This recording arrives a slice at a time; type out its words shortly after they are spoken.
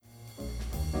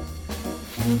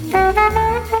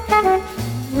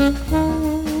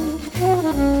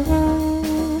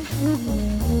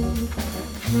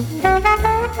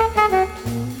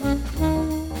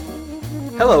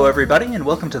Hello everybody, and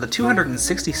welcome to the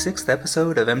 266th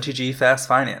episode of MTG Fast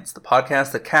Finance, the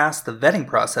podcast that casts the vetting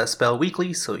process spell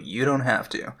weekly so you don't have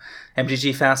to.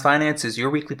 MTG Fast Finance is your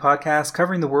weekly podcast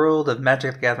covering the world of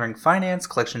Magic the Gathering finance,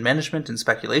 collection management, and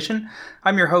speculation.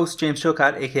 I'm your host, James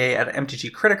Chilcott, aka at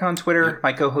MTG Critic on Twitter.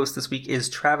 My co-host this week is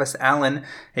Travis Allen,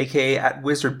 aka at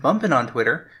Wizard Bumpin' on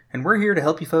Twitter, and we're here to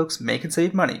help you folks make and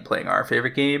save money playing our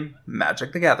favorite game,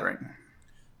 Magic the Gathering.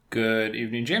 Good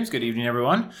evening, James. Good evening,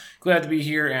 everyone. Glad to be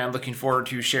here and looking forward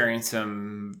to sharing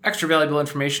some extra valuable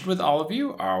information with all of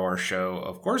you. Our show,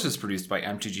 of course, is produced by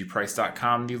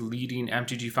MTGprice.com, the leading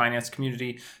MTG finance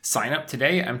community. Sign up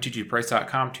today at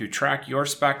MTGprice.com to track your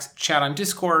specs, chat on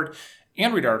Discord,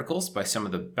 and read articles by some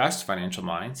of the best financial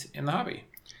minds in the hobby.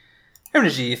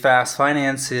 MTG Fast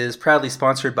Finance is proudly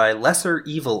sponsored by Lesser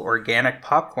Evil Organic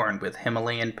Popcorn with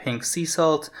Himalayan pink sea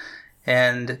salt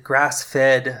and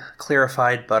grass-fed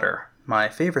clarified butter, my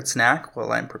favorite snack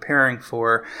while I'm preparing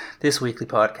for this weekly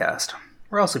podcast.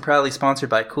 We're also proudly sponsored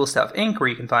by Cool Stuff Inc., where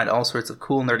you can find all sorts of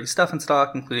cool, nerdy stuff in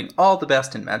stock, including all the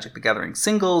best in Magic the Gathering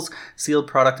singles, sealed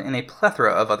product, and a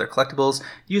plethora of other collectibles.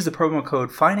 Use the promo code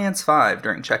FINANCE5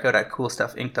 during checkout at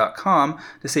CoolStuffInc.com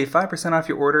to save 5% off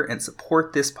your order and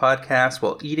support this podcast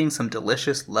while eating some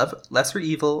delicious Lesser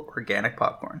Evil organic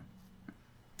popcorn.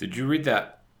 Did you read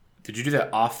that? Did you do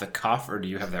that off the cuff, or do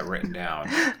you have that written down?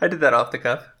 I did that off the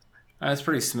cuff. That's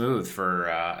pretty smooth for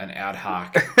an ad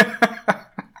hoc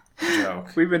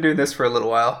joke. We've been doing this for a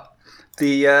little while.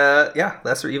 The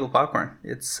Lesser Evil popcorn.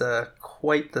 It's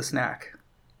quite the snack.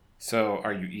 So,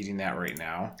 are you eating that right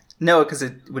now? No, because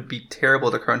it would be terrible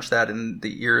to crunch that in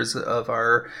the ears of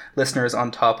our listeners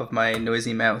on top of my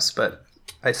noisy mouse, but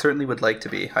I certainly would like to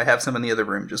be. I have some in the other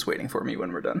room just waiting for me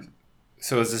when we're done.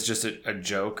 So is this just a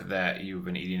joke that you've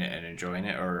been eating it and enjoying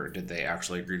it, or did they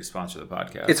actually agree to sponsor the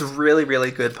podcast? It's really, really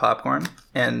good popcorn,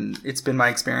 and it's been my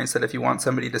experience that if you want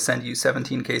somebody to send you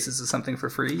 17 cases of something for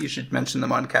free, you should mention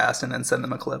them on cast and then send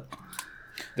them a clip.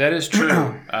 That is true.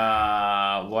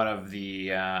 One of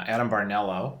the Adam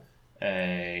Barnello,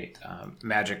 a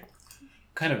Magic,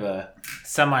 kind of a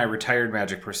semi-retired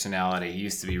Magic personality. He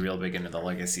used to be real big into the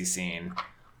legacy scene.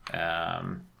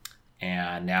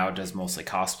 And now does mostly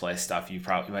cosplay stuff. You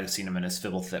might have seen him in his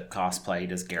Fibblethip cosplay. He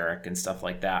does Garrick and stuff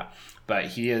like that. But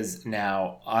he is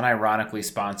now unironically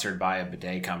sponsored by a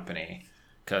bidet company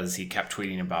because he kept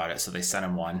tweeting about it. So they sent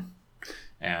him one.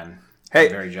 And I'm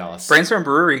very jealous. Brainstorm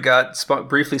Brewery got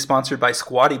briefly sponsored by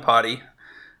Squatty Potty.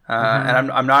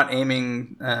 And I'm not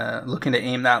looking to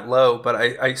aim that low, but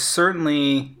I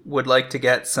certainly would like to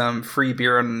get some free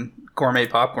beer and gourmet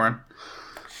popcorn.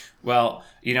 Well,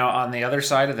 on the other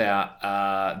side of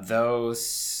that,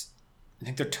 those, I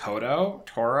think they're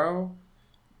Toro,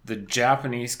 the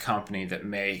Japanese company that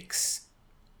makes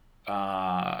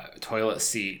toilet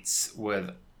seats with,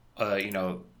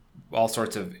 all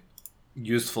sorts of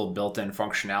useful built-in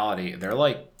functionality. They're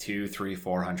like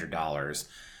 $200-$400.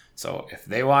 So if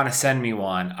they want to send me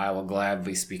one, I will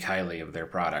gladly speak highly of their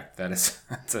product. It's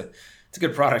a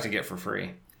good product to get for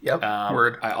free. Yep,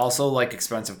 word. I also like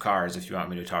expensive cars if you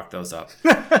want me to talk those up.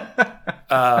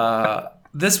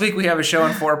 This week we have a show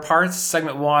in 4 parts.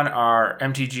 Segment 1, our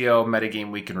MTGO Metagame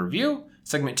Week in Review.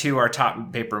 Segment 2, our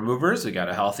top paper movers. We got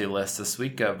a healthy list this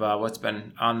week of what's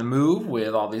been on the move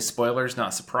with all these spoilers,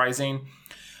 not surprising.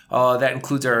 That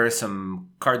includes some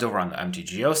cards over on the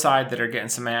MTGO side that are getting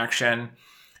some action.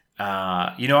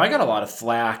 I got a lot of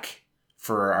flack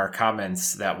for our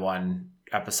comments that one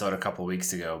episode a couple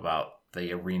weeks ago about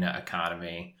the arena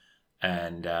economy,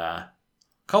 and a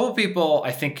couple people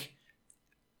I think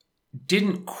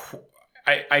didn't.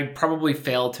 I probably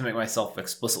failed to make myself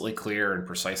explicitly clear and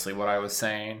precisely what I was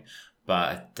saying,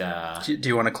 but do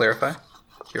you want to clarify?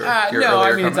 No,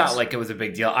 I mean, it's not like it was a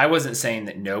big deal. I wasn't saying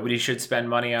that nobody should spend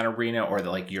money on arena or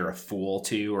that you're a fool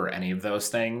to or any of those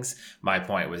things. My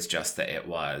point was just that it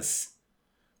was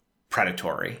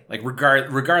predatory.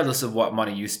 Regardless of what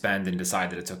money you spend and decide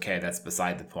that it's okay, that's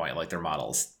beside the point. Their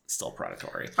model's still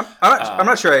predatory. I'm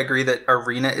not sure I agree that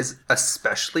arena is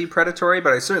especially predatory,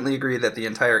 but I certainly agree that the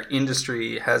entire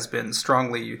industry has been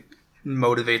strongly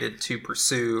motivated to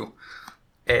pursue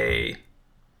a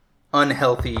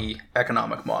unhealthy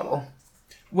economic model.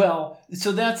 Well,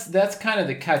 so that's kind of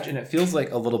the catch, and it feels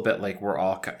like a little bit like we've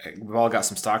all got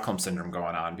some Stockholm syndrome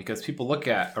going on, because people look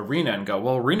at Arena and go,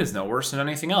 well, Arena's no worse than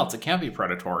anything else. It can't be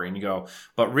predatory. And you go,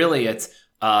 but really it's,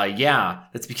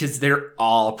 that's because they're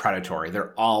all predatory.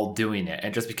 They're all doing it.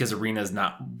 And just because Arena's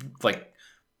not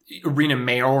Arena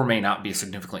may or may not be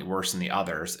significantly worse than the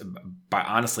others. But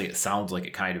honestly, it sounds like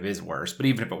it kind of is worse. But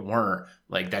even if it weren't,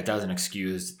 like, that doesn't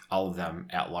excuse all of them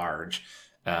at large.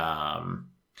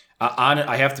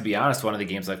 I have to be honest, one of the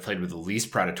games I've played with the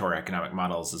least predatory economic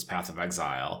models is Path of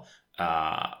Exile.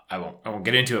 I won't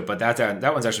get into it, but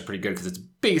that one's actually pretty good because it's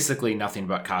basically nothing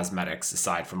but cosmetics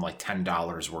aside from like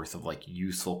 $10 worth of like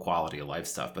useful quality of life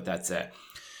stuff, but that's it.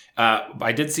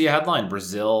 I did see a headline: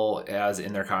 Brazil has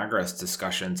in their Congress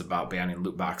discussions about banning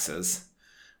loot boxes,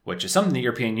 which is something the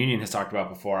European Union has talked about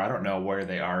before. I don't know where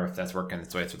they are, if that's working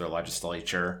its way through their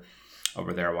legislature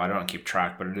over there. Well, I don't keep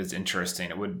track, but it is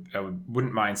interesting.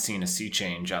 Wouldn't mind seeing a sea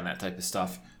change on that type of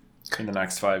stuff in the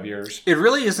next 5 years. It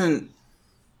really isn't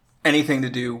anything to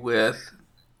do with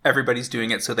everybody's doing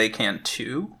it so they can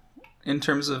too, in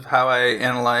terms of how I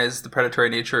analyze the predatory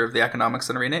nature of the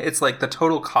economics in Arena. It's like the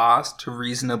total cost to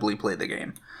reasonably play the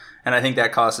game. And I think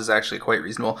that cost is actually quite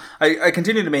reasonable. I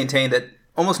continue to maintain that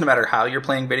almost no matter how you're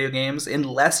playing video games,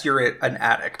 unless you're an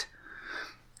addict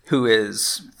who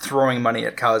is throwing money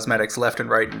at cosmetics left and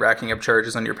right and racking up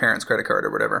charges on your parents' credit card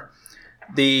or whatever,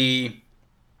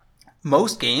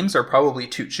 most games are probably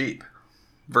too cheap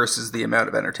versus the amount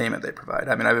of entertainment they provide.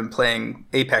 I mean, I've been playing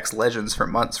Apex Legends for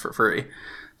months for free,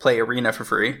 play Arena for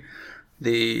free,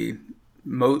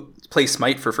 play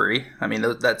Smite for free. I mean,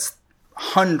 that's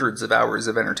hundreds of hours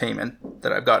of entertainment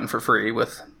that I've gotten for free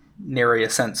with nary a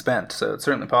cent spent, so it's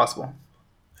certainly possible.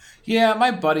 Yeah,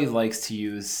 my buddy likes to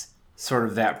use sort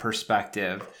of that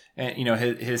perspective. And, you know,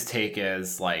 his take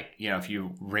is like, you know, if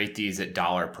you rate these at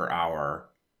 $1 per hour,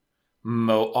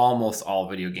 almost all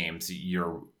video games,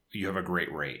 you have a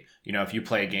great rate. You know, if you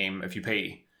play a game, if you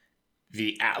pay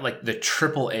the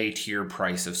AAA tier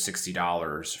price of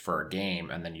 $60 for a game,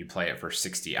 and then you play it for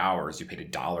 60 hours, you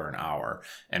paid $1 an hour.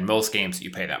 And most games that you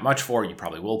pay that much for, you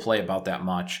probably will play about that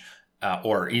much,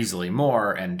 or easily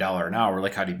more, and $1 an hour.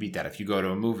 Like, how do you beat that? If you go to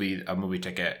a movie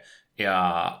ticket,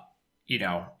 you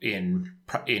know, in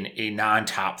a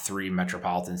non-top 3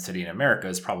 metropolitan city in America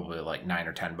is probably like $9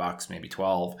 or $10, maybe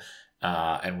 12,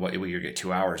 and what you get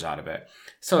 2 hours out of it.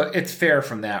 So it's fair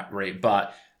from that rate,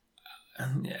 but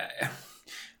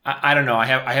I don't know. I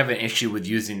have an issue with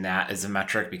using that as a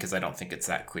metric because I don't think it's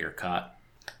that clear cut.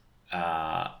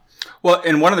 Well,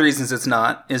 and one of the reasons it's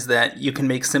not is that you can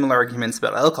make similar arguments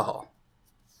about alcohol.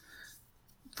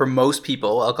 For most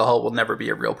people, alcohol will never be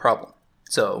a real problem.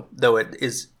 So, though it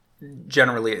is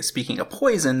generally speaking a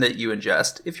poison that you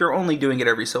ingest, if you're only doing it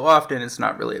every so often, it's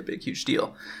not really a big, huge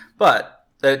deal. But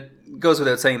that goes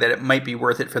without saying that it might be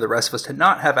worth it for the rest of us to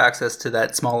not have access to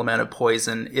that small amount of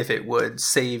poison if it would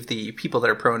save the people that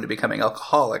are prone to becoming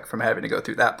alcoholic from having to go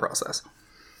through that process.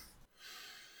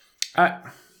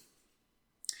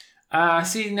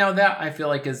 See, now that I feel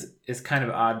like is kind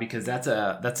of odd because that's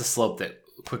a slope that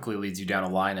quickly leads you down a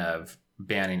line of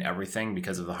banning everything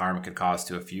because of the harm it could cause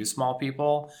to a few small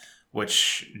people,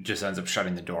 which just ends up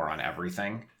shutting the door on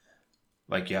everything.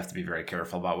 Like, you have to be very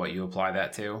careful about what you apply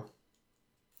that to.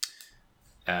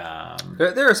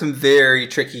 There are some very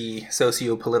tricky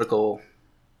socio-political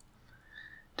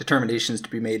determinations to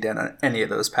be made down on any of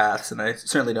those paths, and I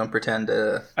certainly don't pretend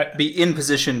to be in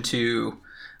position to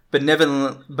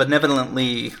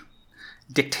benevolently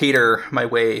dictator my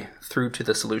way through to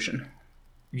the solution.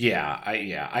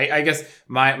 I guess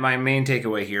my main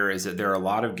takeaway here is that there are a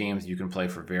lot of games you can play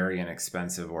for very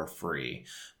inexpensive or free,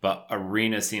 but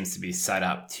Arena seems to be set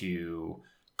up to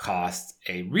cost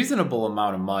a reasonable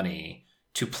amount of money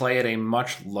to play at a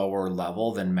much lower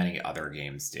level than many other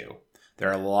games do. There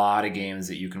are a lot of games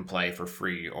that you can play for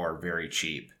free or very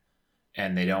cheap,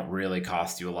 and they don't really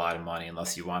cost you a lot of money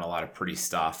unless you want a lot of pretty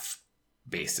stuff,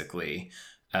 basically.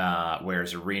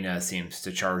 Whereas Arena seems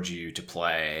to charge you to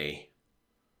play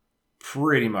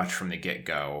pretty much from the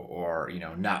get-go, or, you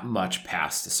know, not much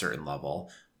past a certain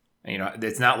level. You know,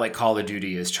 it's not like Call of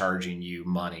Duty is charging you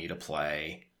money to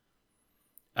play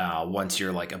once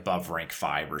you're like above rank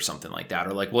 5 or something like that,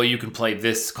 or like, well, you can play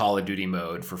this Call of Duty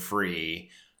mode for free,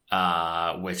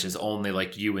 which is only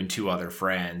like you and 2 other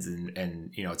friends,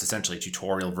 and you know, it's essentially a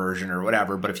tutorial version or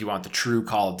whatever. But if you want the true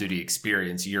Call of Duty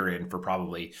experience, you're in for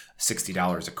probably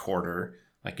 $60 a quarter.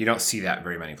 Like, you don't see that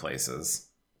very many places.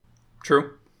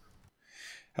 True.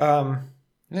 Yeah,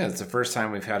 it's the first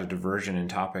time we've had a diversion in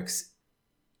topics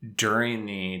during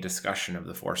the discussion of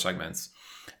the 4 segments.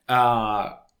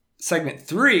 Segment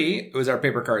 3 was our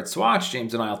paper card swatch.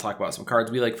 James and I will talk about some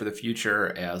cards we like for the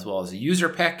future, as well as a user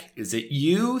pick. Is it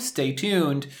you? Stay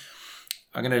tuned.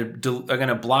 I'm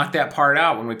gonna block that part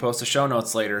out when we post the show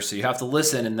notes later, so you have to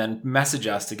listen and then message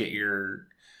us to get your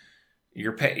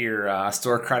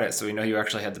store credit, so we know you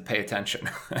actually had to pay attention.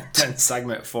 Then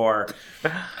segment 4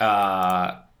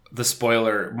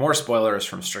 more spoilers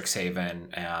from Strixhaven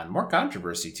and more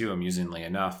controversy too, amusingly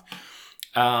enough.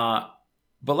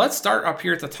 But let's start up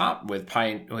here at the top with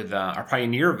our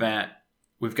Pioneer event.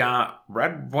 We've got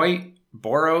Red, White,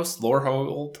 Boros,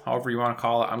 Lorehold, however you want to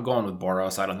call it. I'm going with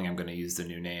Boros. I don't think I'm going to use the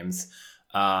new names.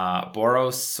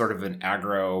 Boros, sort of an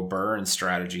aggro burn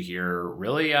strategy here,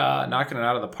 really knocking it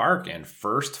out of the park in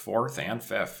 1st, 4th, and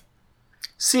 5th.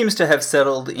 Seems to have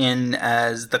settled in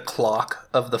as the clock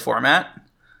of the format.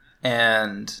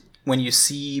 And when you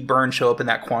see burn show up in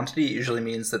that quantity, it usually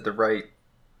means that the right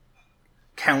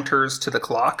counters to the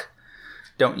clock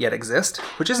don't yet exist,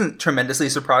 which isn't tremendously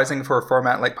surprising for a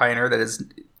format like Pioneer that is,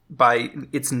 by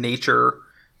its nature,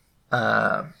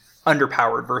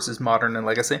 underpowered versus Modern and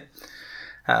Legacy.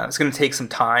 It's going to take some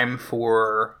time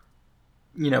for,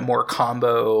 more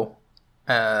combo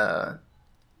and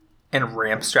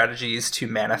ramp strategies to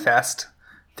manifest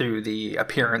through the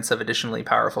appearance of additionally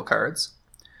powerful cards.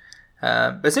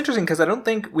 But it's interesting because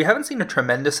we haven't seen a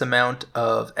tremendous amount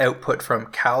of output from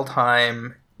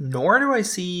Kaldheim, nor do I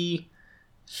see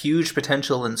huge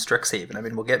potential in Strixhaven. I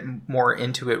mean, we'll get more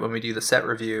into it when we do the set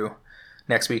review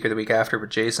next week or the week after with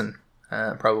Jason,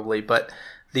 probably. But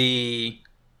they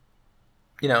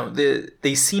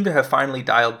seem to have finally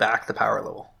dialed back the power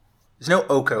level. There's no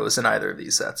Okos in either of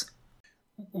these sets.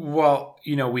 Well,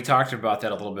 we talked about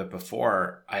that a little bit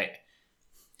before.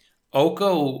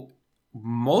 Oko,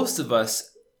 most of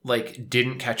us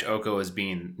didn't catch Oko as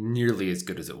being nearly as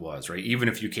good as it was, right? Even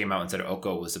if you came out and said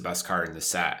Oko was the best card in the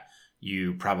set,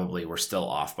 you probably were still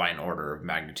off by an order of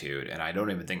magnitude. And I don't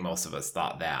even think most of us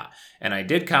thought that. And I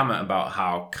did comment about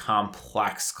how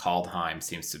complex Kaldheim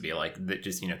seems to be, that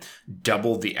just,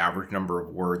 double the average number of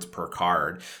words per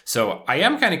card. So I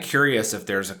am kind of curious if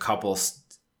there's a couple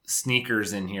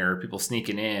sneakers in here, people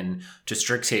sneaking in to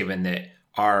Strixhaven that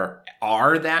are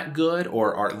that good,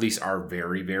 or at least are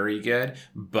very, very good,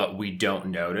 but we don't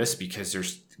notice because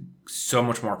there's so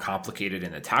much more complicated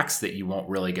in the text that you won't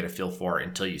really get a feel for it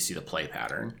until you see the play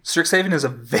pattern. Strixhaven is a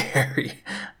very,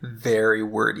 very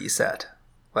wordy set.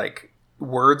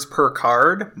 Words per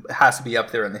card has to be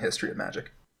up there in the history of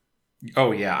Magic.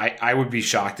 Oh, yeah. I would be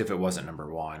shocked if it wasn't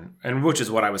number 1, and which is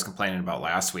what I was complaining about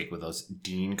last week with those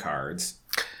Dean cards.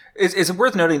 It's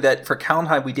worth noting that for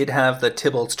Kaldheim, we did have the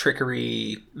Tybalt's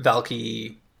Trickery,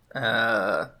 Valky,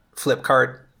 flip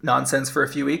card nonsense for a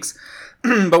few weeks.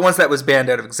 But once that was banned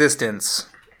out of existence,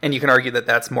 and you can argue that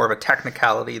that's more of a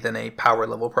technicality than a power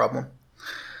level problem,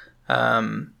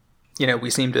 we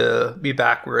seem to be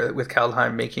back with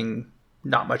Kaldheim making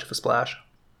not much of a splash.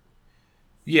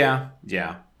 Yeah.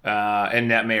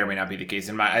 And that may or may not be the case.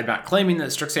 And I'm not claiming that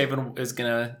Strixhaven is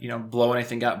going to, blow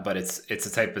anything up, but it's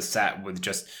a type of set with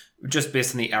just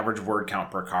based on the average word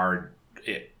count per card,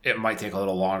 it might take a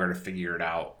little longer to figure it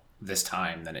out this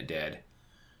time than it did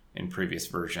in previous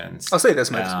versions. I'll say this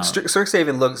much.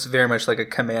 Strixhaven looks very much like a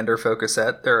Commander-focused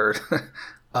set. There are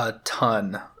a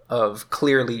ton of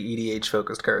clearly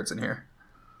EDH-focused cards in here.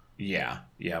 Yeah,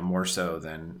 more so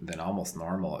than almost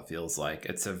normal, it feels like.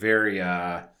 It's a very...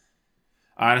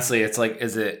 honestly, it's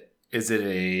is it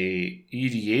a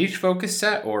EDH-focused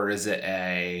set, or is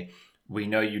it we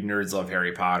know you nerds love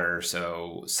Harry Potter,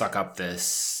 so suck up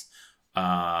this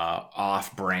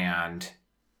off-brand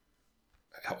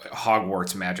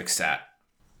Hogwarts Magic set?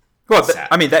 Well,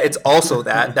 it's also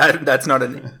that's not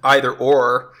an either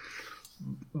or.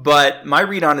 But my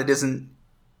read on it isn't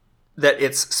that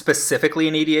it's specifically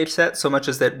an EDH set so much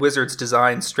as that Wizards'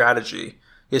 design strategy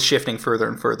is shifting further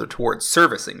and further towards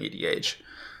servicing EDH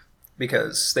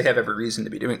because they have every reason to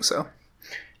be doing so.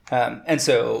 And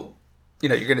so,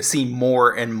 you're going to see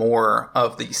more and more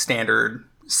of the standard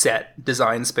set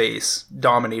design space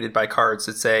dominated by cards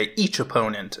that say each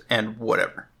opponent and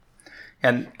whatever.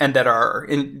 And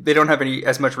that they don't have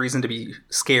as much reason to be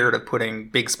scared of putting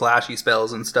big splashy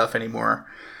spells and stuff anymore,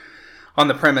 on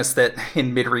the premise that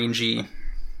in mid-rangey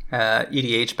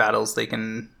EDH battles they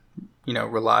can,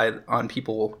 rely on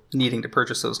people needing to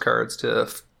purchase those cards to,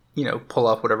 pull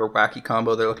off whatever wacky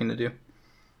combo they're looking to do.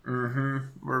 Mm-hmm.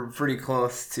 We're pretty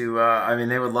close to,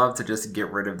 they would love to just get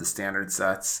rid of the standard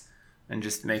sets and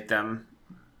just make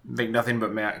nothing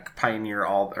but Pioneer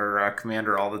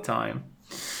Commander all the time.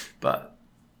 But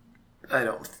I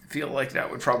don't feel like that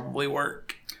would probably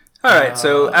work. All right,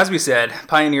 so as we said,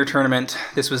 Pioneer Tournament.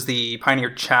 This was the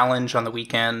Pioneer Challenge on the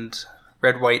weekend.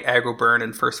 Red, White, Aggro Burn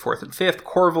in 1st, 4th, and 5th.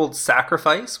 Korvold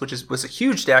Sacrifice, which was a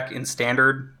huge deck in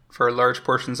Standard for large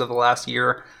portions of the last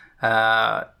year.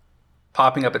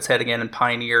 Popping up its head again in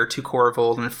Pioneer. 2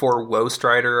 Korvold and 4 Woe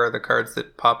Strider are the cards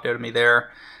that popped out of me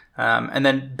there. And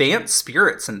then Bant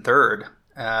Spirits in 3rd.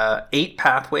 8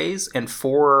 Pathways and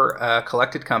 4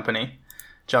 Collected Company.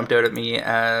 jumped out at me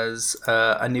as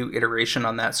a new iteration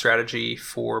on that strategy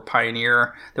for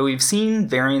Pioneer that we've seen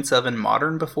variants of in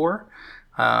Modern before.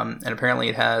 And apparently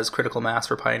it has critical mass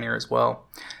for Pioneer as well.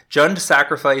 Jund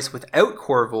Sacrifice without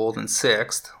Korvold in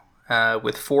 6th,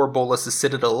 with 4 Bolas'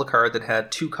 Citadel, a card that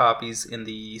had 2 copies in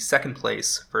the 2nd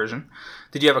place version.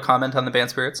 Did you have a comment on the Banned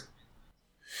Spirits?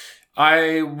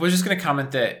 I was just going to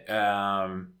comment that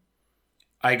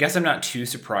I guess I'm not too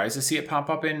surprised to see it pop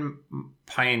up in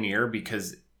Pioneer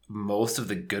because most of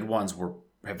the good ones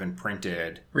have been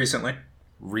printed recently.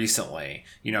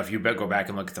 You know, if you go back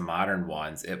and look at the Modern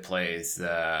ones, it plays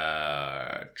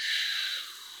the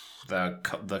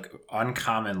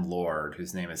uncommon lord,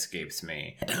 whose name escapes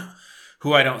me,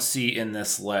 who I don't see in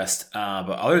this list. But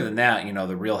other than that, you know,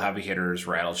 the real heavy hitters,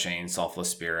 Rattlechain, Selfless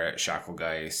Spirit,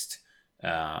 Shacklegeist,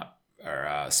 or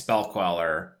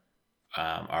Spellqueller,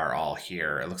 are all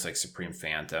here. It looks like Supreme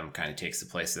Phantom kind of takes the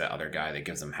place of that other guy that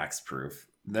gives them hexproof.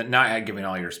 Not giving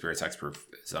all your spirits hexproof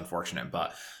is unfortunate,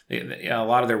 but a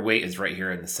lot of their weight is right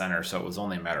here in the center, so it was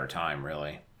only a matter of time,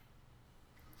 really.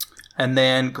 And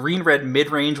then Green-Red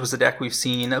Midrange was a deck we've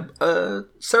seen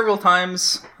several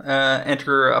times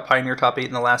enter a Pioneer top 8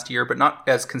 in the last year, but not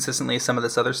as consistently as some of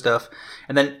this other stuff.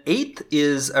 And then 8th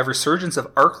is a resurgence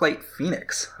of Arclight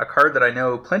Phoenix, a card that I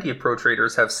know plenty of pro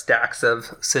traders have stacks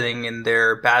of sitting in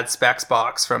their bad specs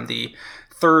box from the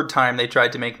 3rd time they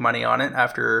tried to make money on it.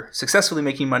 After successfully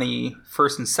making money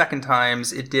 1st and 2nd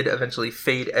times, it did eventually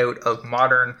fade out of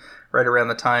Modern right around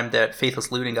the time that Faithless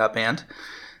Looting got banned.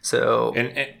 So...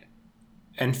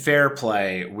 And fair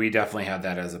play, we definitely had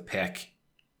that as a pick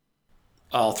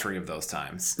all 3 of those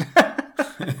times.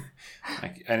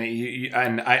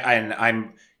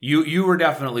 You were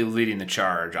definitely leading the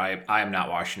charge. I am not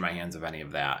washing my hands of any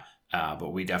of that.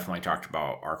 But we definitely talked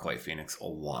about Arclight Phoenix a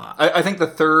lot. I think the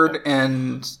 3rd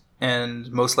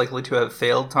and most likely to have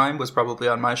failed time was probably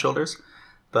on my shoulders.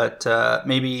 But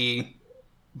maybe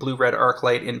Blue-Red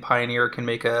Arclight in Pioneer can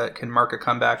mark a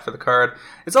comeback for the card.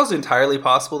 It's also entirely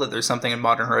possible that there's something in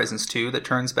Modern Horizons 2 that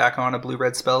turns back on a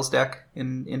Blue-Red Spells deck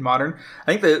in Modern. I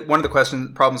think that one of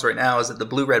the problems right now is that the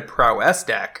Blue-Red Prowess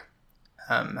deck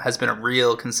has been a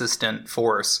real consistent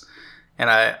force. And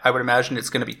I would imagine it's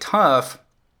going to be tough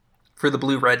for the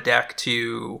Blue-Red deck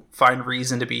to find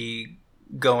reason to be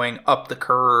going up the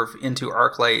curve into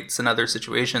Arclights and other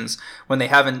situations when they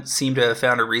haven't seemed to have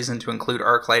found a reason to include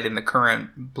Arclight in the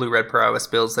current Blue-Red Prowess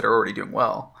builds that are already doing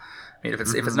well. I mean, if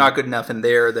it's not good enough in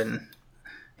there, then,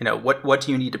 you know, what do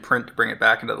you need to print to bring it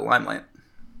back into the limelight?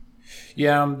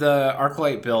 Yeah, the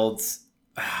Arclight builds,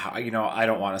 you know, I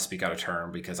don't want to speak out of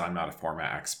turn because I'm not a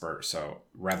format expert, so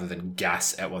rather than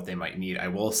guess at what they might need, I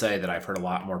will say that I've heard a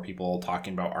lot more people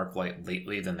talking about Arclight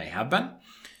lately than they have been.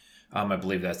 I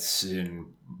believe that's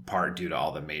in part due to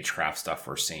all the Magecraft stuff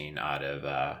we're seeing out of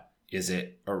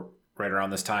right around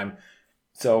this time.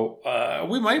 So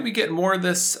we might be getting more of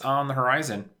this on the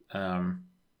horizon. More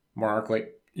Arclight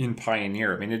in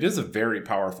Pioneer. I mean, it is a very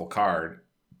powerful card.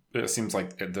 It seems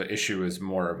like the issue is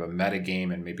more of a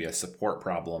metagame and maybe a support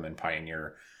problem in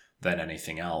Pioneer than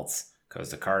anything else,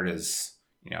 because the card is,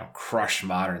 you know, crushed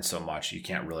Modern so much you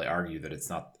can't really argue that it's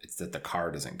that the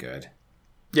card isn't good.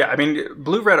 Yeah, I mean,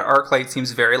 Blue-Red Arclight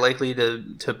seems very likely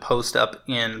to post up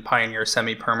in Pioneer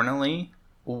semi-permanently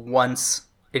once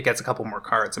it gets a couple more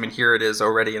cards. I mean, here it is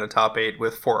already in the top 8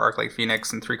 with 4 Arclight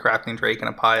Phoenix and 3 Crackling Drake and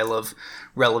a pile of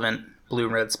relevant blue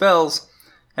and red spells.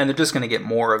 And they're just going to get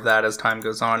more of that as time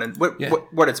goes on. And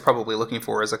what it's probably looking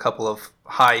for is a couple of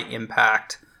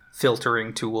high-impact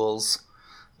filtering tools,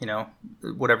 you know,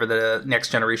 whatever the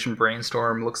next generation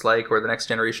Brainstorm looks like or the next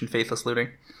generation Faithless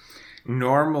Looting.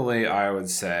 Normally, I would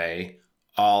say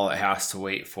all it has to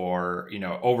wait for, you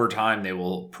know, over time they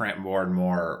will print more and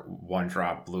more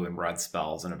one-drop blue and red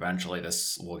spells, and eventually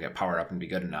this will get powered up and be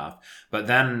good enough. But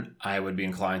then I would be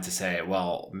inclined to say,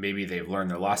 well, maybe they've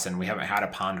learned their lesson. We haven't had a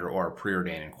Ponder or a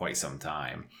Preordain in quite some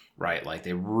time, right? Like,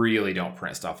 they really don't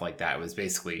print stuff like that. It was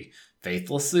basically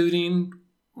Faithless Looting,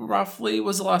 roughly,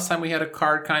 was the last time we had a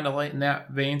card kind of light in that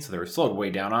vein, so they were slowed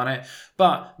way down on it.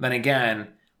 But then again,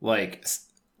 like,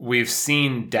 we've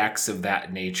seen decks of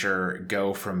that nature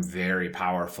go from very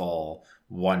powerful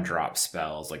one-drop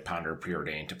spells like Ponder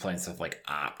Preordain to playing stuff like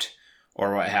Opt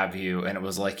or what have you. And it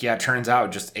was like, yeah, it turns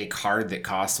out just a card that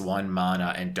costs 1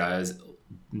 mana and does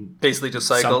basically just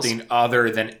cycles something other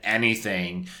than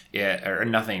anything or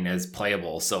nothing is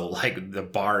playable. So like the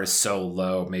bar is so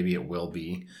low, maybe it will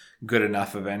be good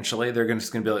enough eventually. They're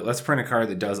just going to be like, let's print a card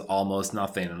that does almost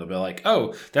nothing. And it'll be like,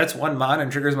 oh, that's 1 mana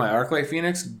and triggers my Arclight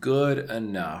Phoenix. Good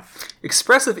enough.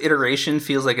 Expressive Iteration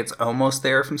feels like it's almost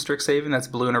there from Strixhaven. That's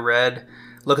blue and a red.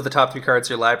 Look at the top 3 cards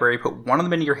of your library, put one of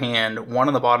them into your hand, one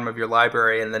on the bottom of your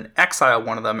library, and then exile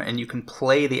one of them, and you can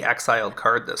play the exiled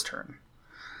card this turn.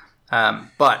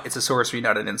 But it's a sorcery,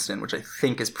 not an instant, which I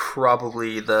think is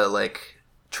probably the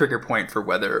trigger point for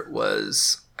whether it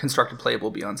was constructed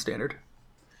playable beyond standard.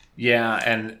 Yeah,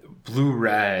 and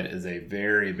blue-red is a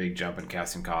very big jump in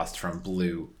casting cost from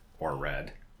blue or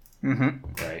red.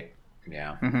 Mm-hmm. Right?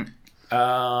 Yeah.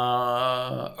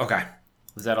 Mm-hmm. Okay.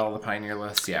 Was that all the Pioneer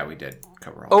lists? Yeah, we did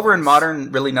cover all Over those. in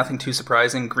Modern, really nothing too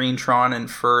surprising. Green Tron in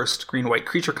first, green-white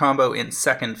creature combo in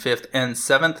second, fifth, and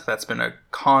seventh. That's been a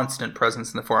constant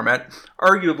presence in the format.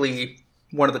 Arguably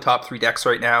one of the top 3 decks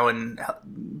right now, and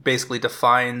basically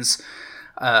defines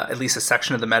at least a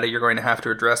section of the meta you're going to have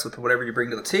to address with whatever you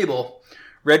bring to the table.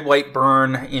 Red, White,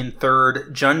 Burn in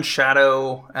third. Jund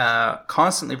Shadow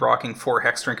constantly rocking 4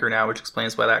 Hexdrinker now, which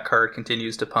explains why that card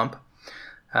continues to pump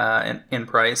in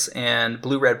price. And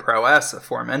Blue, Red Prowess,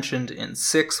 aforementioned, in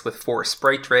 6 with 4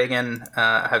 Sprite Dragon.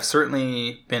 Have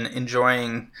certainly been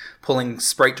enjoying pulling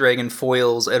Sprite Dragon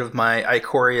foils out of my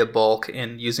Ikoria bulk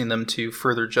and using them to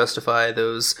further justify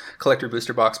those collector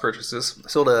booster box purchases. I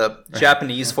sold a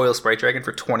Japanese foil Sprite Dragon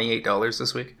for $28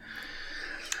 this week.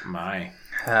 My.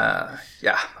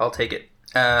 Yeah, I'll take it.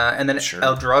 And then Sure.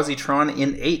 Eldrazi Tron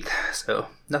in 8th. So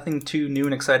nothing too new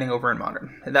and exciting over in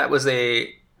Modern. And that was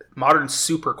a Modern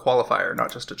Super Qualifier,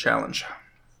 not just a challenge.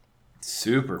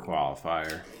 Super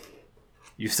qualifier.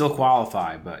 You still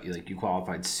qualify, but you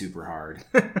qualified super hard.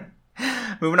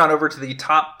 Moving on over to the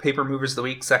top paper movers of the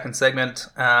week, second segment.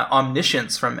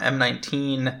 Omniscience from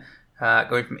M19,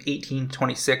 going from 18 to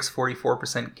 26,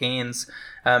 44% gains.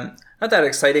 Not that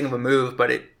exciting of a move, but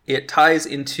it ties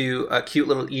into a cute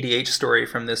little EDH story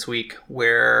from this week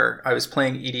where I was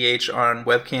playing EDH on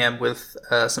webcam with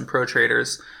some pro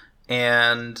traders,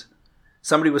 and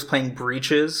somebody was playing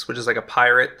Breaches, which is like a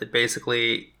pirate that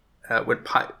basically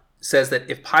says that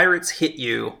if pirates hit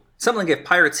you, something like if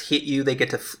pirates hit you, they get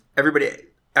to everybody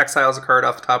exiles a card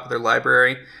off the top of their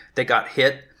library that got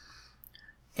hit,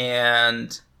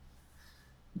 and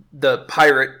the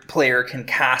pirate player can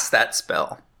cast that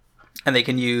spell, and they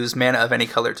can use mana of any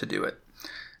color to do it.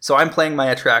 So I'm playing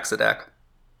my Atraxa deck,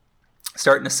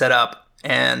 starting to set up,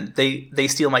 and they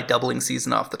steal my Doubling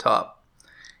Season off the top.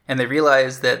 And they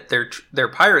realize that their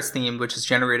Pirates themed, which is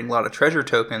generating a lot of treasure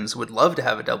tokens, would love to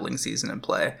have a Doubling Season in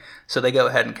play. So they go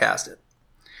ahead and cast it.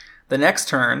 The next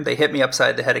turn, they hit me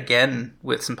upside the head again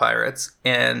with some Pirates,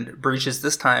 and Breaches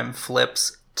this time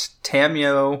flips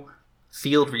Tamiyo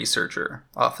Field Researcher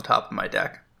off the top of my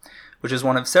deck, which is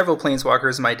one of several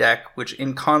Planeswalkers in my deck, which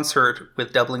in concert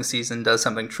with Doubling Season does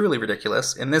something truly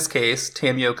ridiculous. In this case,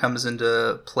 Tamiyo comes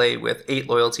into play with 8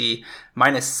 loyalty,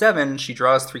 -7, she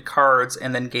draws 3 cards,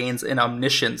 and then gains an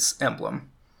Omniscience emblem.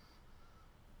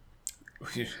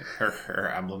 Her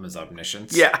emblem is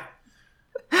Omniscience. Yeah.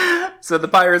 So the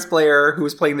Pirates player, who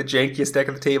was playing the jankiest deck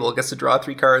of the table, gets to draw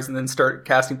 3 cards and then start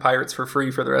casting Pirates for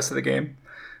free for the rest of the game.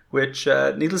 Which,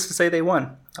 needless to say, they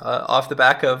won. Off the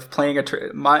back of playing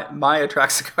my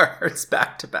Atraxa cards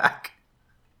back to back.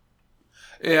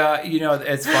 Yeah,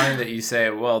 it's funny that you say,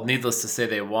 well, needless to say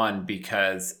they won,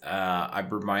 because I'm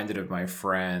reminded of my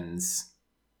friend's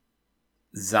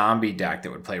zombie deck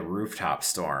that would play Rooftop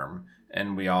Storm,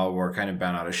 and we all were kind of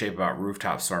bent out of shape about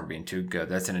Rooftop Storm being too good.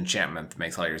 That's an enchantment that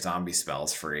makes all your zombie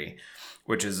spells free,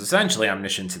 which is essentially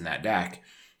Omniscience in that deck.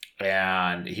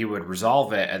 And he would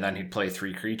resolve it, and then he'd play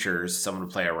 3 creatures. Someone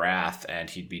would play a Wrath, and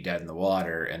he'd be dead in the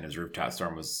water, and his Rooftop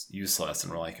Storm was useless.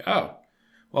 And we're like, oh,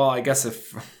 well, I guess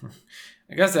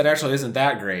that actually isn't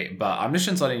that great. But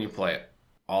Omniscience letting you play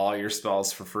all your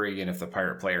spells for free, and if the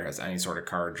pirate player has any sort of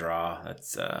card draw,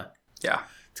 that's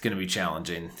it's going to be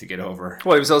challenging to get over.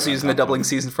 Well, he was also using the Doubling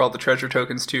Season for all the treasure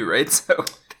tokens too, right? So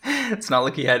it's not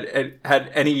like he had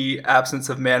any absence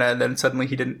of mana, and then suddenly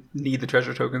he didn't need the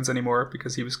treasure tokens anymore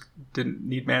because he didn't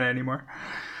need mana anymore.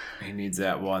 He needs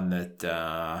that one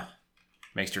that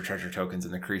makes your treasure tokens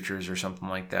into creatures or something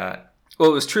like that. Well,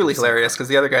 it was truly hilarious because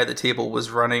the other guy at the table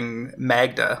was running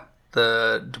Magda,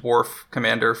 the dwarf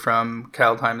commander from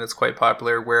Kaldheim that's quite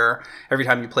popular, where every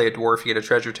time you play a dwarf, you get a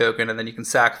treasure token, and then you can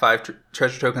sack 5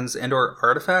 treasure tokens and or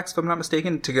artifacts, if I'm not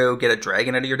mistaken, to go get a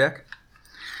dragon out of your deck.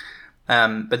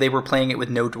 But they were playing it with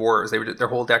no dwarves. Their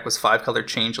whole deck was 5-colored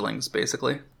changelings,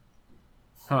 basically.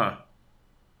 Huh.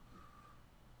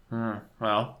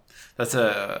 Well, that's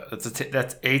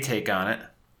a take on it.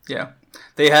 Yeah.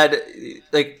 They had,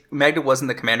 Magda wasn't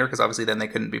the commander, because obviously then they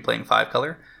couldn't be playing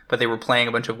 5-color, but they were playing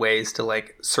a bunch of ways to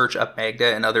like search up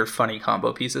Magda and other funny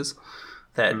combo pieces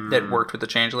that worked with the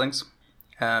changelings.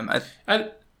 That's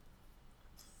not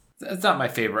my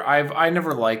favorite. I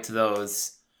never liked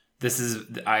those.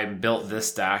 I built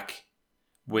this deck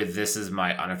with this is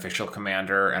my unofficial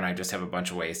commander, and I just have a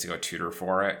bunch of ways to go tutor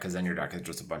for it, because then your deck is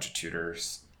just a bunch of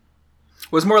tutors.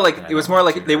 It was more like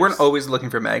they weren't always looking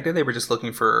for Magda. They were just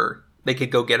looking for, they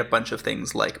could go get a bunch of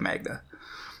things like Magda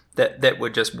that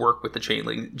would just work with the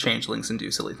changelings and do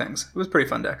silly things. It was a pretty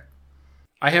fun deck.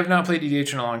 I have not played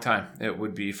EDH in a long time. It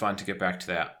would be fun to get back to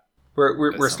that.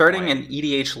 We're starting an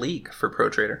EDH league for Pro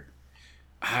Trader.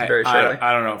 I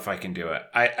don't know if I can do it.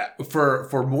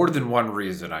 For more than one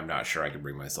reason, I'm not sure I can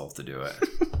bring myself to do it.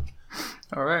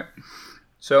 All right.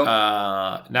 So,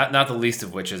 not the least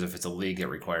of which is if it's a league that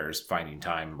requires finding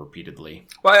time repeatedly.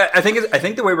 Well, I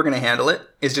think the way we're going to handle it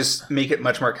is just make it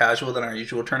much more casual than our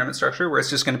usual tournament structure, where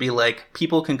it's just going to be like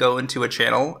people can go into a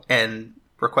channel and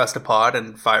request a pod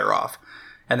and fire off,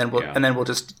 and then we'll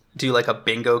just do like a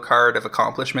bingo card of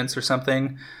accomplishments or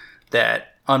something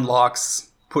that unlocks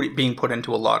being put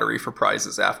into a lottery for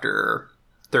prizes after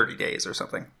 30 days or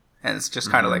something, and it's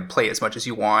just kind of like play as much as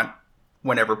you want.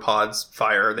 Whenever pods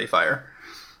fire, they fire.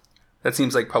 That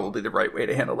seems like probably the right way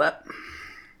to handle that.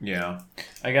 Yeah.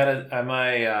 I'm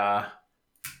a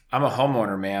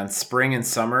homeowner, man. Spring and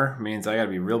summer means I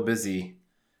gotta be real busy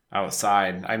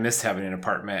outside. I miss having an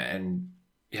apartment and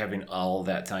having all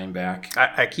that time back.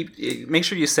 Make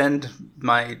sure you send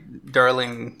my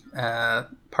darling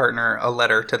partner a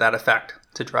letter to that effect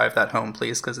to drive that home,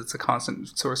 please, because it's a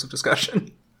constant source of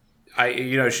discussion.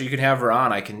 She can have her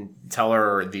on. I can tell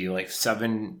her the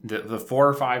 4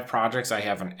 or 5 projects I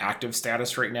have an active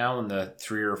status right now, and the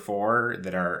 3 or 4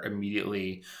 that are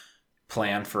immediately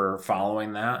planned for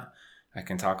following that. I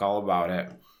can talk all about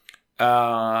it.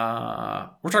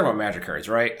 We're talking about Magic cards,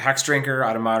 right? Hexdrinker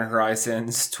out of Modern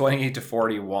Horizons, 28 to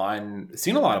 41.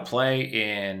 Seen a lot of play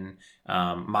in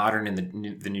Modern in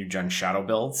the new Gen Shadow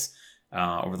builds.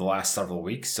 Over the last several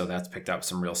weeks, so that's picked up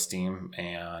some real steam,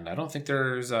 and I don't think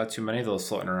there's too many of those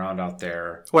floating around out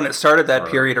there. When it started that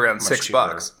period around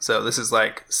 $6, so this is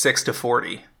like 6 to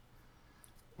 40.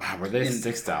 Wow, were they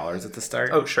 $6 at the start?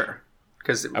 Oh, sure.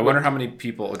 Because I wonder how many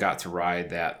people got to ride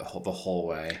that the whole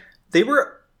way. They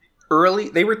were early.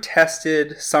 They were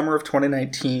tested summer of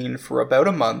 2019 for about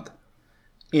a month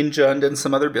in Jund and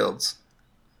some other builds.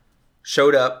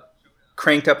 Showed up,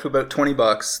 cranked up to about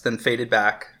 $20, then faded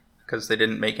back, because they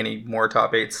didn't make any more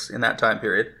top 8s in that time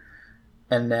period.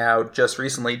 And now, just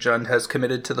recently, Jund has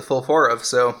committed to the full 4 of,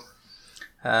 so...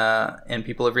 and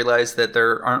people have realized that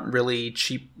there aren't really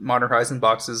cheap Modern Horizon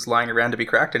boxes lying around to be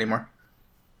cracked anymore.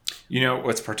 You know,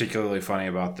 what's particularly funny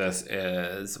about this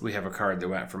is we have a card that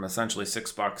went from essentially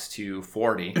 $6 to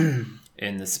 $40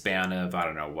 in the span of,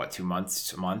 2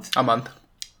 months? A month.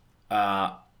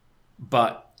 But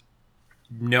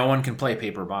no one can play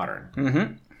Paper Modern.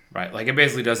 Mm-hmm. Right? Like, it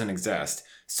basically doesn't exist.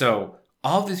 So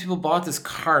all of these people bought this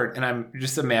card, and I'm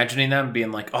just imagining them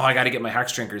being like, oh, I got to get my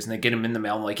Hexdrinkers, and they get them in the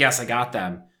mail. I'm like, yes, I got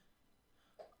them.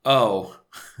 Oh.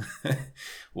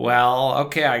 Well,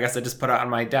 okay, I guess I just put it on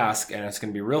my desk, and it's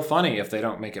going to be real funny if they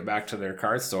don't make it back to their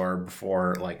card store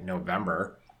before,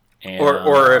 November. And,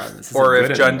 or if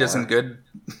Jund isn't good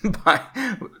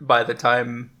by the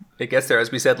time it gets there.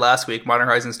 As we said last week, Modern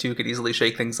Horizons 2 could easily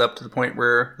shake things up to the point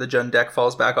where the Jund deck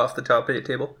falls back off the top 8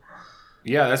 table.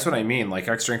 Yeah, that's what I mean.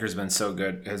 Hexdrinker's been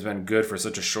has been good for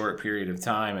such a short period of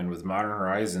time, and with Modern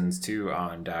Horizons 2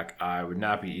 on deck, I would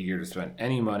not be eager to spend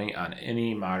any money on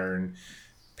any Modern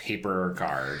paper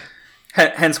card.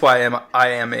 Hence why I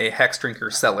am a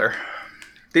Hexdrinker seller.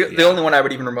 The only one I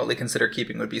would even remotely consider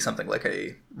keeping would be something like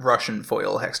a Russian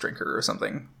foil Hexdrinker or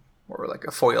something, or like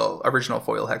a original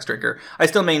foil Hexdrinker. I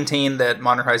still maintain that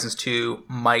Modern Horizons 2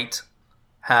 might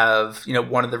have,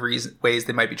 one of the ways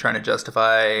they might be trying to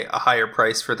justify a higher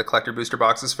price for the collector booster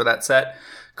boxes for that set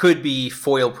could be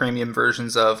foil premium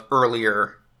versions of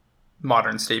earlier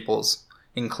Modern staples,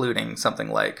 including something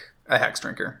like a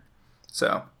Hexdrinker.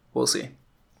 So, we'll see.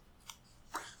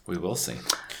 We will see.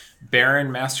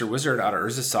 Baron Master Wizard out of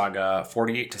Urza Saga,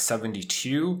 48 to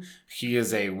 72. He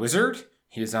is a wizard.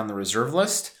 He is on the reserve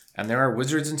list, and there are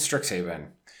wizards in Strixhaven.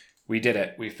 We did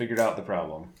it. We figured out the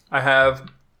problem. I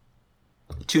have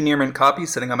 2 near mint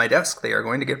copies sitting on my desk. They are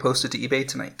going to get posted to eBay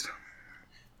tonight.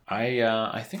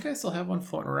 I think I still have one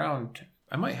floating around.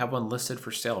 I might have one listed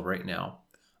for sale right now.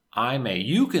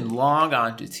 You can log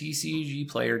on to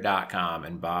tcgplayer.com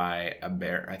and buy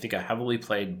a heavily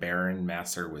played Baron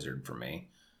Master Wizard for me.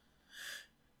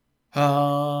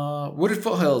 Wooded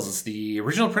Foothills is the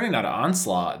original printing out of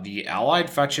Onslaught. The allied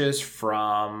fetches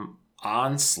from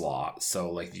Onslaught, so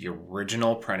like the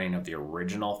original printing of the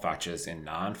original fetches in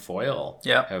non-foil,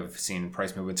 have seen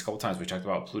price movements a couple times. We talked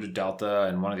about Polluted Delta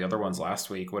and one of the other ones last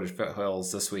week. What is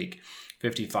foils this week?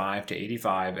 55 to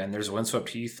 85, and there's Windswept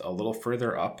Heath a little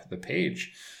further up the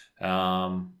page,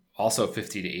 also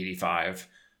 50 to 85.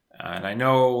 And I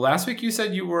know last week you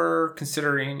said you were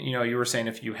considering, you were saying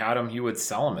if you had them, you would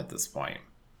sell them at this point.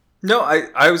 No,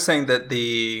 I was saying that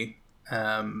the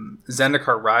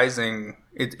Zendikar Rising,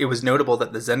 it was notable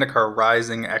that the Zendikar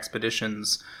Rising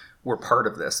expeditions were part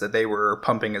of this, that they were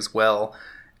pumping as well.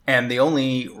 And the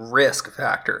only risk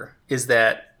factor is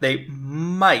that they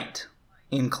might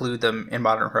include them in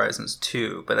Modern Horizons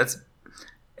 2, but that's...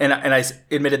 And I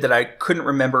admitted that I couldn't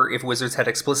remember if Wizards had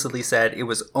explicitly said it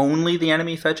was only the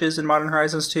enemy fetches in Modern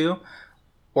Horizons 2,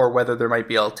 or whether there might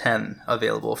be L10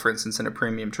 available, for instance, in a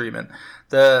premium treatment.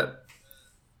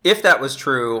 If that was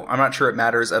true, I'm not sure it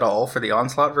matters at all for the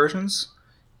Onslaught versions.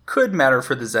 Could matter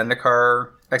for the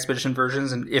Zendikar Expedition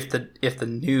versions, and if the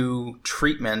new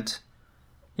treatment,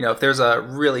 if there's a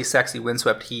really sexy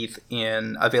Windswept Heath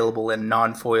available in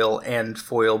non-foil and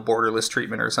foil borderless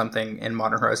treatment or something in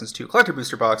Modern Horizons 2 collector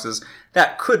booster boxes,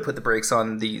 that could put the brakes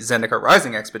on the Zendikar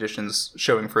Rising expeditions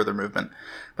showing further movement.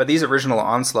 But these original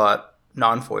Onslaught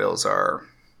non-foils are,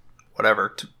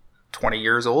 20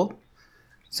 years old.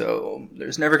 So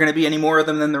there's never going to be any more of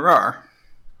them than there are.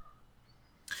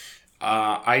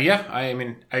 I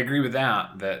agree with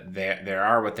that they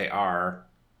are what they are.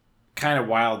 Kind of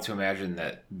wild to imagine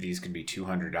that these could be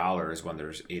 $200 when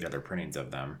there's 8 other printings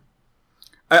of them.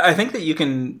 I think that you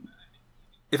can...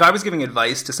 If I was giving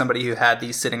advice to somebody who had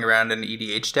these sitting around in an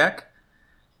EDH deck,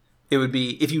 it would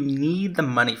be, if you need the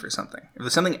money for something, if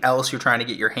there's something else you're trying to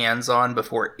get your hands on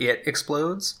before it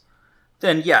explodes,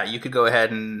 then yeah, you could go ahead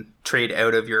and trade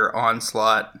out of your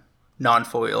Onslaught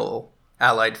non-foil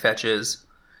allied fetches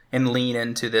and lean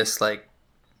into this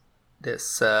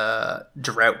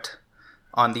drought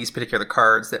on these particular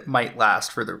cards that might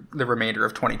last for the remainder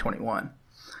of 2021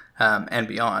 and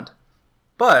beyond.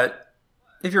 But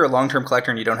if you're a long-term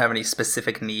collector and you don't have any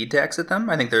specific need to exit them,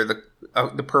 I think they're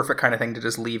the perfect kind of thing to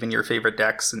just leave in your favorite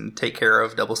decks and take care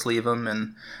of, double sleeve them,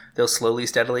 and they'll slowly,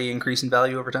 steadily increase in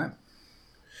value over time.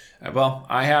 Well,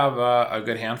 I have a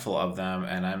good handful of them,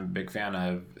 and I'm a big fan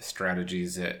of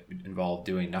strategies that involve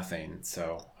doing nothing,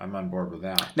 so I'm on board with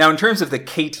that. Now, in terms of the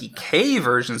KTK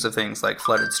versions of things like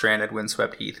Flooded Stranded,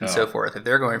 Windswept Heath, and so forth, if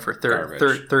they're going for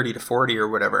 30 to 40 or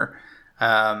whatever,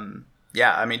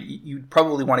 you'd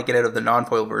probably want to get out of the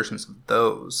non-foil versions of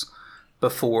those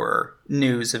before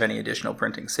news of any additional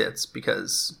printing sits,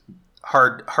 because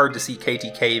hard to see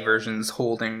KTK versions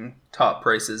holding top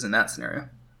prices in that scenario.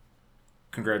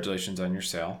 Congratulations on your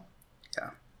sale. Yeah,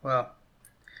 well,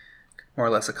 more or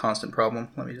less a constant problem.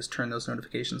 Let me just turn those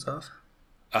notifications off.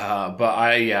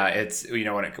 It's,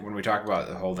 when we talk about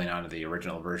holding on to the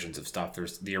original versions of stuff,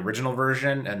 there's the original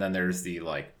version and then there's the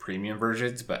premium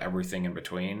versions, but everything in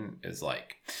between is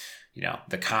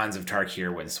the cons of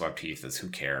Tarkir Windswept Heath is who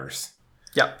cares.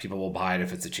 Yeah. People will buy it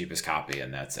if it's the cheapest copy,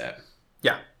 and that's it.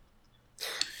 Yeah.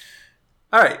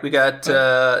 All right, we got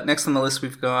next on the list.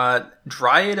 We've got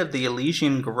Dryad of the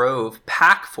Elysian Grove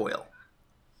pack foil,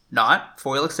 not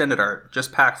foil extended art,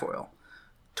 just pack foil,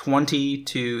 20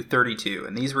 to 32,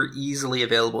 and these were easily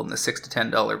available in the $6 to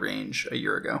 $10 range a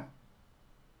year ago.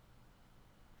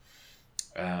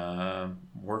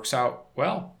 Works out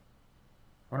well.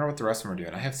 I wonder what the rest of them are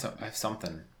doing. I have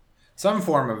something. Some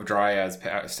form of Dryads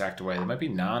stacked away. They might be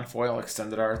non-foil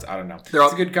extended arts. I don't know. It's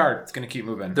a good card. It's going to keep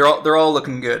moving. They're all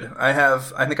looking good. I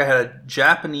think I had a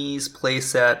Japanese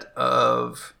playset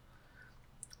of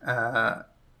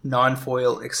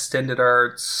non-foil extended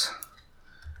arts.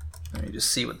 Let me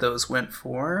just see what those went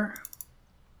for.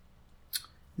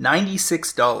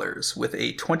 $96 with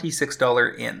a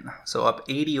 $26 in. So up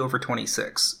 80 over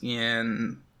 26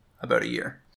 in about a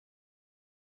year.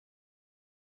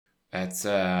 That's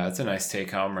a nice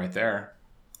take home right there.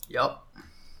 Yep.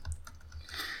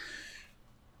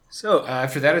 So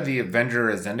after that, the Avenger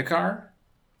Zendikar,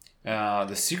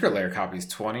 the Secret Lair copy is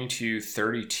 20 to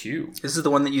 32. This is the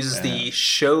one that uses the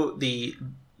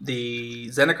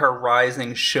Zendikar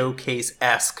Rising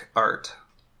showcase-esque art,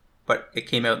 but it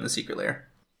came out in the Secret Lair.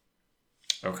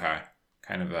 Okay,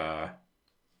 kind of a...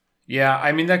 Yeah,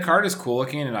 I mean, that card is cool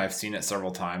looking, and I've seen it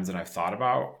several times, and I've thought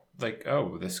about,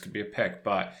 this could be a pick,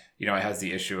 but, it has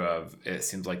the issue of, it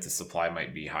seems like the supply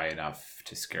might be high enough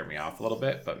to scare me off a little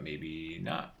bit, but maybe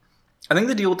not. I think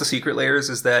the deal with the Secret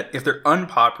Lairs is that if they're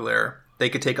unpopular, they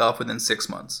could take off within 6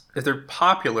 months. If they're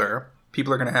popular,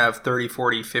 people are going to have 30,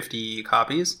 40, 50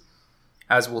 copies,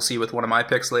 as we'll see with one of my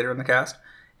picks later in the cast.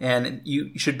 and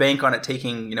you should bank on it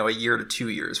taking a year to 2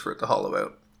 years for it to hollow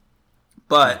out.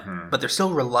 But they're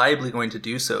still reliably going to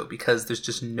do so because there's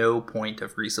just no point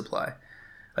of resupply.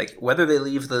 Like, whether they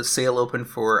leave the sale open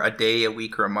for a day, a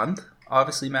week, or a month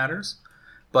obviously matters,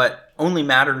 but only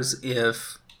matters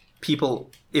if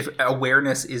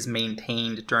awareness is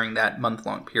maintained during that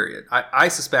month-long period. I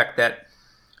suspect that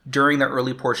during the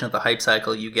early portion of the hype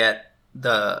cycle, you get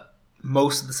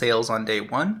most of the sales on day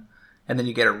one, and then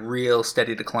you get a real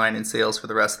steady decline in sales for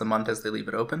the rest of the month as they leave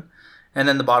it open. And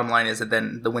then the bottom line is that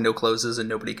then the window closes and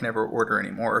nobody can ever order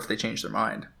anymore if they change their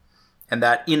mind. And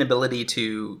that inability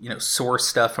to, source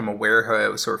stuff from a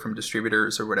warehouse or from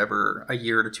distributors or whatever a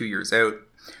year to 2 years out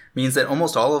means that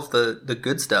almost all of the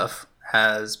good stuff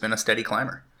has been a steady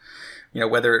climber.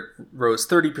 Whether it rose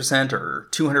 30% or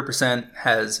 200%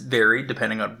 has varied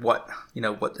depending on what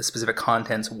the specific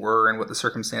contents were and what the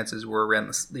circumstances were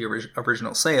around the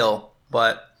original sale.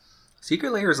 But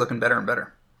Secret Lair is looking better and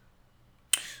better.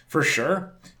 For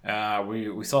sure.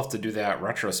 We still have to do that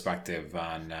retrospective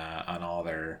on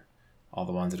all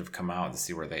the ones that have come out to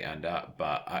see where they end up.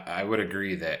 But I would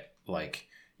agree that, like,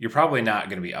 you're probably not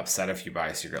going to be upset if you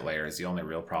buy Secret Lairs. The only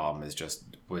real problem is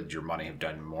just, would your money have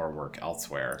done more work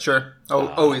elsewhere? Sure.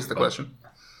 Always the question.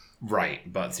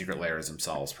 Right. But Secret Lairs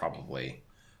themselves probably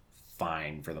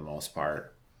fine for the most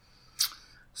part.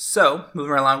 So,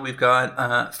 moving right along, we've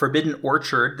got Forbidden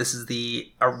Orchard. This is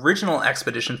the original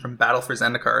expedition from Battle for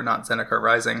Zendikar, not Zendikar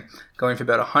Rising, going from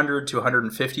about 100 to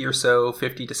 150 or so,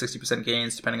 50 to 60%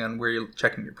 gains, depending on where you're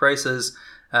checking your prices.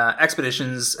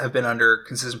 Expeditions have been under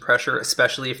consistent pressure,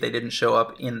 especially if they didn't show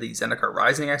up in the Zendikar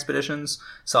Rising expeditions.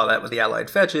 Saw that with the Allied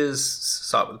Fetches,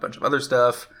 saw it with a bunch of other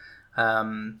stuff,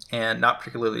 and not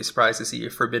particularly surprised to see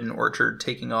Forbidden Orchard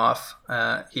taking off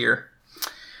here.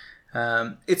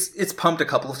 It's pumped a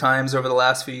couple of times over the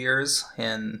last few years,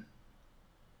 and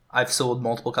I've sold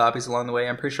multiple copies along the way.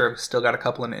 I'm pretty sure I've still got a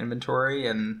couple in inventory,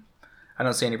 and I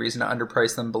don't see any reason to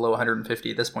underprice them below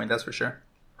 150 at this point, that's for sure.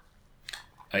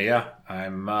 Yeah,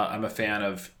 I'm a fan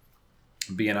of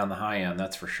being on the high end,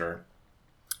 that's for sure.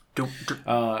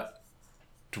 Dwarven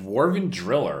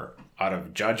Driller out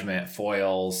of Judgment,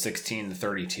 foil 16 to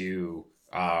 32,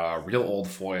 real old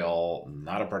foil,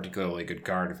 not a particularly good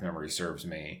card if memory serves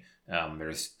me.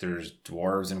 There's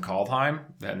dwarves in Kaldheim,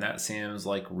 and that seems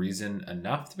like reason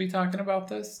enough to be talking about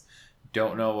this.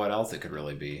 Don't know what else it could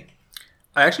really be.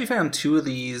 I actually found 2 of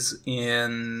these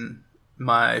in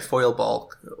my foil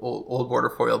bulk, old border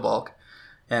foil bulk,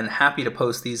 and happy to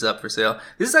post these up for sale.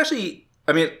 This is actually,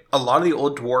 a lot of the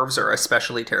old dwarves are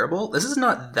especially terrible. This is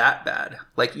not that bad.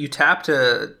 Like, you tap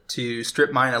to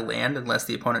strip mine a land unless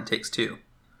the opponent takes 2.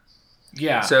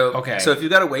 Yeah. So okay. So if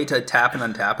you've got a way to tap and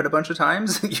untap it a bunch of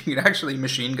times, you can actually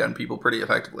machine gun people pretty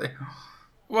effectively.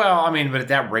 Well, but at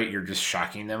that rate, you're just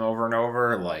shocking them over and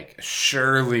over. Like,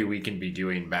 surely we can be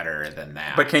doing better than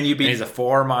that. But can you be? And he's a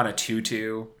 4 mana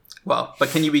 2/2. Well, but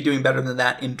can you be doing better than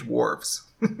that in dwarves?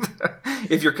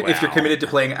 if you're committed to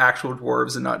playing actual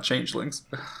dwarves and not changelings.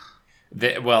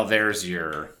 There's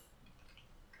the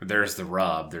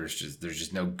rub. There's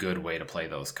just no good way to play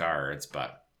those cards,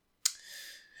 but.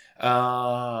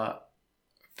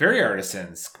 Fairy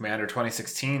Artisans, Commander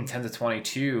 2016, 10 to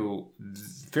 22.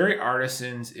 Fairy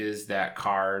Artisans is that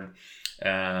card,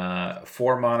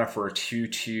 4 mana for a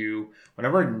 2/2.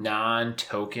 Whenever a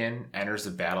non-token enters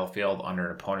the battlefield under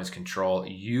an opponent's control,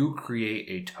 you create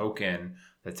a token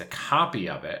that's a copy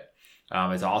of it.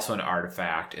 It's also an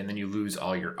artifact, and then you lose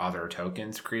all your other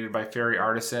tokens created by Fairy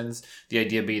Artisans. The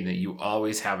idea being that you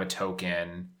always have a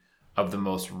token of the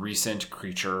most recent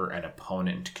creature and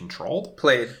opponent controlled.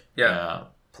 Played, yeah.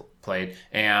 Played.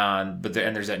 And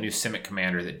there's that new Simic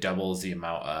commander that doubles the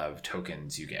amount of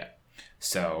tokens you get.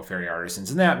 So Fairy Artisans,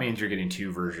 and that means you're getting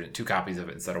 2 copies of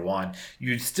it instead of 1.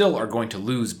 You still are going to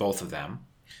lose both of them,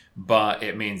 but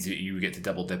it means that you get to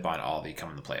double dip on all the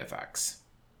come into play effects.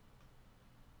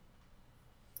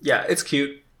 Yeah, it's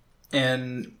cute,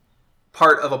 and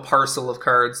part of a parcel of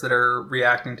cards that are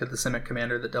reacting to the Simic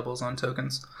commander that doubles on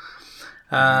tokens.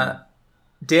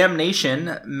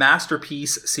 Damnation,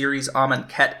 Masterpiece Series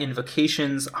Amonkhet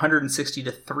Invocations, 160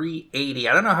 to 380.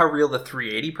 I don't know how real the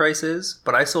 380 price is,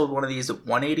 but I sold one of these at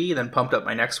 180, then pumped up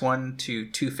my next one to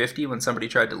 250 when somebody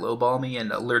tried to lowball me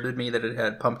and alerted me that it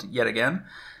had pumped yet again.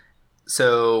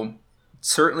 So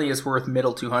certainly it's worth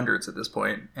middle 200s at this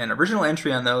point. And original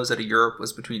entry on those out of Europe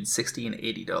was between $60 and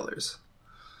 $80.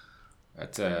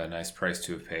 That's a nice price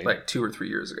to have paid. Like 2 or 3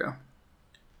 years ago.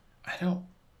 I don't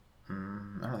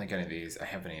think any of these. I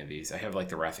have any of these. I have like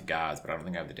the Wrath of Gods, but I don't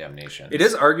think I have the Damnation. It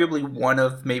is arguably one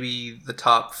of maybe the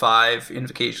top 5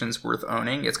 invocations worth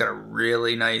owning. It's got a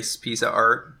really nice piece of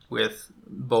art with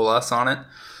Bolas on it.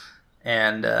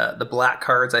 And the black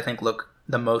cards, I think, look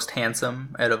the most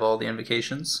handsome out of all the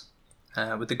invocations,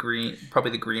 with the green,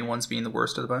 probably the green ones being the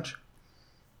worst of the bunch.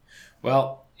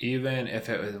 Well, even if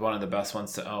it was one of the best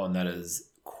ones to own, that is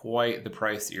quite the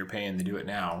price that you're paying to do it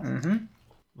now. Mm-hmm.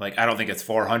 Like, I don't think it's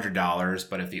 $400,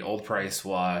 but if the old price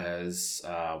was,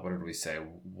 what did we say,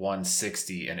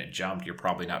 $160 and it jumped, you're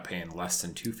probably not paying less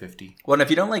than $250. Well, and if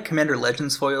you don't like Commander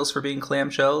Legends foils for being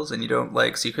clamshells, and you don't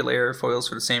like Secret Lair foils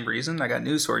for the same reason, I got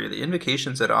news for you. The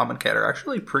invocations at Amonkhet are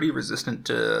actually pretty resistant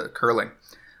to curling.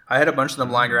 I had a bunch of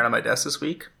them lying around on my desk this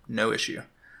week. No issue.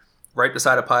 Right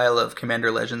beside a pile of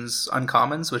Commander Legends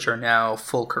uncommons, which are now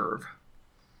full curve.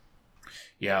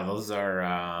 Yeah, those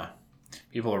are...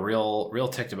 people are real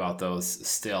ticked about those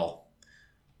still.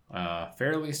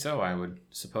 Fairly so, I would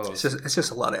suppose. It's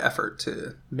just a lot of effort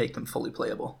to make them fully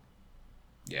playable.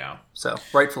 Yeah. So,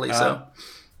 rightfully so.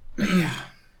 Yeah.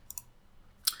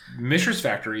 Mishra's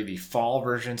Factory, the fall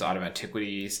versions out of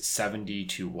Antiquities, 70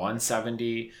 to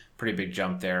 170. Pretty big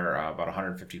jump there, about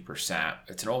 150%.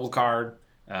 It's an old card.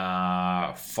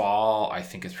 Fall, I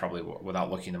think, is probably,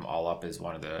 without looking them all up, is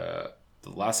one of the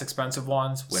less expensive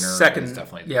ones. Winter second, is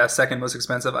definitely second most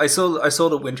expensive. I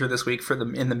sold a Winter this week for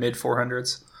them in the mid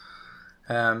 400s.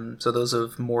 So those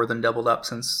have more than doubled up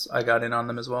since I got in on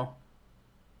them as well.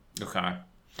 Okay,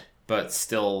 but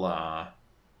still,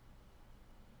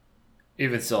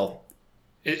 even still,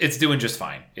 it's doing just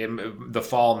fine. The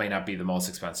fall may not be the most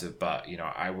expensive, but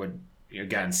I would,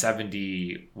 again,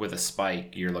 70 with a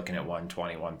spike, you're looking at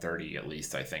 120, 130 at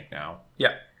least, I think now.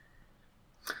 Yeah.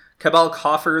 Cabal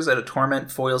Coffers at a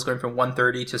Torment foils going from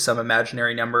 130 to some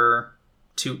imaginary number.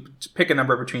 To pick a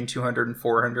number between 200 and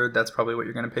 400. That's probably what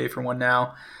you're going to pay for one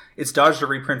now. It's dodged a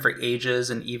reprint for ages,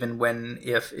 and even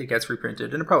if it gets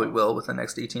reprinted, and it probably will within the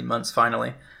next 18 months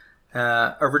finally,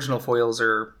 original foils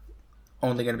are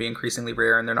only going to be increasingly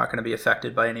rare, and they're not going to be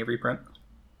affected by any reprint.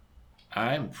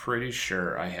 I'm pretty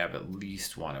sure I have at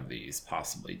least one of these,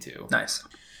 possibly two. Nice.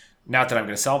 Not that I'm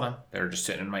going to sell them. They're just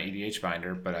sitting in my EDH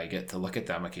binder, but I get to look at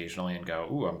them occasionally and go,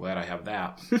 ooh, I'm glad I have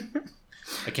that.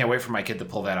 I can't wait for my kid to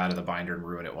pull that out of the binder and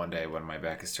ruin it one day when my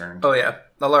back is turned. Oh, yeah.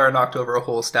 Alara knocked over a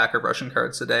whole stack of Russian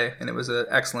cards today, and it was an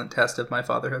excellent test of my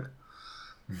fatherhood.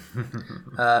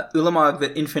 Ulamog,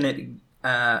 the Infinite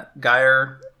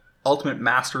Gyre, Ultimate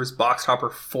Masters Box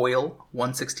Topper Foil,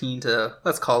 116 to,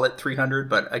 let's call it 300,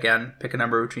 but again, pick a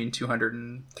number between 200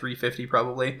 and 350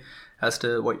 probably, as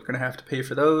to what you're going to have to pay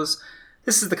for those.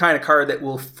 This is the kind of card that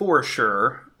will for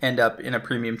sure end up in a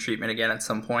premium treatment again at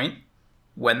some point.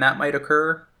 When that might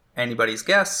occur, anybody's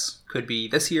guess. Could be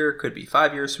this year, could be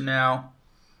 5 years from now.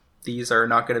 These are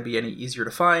not going to be any easier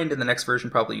to find, and the next version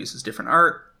probably uses different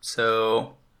art.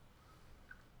 So,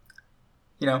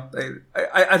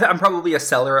 I'm probably a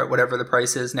seller at whatever the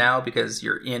price is now, because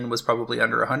your in was probably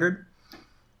under 100.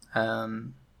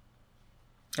 And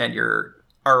your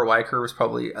ROI curve is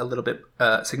probably a little bit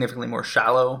significantly more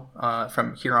shallow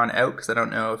from here on out, because I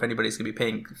don't know if anybody's going to be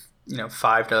paying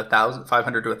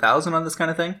 500 to 1,000 on this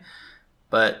kind of thing.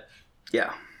 But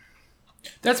yeah,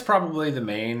 that's probably the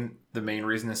main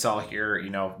reason to sell here.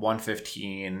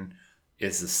 115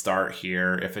 is the start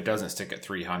here. If it doesn't stick at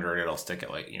 300, it'll stick at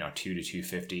 2 to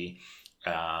 250.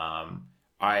 I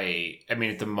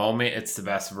mean, at the moment, it's the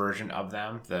best version of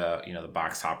them. The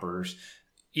box toppers.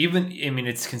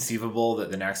 It's conceivable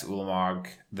that the next Ulamog,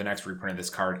 the next reprint of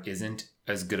this card, isn't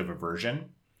as good of a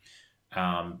version.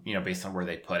 Based on where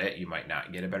they put it, you might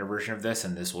not get a better version of this,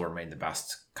 and this will remain the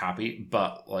best copy.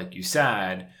 But like you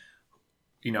said,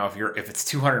 if it's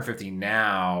 250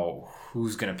 now,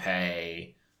 who's going to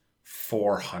pay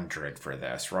 400 for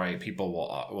this, right? People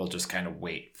will just kind of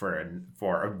wait for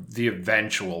the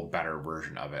eventual better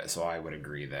version of it. So I would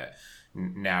agree that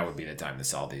now would be the time to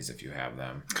sell these if you have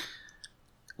them.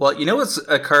 Well, it's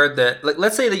a card that,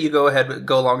 let's say that you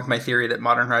go along with my theory that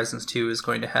Modern Horizons 2 is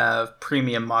going to have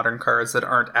premium Modern cards that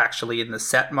aren't actually in the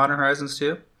set Modern Horizons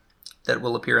 2 that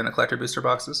will appear in the collector booster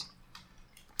boxes.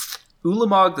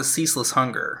 Ulamog, the Ceaseless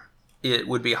Hunger, it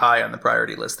would be high on the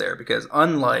priority list there, because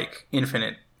unlike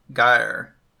Infinite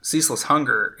Gyre, Ceaseless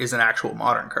Hunger is an actual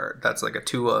Modern card. That's like a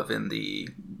 2 of in the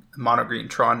mono green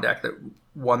Tron deck that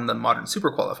won the Modern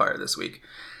Super Qualifier this week.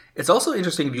 It's also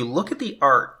interesting, if you look at the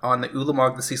art on the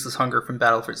Ulamog, the Ceaseless Hunger from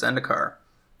Battle for Zendikar,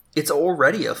 it's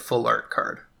already a full art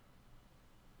card.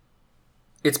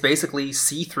 It's basically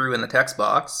see-through in the text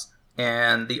box,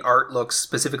 and the art looks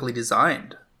specifically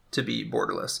designed to be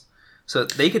borderless. So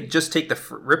they could just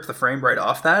rip the frame right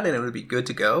off that, and it would be good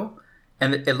to go.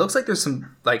 And it looks like there's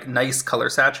some nice color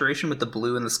saturation with the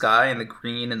blue in the sky and the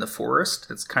green in the forest.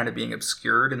 It's kind of being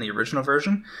obscured in the original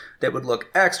version. That would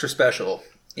look extra special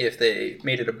if they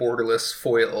made it a borderless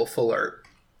foil full art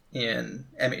in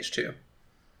MH2.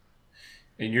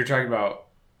 And you're talking about,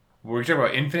 were you talking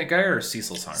about Infinite Gyre or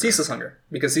Cecil's Hunger? Cecil's Hunger,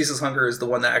 because Cecil's Hunger is the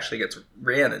one that actually gets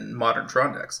ran in modern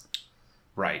Tron decks.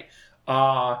 Right.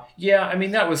 Yeah, I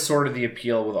mean, that was sort of the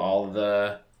appeal with all of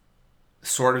the...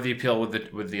 Sort of the appeal with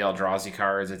the Eldrazi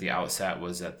cards at the outset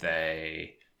was that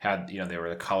they had, they were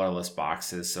the colorless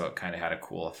boxes, so it kind of had a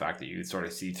cool effect that you could sort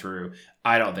of see through.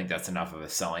 I don't think that's enough of a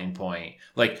selling point.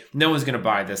 Like, no one's going to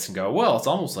buy this and go, well, it's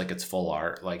almost like it's full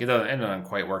art. Like, it doesn't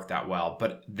quite work that well,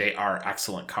 but they are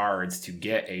excellent cards to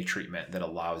get a treatment that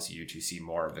allows you to see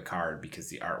more of the card because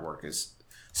the artwork is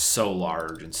so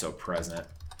large and so present.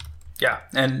 Yeah,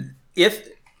 and if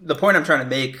the point I'm trying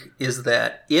to make is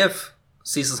that if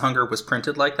Cecil's Hunger was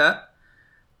printed like that,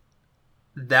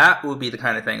 that would be the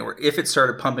kind of thing where if it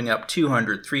started pumping up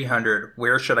 200, 300,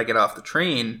 where should I get off the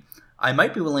train? I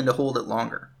might be willing to hold it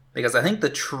longer. Because I think the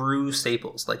true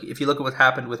staples, like if you look at what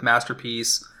happened with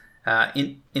Masterpiece,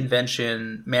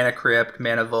 Invention, Mana Crypt,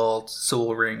 Mana Vault,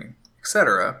 Soul Ring,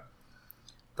 etc.,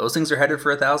 those things are headed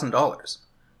for $1,000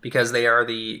 because they are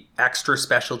the extra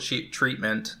special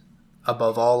treatment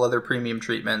above all other premium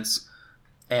treatments.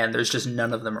 And there's just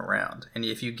none of them around. And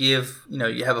if you give,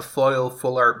 you have a foil,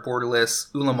 full art,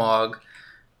 borderless Ulamog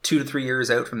 2 to 3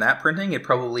 years out from that printing, it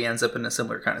probably ends up in a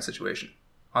similar kind of situation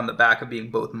on the back of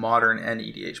being both modern and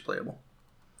EDH playable.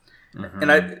 Mm-hmm.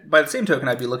 And by the same token,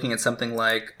 I'd be looking at something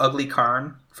like Ugly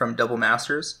Karn from Double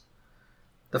Masters.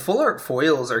 The full art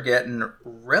foils are getting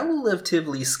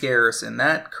relatively scarce, and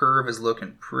that curve is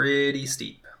looking pretty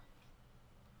steep.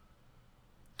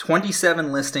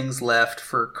 27 listings left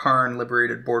for Karn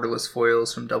Liberated Borderless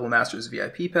Foils from Double Masters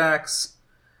VIP packs.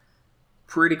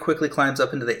 Pretty quickly climbs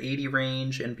up into the 80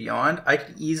 range and beyond. I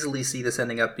could easily see this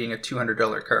ending up being a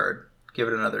 $200 card. Give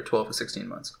it another 12 to 16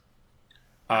 months.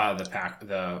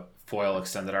 The foil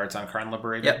extended arts on Karn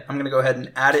Liberated? Yep, I'm going to go ahead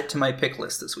and add it to my pick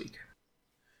list this week.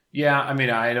 Yeah, I mean,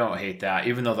 I don't hate that,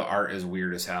 even though the art is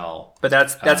weird as hell. But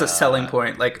that's a selling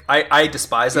point. Like, I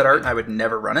despise that art and I would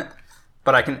never run it.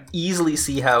 But I can easily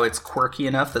see how it's quirky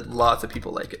enough that lots of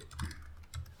people like it.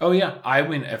 Oh, yeah. I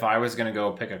mean, if I was going to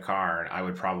go pick a card, I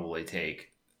would probably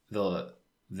take the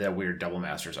weird Double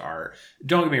Masters art.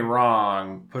 Don't get me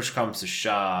wrong. Push comes to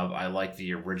shove. I like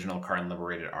the original Karn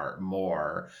Liberated art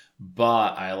more.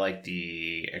 But I like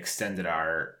the extended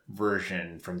art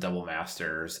version from Double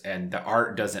Masters. And the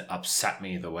art doesn't upset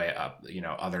me the way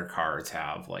other cards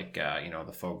have, like, the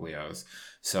Foglios.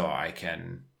 So I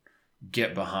can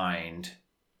get behind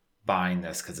buying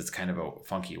this because it's kind of a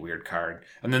funky, weird card.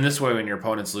 And then this way, when your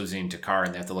opponent's losing to Karn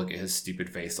and they have to look at his stupid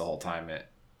face the whole time, it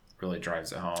really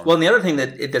drives it home. Well, and the other thing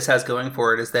that this has going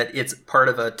for it is that it's part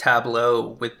of a tableau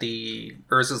with the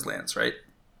Urza's Lands, right?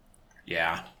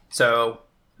 Yeah. So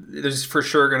there's for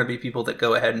sure going to be people that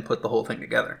go ahead and put the whole thing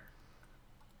together.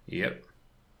 Yep.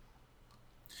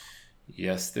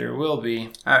 Yes, there will be.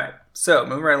 All right. So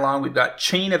moving right along, we've got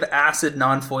Chain of Acid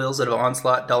non-foils out of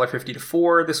Onslaught, $1.50 to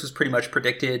 $4. This was pretty much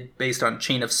predicted based on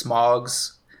Chain of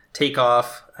Smog's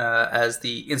takeoff as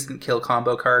the instant kill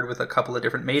combo card with a couple of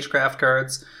different Magecraft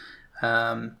cards.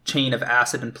 Chain of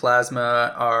Acid and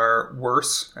Plasma are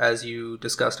worse, as you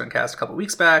discussed on Cast a couple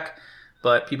weeks back,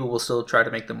 but people will still try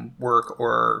to make them work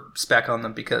or spec on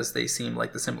them because they seem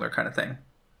like the similar kind of thing.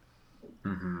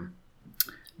 Mm-hmm.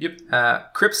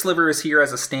 Yep. Crypt Sliver is here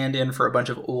as a stand-in for a bunch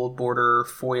of old border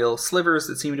foil slivers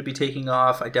that seem to be taking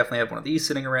off. I definitely have one of these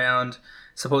sitting around.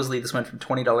 Supposedly this went from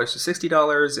 $20 to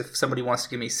 $60. If somebody wants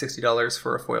to give me $60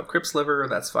 for a foil Crypt Sliver,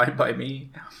 that's fine by me.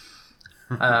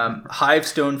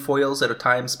 Hivestone foils at a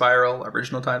Time Spiral,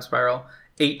 original Time Spiral,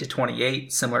 8 to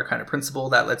 28, similar kind of principle.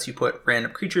 That lets you put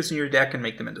random creatures in your deck and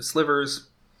make them into slivers.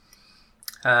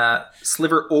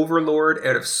 Sliver Overlord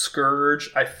out of Scourge.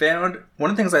 I found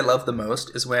one of the things I love the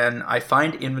most is when I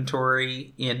find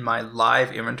inventory in my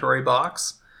live inventory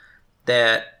box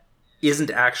that isn't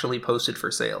actually posted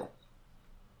for sale.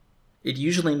 It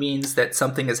usually means that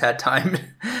something has had time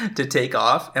to take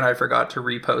off and I forgot to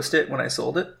repost it when I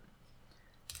sold it.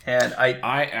 And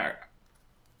I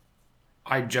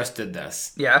just did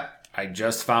this. Yeah. I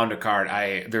just found a card.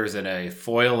 There's a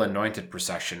foil Anointed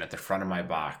Procession at the front of my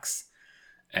box.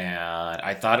 And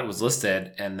I thought it was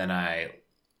listed, and then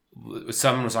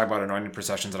someone was talking about Anointed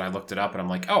Processions, and I looked it up, and I'm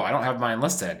like, oh, I don't have mine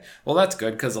listed. Well, that's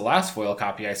good, because the last foil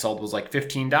copy I sold was like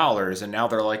 $15, and now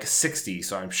they're like $60,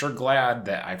 so I'm sure glad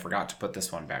that I forgot to put this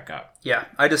one back up. Yeah,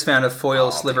 I just found a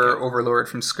foil Sliver Overlord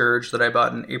from Scourge that I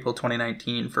bought in April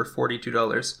 2019 for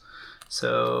 $42.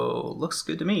 So, looks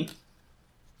good to me.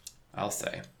 I'll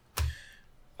say.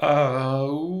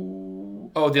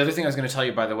 Oh, the other thing I was going to tell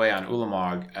you, by the way, on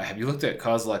Ulamog, have you looked at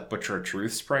Kozilek Butcher of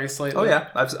Truth's price lately? Oh yeah,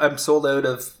 I'm sold out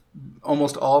of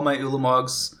almost all my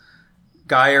Ulamogs,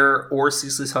 Geyer or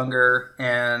Ceaseless Hunger,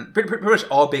 and pretty much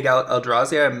all Big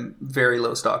Eldrazi. I'm very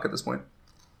low stock at this point.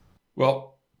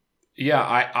 Well,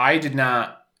 yeah, I did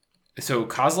not. So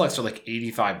Kozileks are like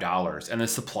 $85, and the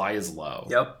supply is low.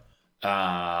 Yep.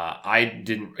 I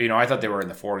didn't, I thought they were in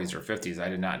the 40s or 50s. I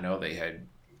did not know they had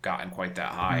gotten quite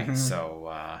that high. Mm-hmm.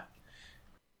 So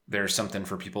there's something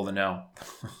for people to know.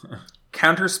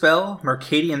 Counterspell,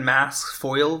 Mercadian Mask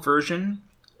foil version,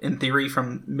 in theory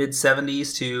from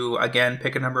mid-70s to, again,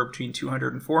 pick a number between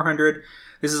 200 and 400.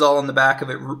 This is all on the back of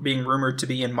it being rumored to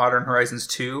be in Modern Horizons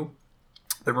 2.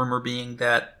 The rumor being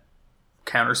that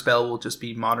Counterspell will just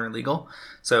be modern legal.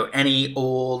 So any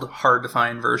old,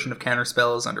 hard-to-find version of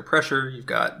Counterspell is under pressure. You've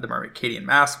got the Mercadian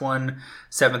Mask one,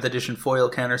 7th edition foil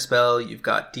Counterspell. You've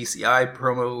got DCI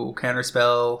promo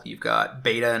Counterspell. You've got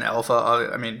Beta and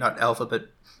Alpha. I mean, not Alpha, but...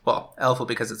 Well, Alpha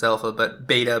because it's Alpha, but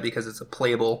Beta because it's a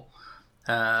playable,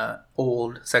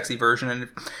 old, sexy version. And if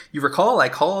you recall, I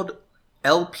called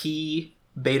LP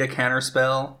Beta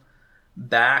Counterspell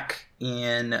back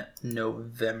in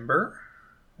November,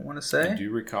 I want to say. I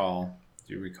do recall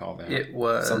that. It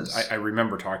was... I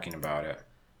remember talking about it.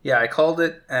 Yeah, I called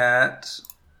it on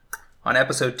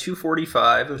episode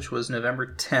 245, which was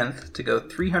November 10th, to go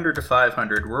 300 to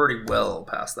 500. We're already well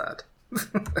past that.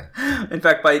 In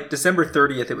fact, by December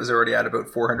 30th, it was already at about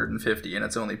 450, and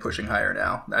it's only pushing higher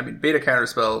now. I mean, Beta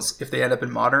Counterspells, if they end up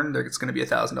in Modern, it's going to be a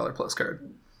 $1,000 plus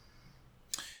card.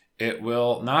 It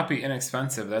will not be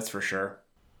inexpensive, that's for sure.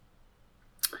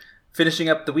 Finishing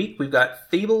up the week, we've got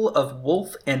Fable of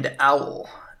Wolf and Owl.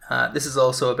 This is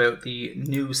also about the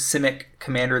new Simic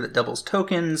commander that doubles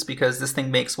tokens, because this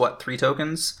thing makes, 3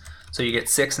 tokens? So you get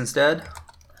 6 instead?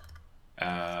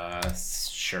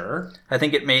 Sure. I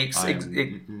think it makes...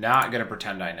 I'm not going to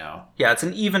pretend I know. Yeah, it's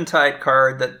an Eventide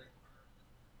card that...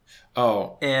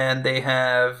 Oh. And they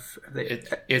have...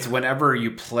 It's whenever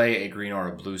you play a green or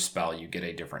a blue spell, you get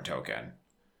a different token.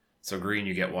 So green,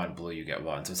 you get 1, blue, you get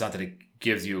 1. So it's not that it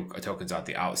gives you tokens at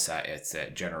the outset,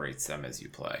 it generates them as you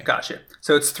play. Gotcha.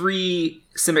 So it's 3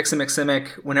 Simic.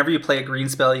 Whenever you play a green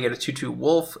spell, you get a 2/2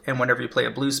 wolf, and whenever you play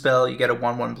a blue spell, you get a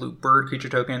 1/1 blue bird creature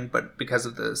token. But because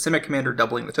of the Simic commander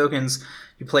doubling the tokens,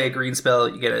 you play a green spell,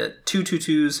 you get a 2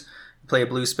 2/2s. You play a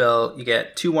blue spell, you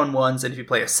get 2 1/1s, and if you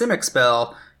play a Simic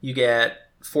spell, you get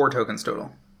 4 tokens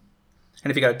total.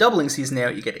 And if you got a doubling season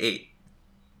out, you get 8.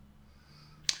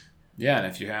 Yeah, and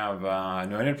if you have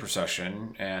Anointed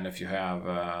Procession, and if you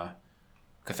have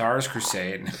Cathar's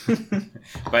Crusade,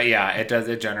 but yeah,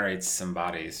 it generates some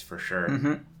bodies for sure.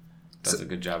 Mm-hmm. Does a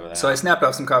good job of that. So I snapped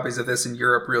off some copies of this in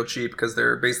Europe real cheap because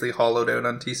they're basically hollowed out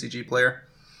on TCG Player.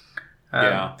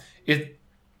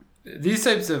 These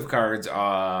types of cards,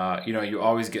 you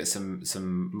always get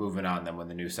some movement on them when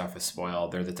the new stuff is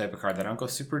spoiled. They're the type of card that I don't go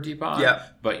super deep on. Yeah,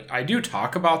 but I do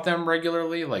talk about them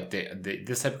regularly. Like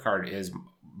this type of card is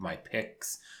my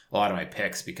picks, a lot of my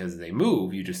picks, because they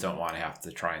move. You just don't want to have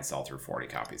to try and sell through 40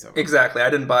 copies of them. Exactly. I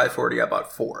didn't buy 40, I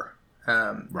bought 4.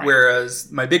 Right.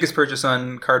 Whereas my biggest purchase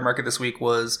on Card Market this week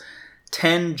was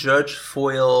 10 Judge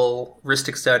Foil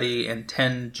Rhystic Study and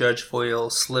 10 Judge Foil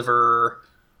Sliver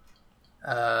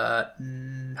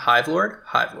Hive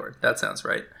Lord. That sounds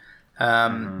right.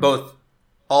 Both,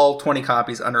 all 20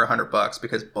 copies under $100,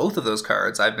 because both of those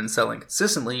cards I've been selling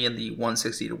consistently in the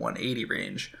 160 to 180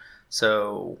 range.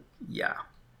 So, yeah,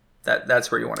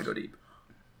 that's where you want to go deep.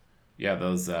 Yeah,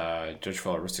 those Judge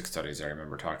Foil Rhystic Studies I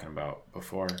remember talking about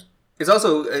before. It's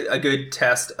also a good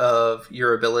test of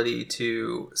your ability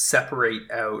to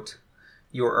separate out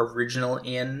your original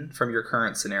in from your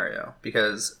current scenario.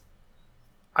 Because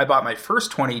I bought my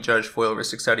first 20 Judge Foil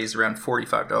Rhystic Studies around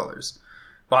 $45.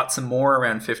 Bought some more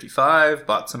around $55.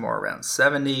 Bought some more around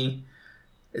 $70.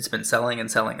 It's been selling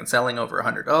and selling and selling over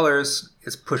 $100.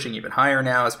 It's pushing even higher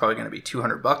now. It's probably going to be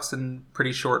 $200 in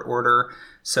pretty short order.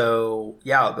 So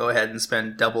yeah, I'll go ahead and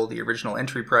spend double the original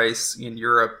entry price in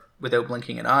Europe without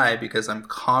blinking an eye, because I'm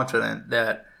confident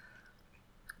that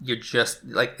you're just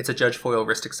like, it's a Judge Foil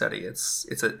Rhystic Study.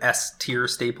 It's an S tier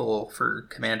staple for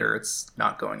Commander. It's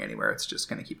not going anywhere. It's just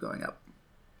going to keep going up.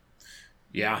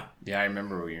 Yeah, I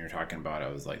remember when you were talking about it.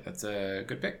 I was like, that's a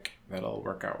good pick. That'll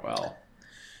work out well.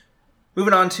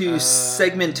 Moving on to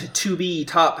segment 2B,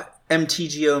 top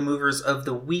MTGO movers of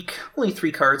the week. Only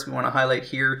 3 cards we want to highlight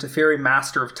here. Teferi,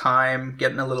 Master of Time,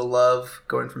 getting a little love,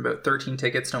 going from about 13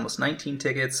 tickets to almost 19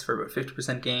 tickets for about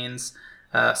 50% gains.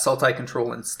 Sultai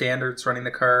Control and Standards running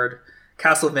the card.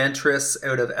 Castle Ventress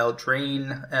out of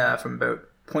Eldraine from about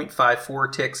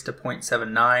 0.54 ticks to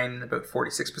 0.79, about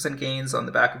 46% gains on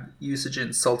the back of usage in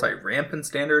Sultai Ramp and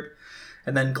Standard.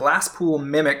 And then Glasspool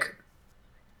Mimic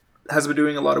has been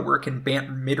doing a lot of work in Bant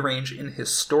mid-range in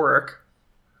Historic.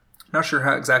 Not sure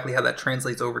exactly how that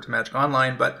translates over to Magic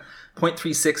Online, but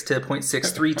 0.36 to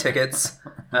 0.63 tickets,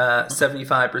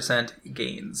 75%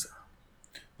 gains.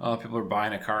 Well, people are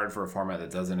buying a card for a format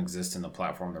that doesn't exist in the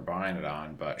platform they're buying it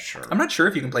on, but sure. I'm not sure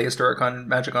if you can play Historic on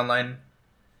Magic Online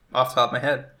off the top of my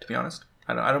head, to be honest.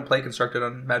 I don't play Constructed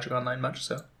on Magic Online much,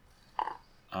 so.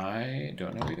 I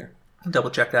don't know either. Double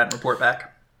check that and report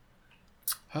back.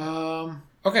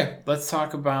 Okay, let's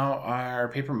talk about our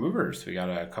paper movers. We got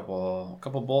a couple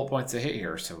bullet points to hit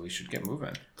here, so we should get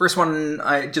moving. First one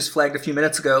I just flagged a few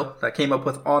minutes ago that I came up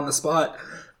with on the spot.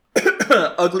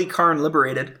 Ugly Karn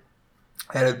Liberated.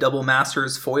 Out of Double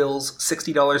Masters foils,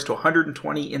 $60 to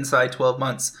 $120 inside 12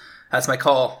 months. That's my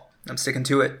call. I'm sticking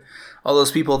to it. All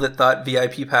those people that thought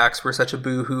VIP packs were such a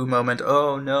boo-hoo moment.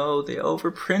 Oh no, they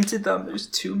overprinted them. There's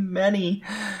too many.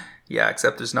 Yeah,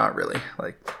 except there's not really.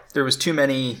 Like, there was too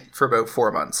many for about 4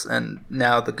 months, and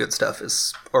now the good stuff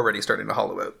is already starting to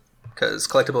hollow out. Because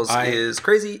Collectibles is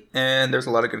crazy, and there's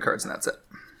a lot of good cards in that set.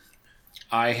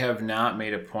 I have not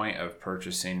made a point of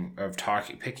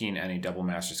picking any Double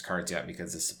Masters cards yet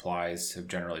because the supplies have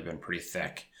generally been pretty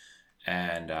thick,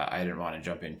 and I didn't want to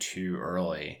jump in too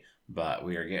early. But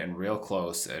we are getting real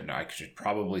close, and I should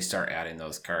probably start adding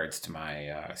those cards to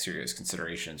my serious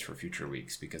considerations for future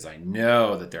weeks because I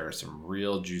know that there are some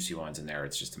real juicy ones in there.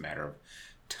 It's just a matter of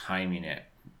timing it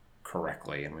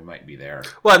correctly, and we might be there.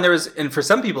 Well, and for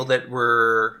some people that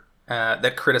were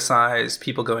that criticized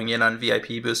people going in on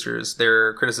VIP boosters,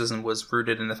 their criticism was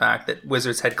rooted in the fact that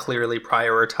Wizards had clearly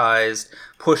prioritized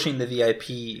pushing the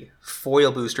VIP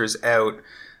foil boosters out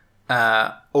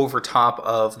over top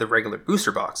of the regular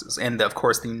booster boxes. And of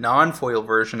course, the non-foil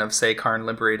version of, say, Karn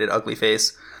Liberated Ugly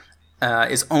Face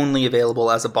is only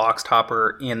available as a box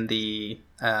topper in the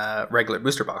regular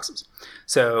booster boxes.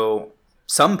 So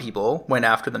some people went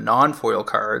after the non-foil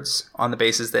cards on the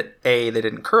basis that A, they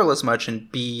didn't curl as much,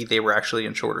 and B, they were actually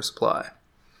in shorter supply.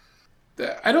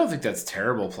 I don't think that's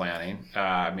terrible planning.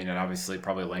 I mean, it obviously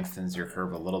probably lengthens your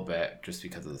curve a little bit just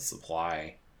because of the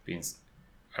supply being...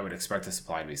 I would expect the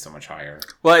supply to be so much higher.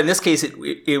 Well, in this case,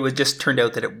 it would just turned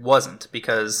out that it wasn't,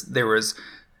 because there was...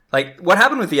 Like, what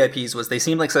happened with VIPs was they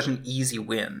seemed like such an easy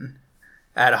win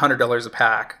at $100 a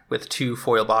pack with 2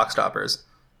 foil box toppers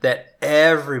that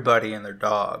everybody and their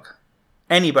dog,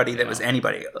 anybody that was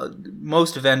anybody,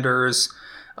 most vendors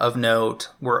of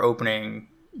note were opening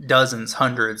dozens,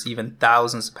 hundreds, even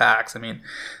thousands of packs. I mean,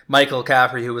 Michael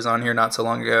Caffrey, who was on here not so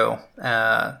long ago,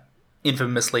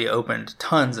 infamously opened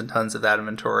tons and tons of that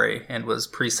inventory and was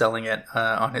pre-selling it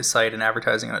on his site and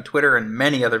advertising on Twitter, and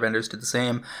many other vendors did the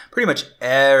same. Pretty much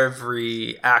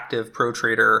every active pro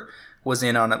trader was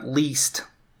in on at least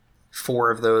 4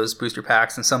 of those booster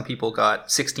packs, and some people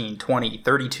got 16, 20,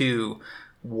 32,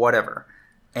 whatever.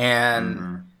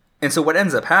 And and so what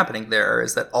ends up happening there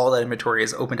is that all that inventory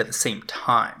is opened at the same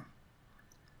time.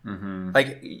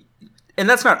 Like, and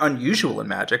that's not unusual in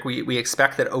Magic. We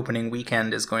expect that opening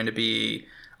weekend is going to be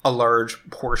a large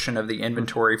portion of the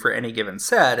inventory for any given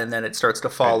set, and then it starts to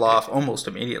fall off almost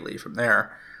immediately from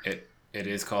there. It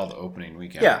is called opening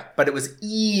weekend. Yeah, but it was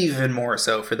even more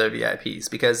so for the VIPs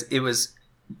because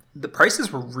the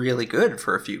prices were really good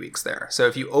for a few weeks there. So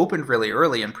if you opened really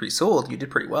early and pre-sold, you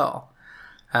did pretty well.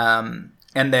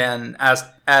 And then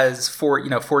as for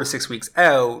 4 to 6 weeks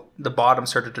out, the bottom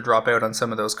started to drop out on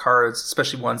some of those cards,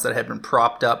 especially ones that had been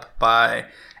propped up by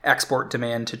export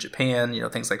demand to Japan,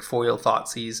 things like foil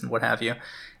Thoughtseize and what have you.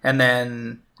 And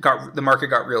then the market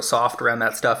got real soft around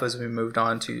that stuff as we moved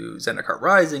on to Zendikar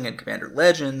Rising and Commander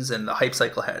Legends, and the hype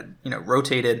cycle had,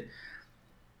 rotated.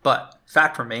 But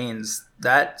fact remains,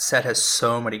 that set has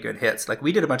so many good hits. Like,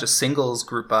 we did a bunch of singles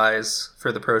group buys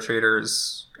for the pro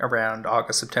traders around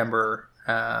August, September,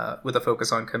 with a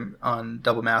focus on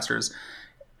Double Masters,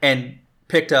 and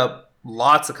picked up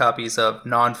lots of copies of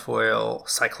non-foil,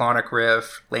 Cyclonic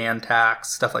Rift, Land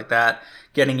Tax, stuff like that,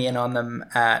 getting in on them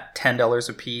at $10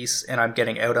 a piece, and I'm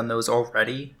getting out on those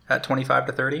already at $25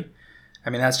 to $30. I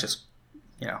mean, that's just,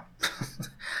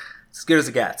 as good as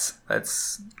it gets.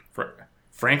 That's...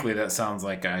 Frankly, that sounds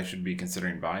like I should be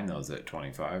considering buying those at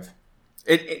 $25.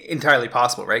 It entirely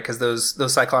possible, right? Because those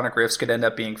Cyclonic Rifts could end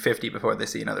up being $50 before they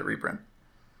see another reprint.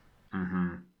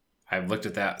 I've looked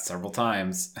at that several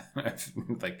times.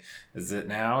 Like, is it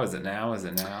now? Is it now? Is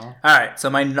it now? All right. So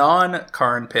my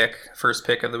non-Karn first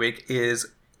pick of the week is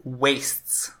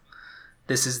Wastes.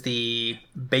 This is the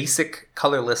basic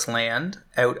colorless land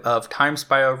out of Time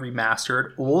Spiral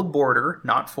Remastered, Old Border,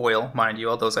 not foil, mind you,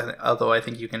 although I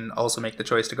think you can also make the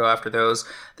choice to go after those.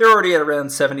 They're already at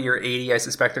around 70 or 80. I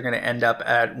suspect they're going to end up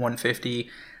at 150.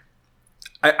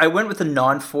 I went with the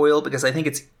non-foil because I think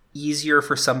it's easier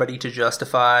for somebody to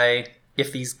justify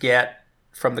if these get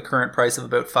from the current price of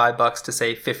about $5 to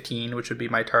say 15, which would be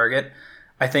my target.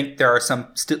 I think there are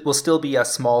will still be a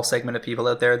small segment of people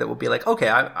out there that will be like, okay,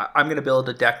 I'm going to build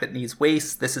a deck that needs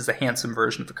waste. This is a handsome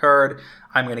version of the card.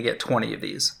 I'm going to get 20 of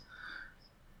these.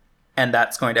 And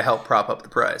that's going to help prop up the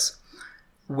price.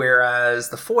 Whereas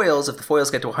the foils, if the foils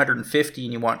get to 150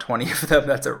 and you want 20 of them,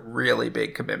 that's a really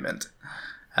big commitment.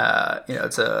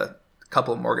 It's a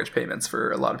couple of mortgage payments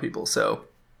for a lot of people. So,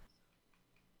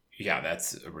 yeah,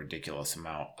 that's a ridiculous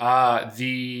amount. I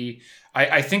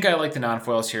think I like the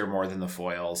non-foils here more than the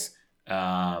foils,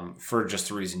 for just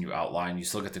the reason you outlined. You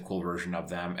still get the cool version of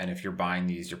them, and if you're buying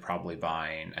these, you're probably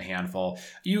buying a handful.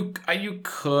 You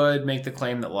could make the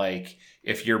claim that, like,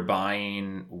 if you're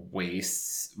buying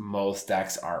wastes, most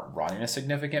decks aren't running a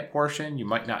significant portion. You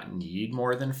might not need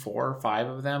more than 4 or 5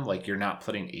 of them. Like, you're not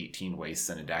putting 18 wastes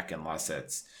in a deck unless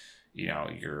it's,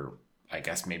 I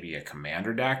guess maybe a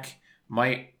commander deck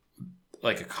might,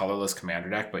 like a colorless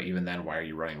commander deck, but even then, why are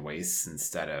you running wastes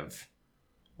instead of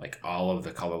like all of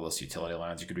the colorless utility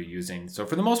lands you could be using? So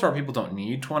for the most part, people don't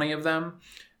need 20 of them.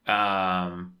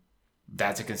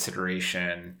 That's a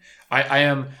consideration.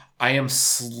 I am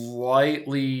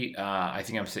slightly, I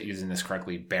think I'm using this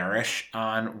correctly, bearish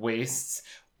on wastes,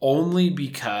 only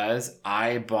because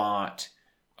I bought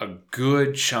a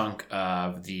good chunk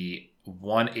of the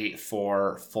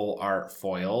 184 full art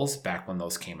foils back when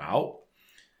those came out.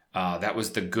 That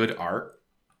was the good art.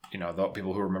 The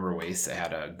people who remember wastes, it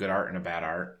had a good art and a bad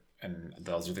art, and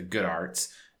those are the good arts.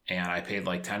 And I paid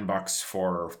like $10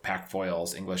 for pack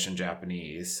foils, English and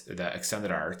Japanese, the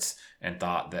extended arts, and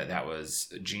thought that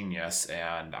was genius.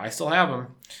 And I still have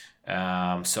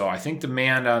them. So I think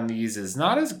demand on these is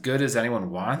not as good as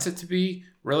anyone wants it to be,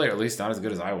 really, or at least not as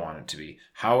good as I want it to be.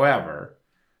 However,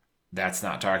 that's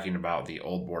not talking about the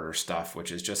Old Border stuff,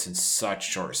 which is just in such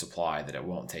short supply that it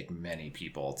won't take many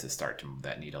people to start to move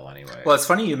that needle anyway. Well, it's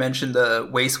funny you mentioned the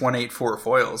Waste 184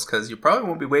 foils, because you probably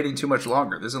won't be waiting too much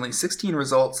longer. There's only 16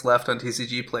 results left on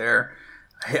TCG Player,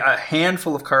 a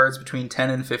handful of cards between 10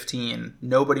 and 15,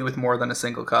 nobody with more than a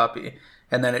single copy.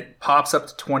 And then it pops up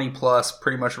to 20 plus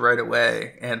pretty much right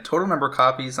away. And total number of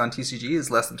copies on TCG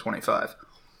is less than 25.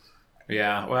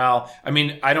 Yeah, well, I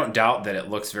mean, I don't doubt that it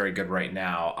looks very good right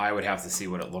now. I would have to see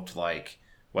what it looked like,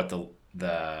 what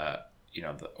the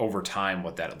over time,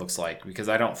 what that it looks like, because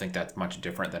I don't think that's much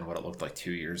different than what it looked like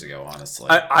 2 years ago, honestly.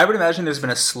 I would imagine there's been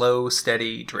a slow,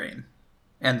 steady drain,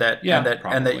 and that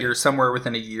you're somewhere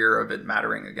within a year of it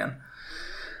mattering again.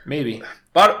 Maybe.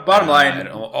 Bottom line, it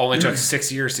only took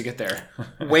 6 years to get there.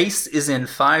 Waste is in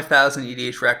 5,000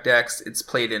 EDH Rec decks. It's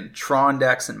played in Tron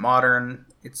decks in Modern.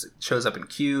 It shows up in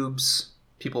cubes.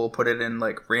 People will put it in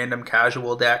like random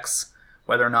casual decks.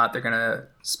 Whether or not they're going to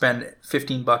spend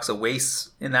 $15 a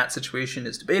Waste in that situation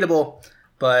is debatable.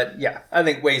 But yeah, I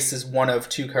think Waste is one of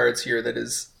 2 cards here that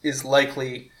is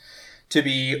likely to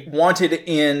be wanted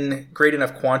in great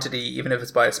enough quantity, even if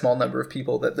it's by a small number of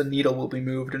people, that the needle will be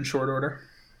moved in short order.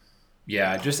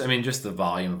 Yeah, just the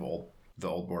volume of the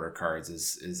Old Border cards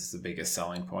is the biggest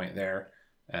selling point there,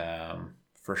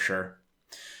 for sure.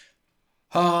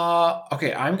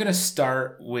 Okay, I'm going to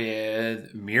start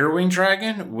with Mirrorwing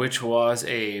Dragon, which was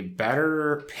a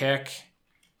better pick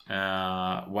when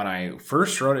I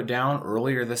first wrote it down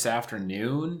earlier this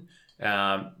afternoon.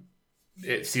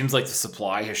 It seems like the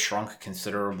supply has shrunk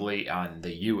considerably on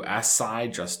the US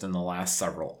side just in the last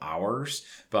several hours.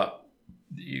 But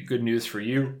good news for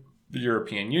you, the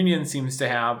European Union seems to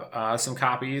have some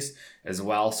copies as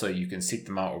well, so you can seek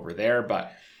them out over there.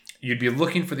 But you'd be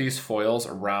looking for these foils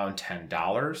around $10.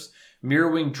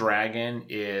 Mirrorwing Dragon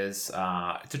is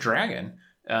it's a dragon,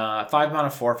 5 mana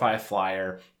 4/5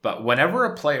 flyer. But whenever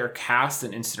a player casts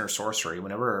an instant or sorcery,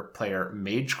 whenever a player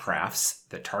magecrafts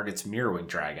that targets Mirrorwing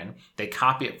Dragon, they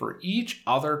copy it for each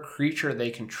other creature they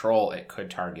control it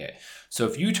could target. So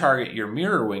if you target your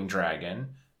Mirrorwing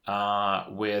Dragon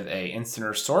with a instant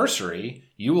or sorcery,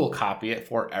 you will copy it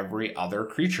for every other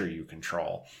creature you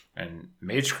control. And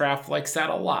Magecraft likes that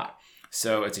a lot.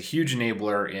 So it's a huge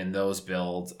enabler in those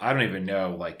builds. I don't even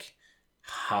know like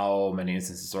how many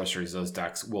instants and sorceries those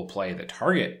decks will play that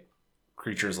target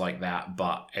creatures like that,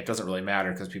 but it doesn't really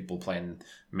matter because people playing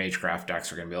Magecraft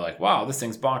decks are going to be like, wow, this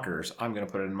thing's bonkers. I'm going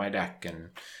to put it in my deck. And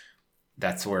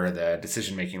that's where the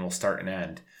decision making will start and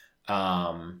end.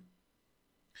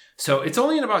 So it's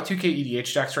only in about 2K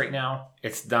EDH decks right now.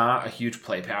 It's not a huge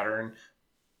play pattern.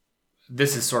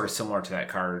 This is sort of similar to that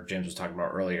card James was talking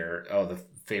about earlier. Oh, the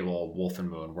Fable Wolf and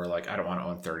Moon, where like I don't want to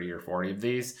own 30 or 40 of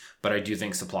these, but I do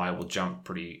think supply will jump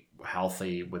pretty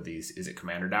healthy with these Is It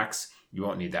Commander decks. You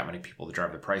won't need that many people to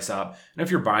drive the price up. And if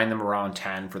you're buying them around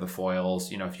 10 for the foils,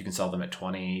 you know, if you can sell them at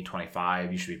 20,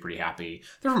 25, you should be pretty happy.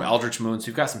 They're from Eldritch Moon, so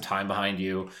you've got some time behind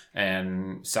you.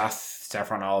 And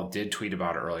Saffron Olive did tweet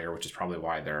about it earlier, which is probably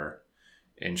why they're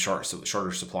in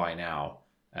shorter supply now.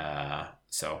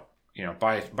 So, you know,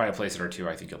 buy a playset or two,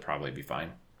 I think you'll probably be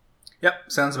fine.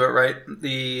 Yep, sounds about right.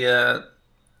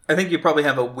 I think you probably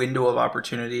have a window of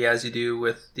opportunity, as you do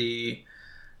with the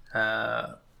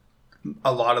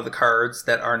a lot of the cards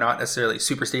that are not necessarily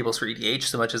super stables for EDH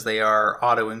so much as they are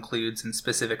auto includes in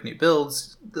specific new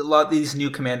builds. A lot of these new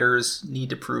commanders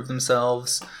need to prove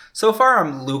themselves. So far,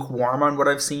 I'm lukewarm on what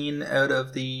I've seen out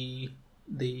of the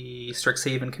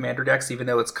Strixhaven commander decks, even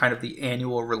though it's kind of the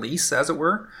annual release, as it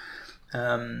were.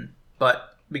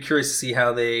 But be curious to see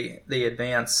how they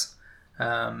advance.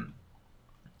 One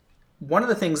of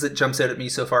the things that jumps out at me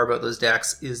so far about those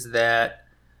decks is that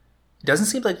it doesn't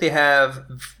seem like they have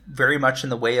very much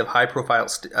in the way of high-profile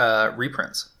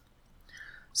reprints.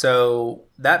 So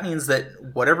that means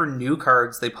that whatever new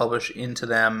cards they publish into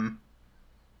them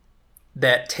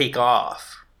that take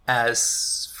off,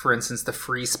 as, for instance, the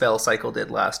free spell cycle did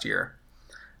last year,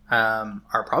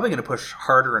 are probably going to push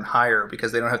harder and higher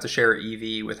because they don't have to share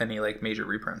EV with any like major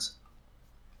reprints.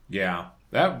 Yeah,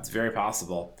 that's very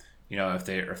possible. You know, if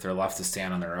they're left to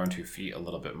stand on their own 2 feet a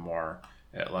little bit more,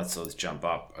 it lets those jump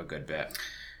up a good bit.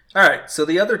 All right, so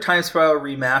the other Time Spiral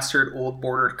remastered old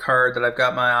bordered card that I've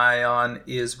got my eye on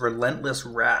is Relentless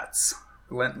Rats.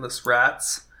 Relentless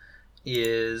Rats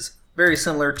is very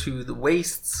similar to the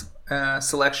Wastes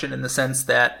selection in the sense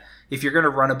that if you're going to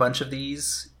run a bunch of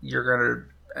these, if you're going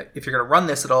to run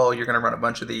this at all, you're going to run a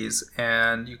bunch of these,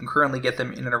 and you can currently get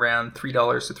them in and around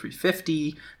 $3 to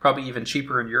 $3.50, probably even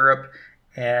cheaper in Europe.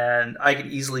 And I could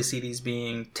easily see these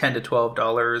being $10 to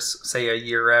 $12, say a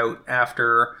year out,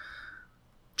 after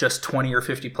just 20 or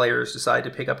 50 players decide to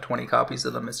pick up 20 copies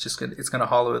of them. It's going to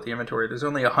hollow out the inventory. There's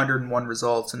only 101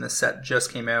 results, and this set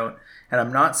just came out, and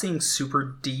I'm not seeing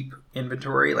super deep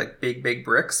inventory, like big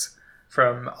bricks,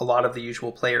 from a lot of the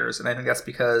usual players. And I think that's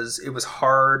because it was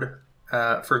hard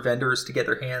for vendors to get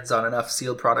their hands on enough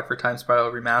sealed product for Time Spiral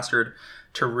Remastered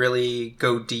to really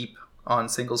go deep on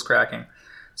singles cracking.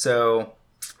 So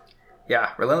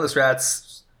yeah, Relentless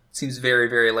Rats seems very,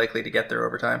 very likely to get there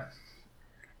over time.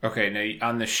 Okay, now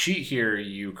on the sheet here,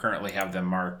 you currently have them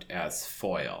marked as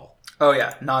foil. Oh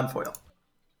yeah, non-foil.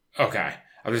 Okay,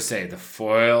 I was just saying the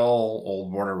foil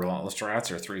old border Relentless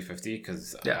Rats are $3.50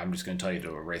 because I'm just going to tell you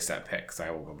to erase that pick because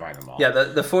I will go buy them all. Yeah,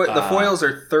 the foils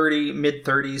are mid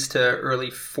 30s to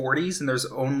early 40s, and there's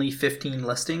only 15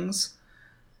 listings.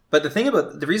 But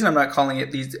the reason I'm not calling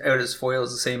it these out as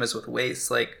foils is the same as with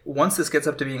Waste. Like, once this gets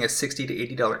up to being a $60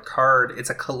 to $80 card, it's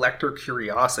a collector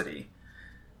curiosity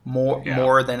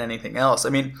more than anything else. I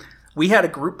mean, we had a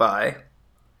group buy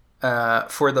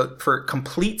for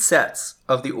complete sets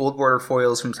of the old border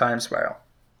foils from Time Spiral.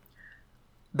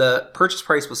 The purchase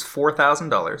price was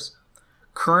 $4,000.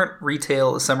 Current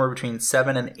retail is somewhere between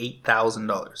 $7,000 and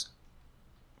 $8,000.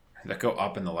 That go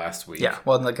up in the last week. Yeah,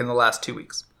 well, like in the last 2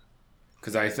 weeks.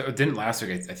 Because it didn't last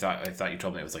week. I thought you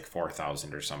told me it was like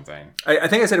 4,000 or something. I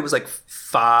think I said it was like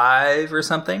 5 or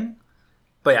something.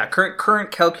 But yeah, current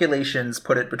calculations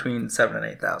put it between 7,000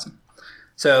 and 8,000.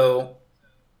 So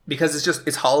because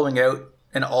it's hollowing out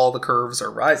and all the curves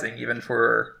are rising, even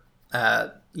for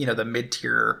the mid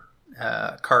tier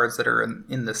cards that are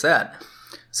in the set.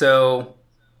 So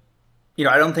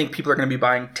I don't think people are going to be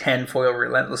buying 10 foil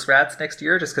Relentless Rats next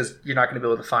year just because you're not going to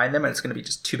be able to find them and it's going to be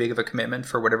just too big of a commitment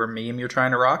for whatever meme you're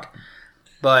trying to rock.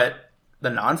 But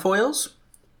the non-foils,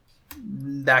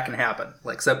 that can happen.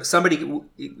 Like somebody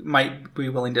might be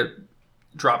willing to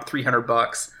drop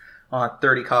 $300 on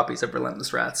 30 copies of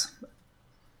Relentless Rats.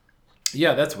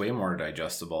 Yeah, that's way more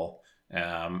digestible.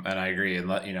 And I agree.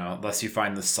 Unless you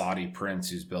find the Saudi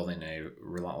prince who's building a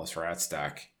Relentless Rats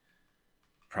deck,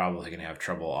 probably going to have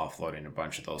trouble offloading a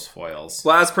bunch of those foils.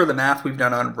 Well, as per the math we've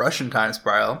done on Russian Time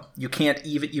Spiral,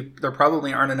 there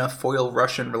probably aren't enough foil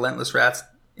Russian Relentless Rats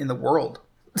in the world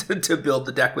to build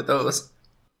the deck with those.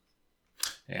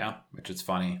 Yeah, which is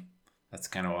funny. That's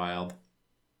kind of wild.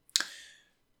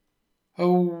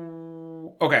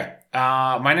 Oh, okay.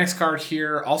 My next card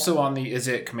here, also on the Is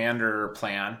It Commander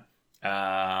plan,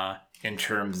 in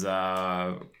terms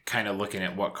of kind of looking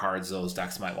at what cards those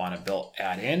decks might want to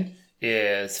add in,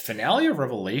 is Finale of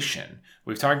Revelation.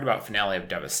 We've talked about Finale of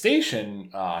Devastation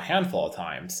a handful of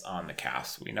times on the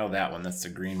cast. We know that one. That's the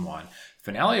green one.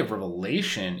 Finale of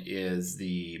Revelation is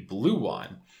the blue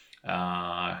one.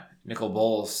 Nicol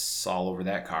Bolas all over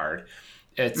that card.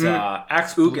 It's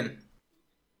Axe Ugin.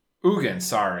 Ugin,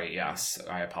 sorry. Yes,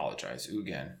 I apologize.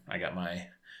 Ugin. I got my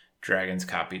dragons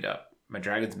copied up. My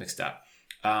dragons mixed up.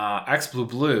 X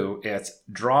blue. It's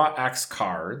draw X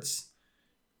cards.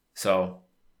 So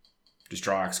just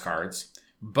draw X cards.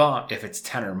 But if it's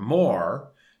 10 or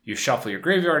more, you shuffle your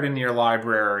graveyard into your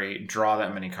library, draw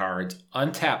that many cards,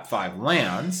 untap 5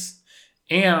 lands,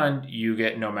 and you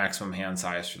get no maximum hand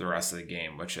size for the rest of the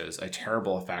game, which is a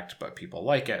terrible effect, but people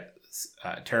like it.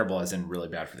 Terrible as in really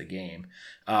bad for the game.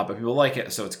 But people like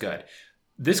it, so it's good.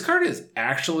 This card is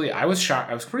actually, I was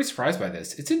shocked. I was pretty surprised by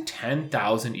this. It's in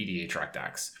 10,000 EDHREC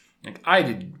decks. Like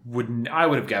I would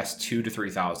have guessed 2,000 to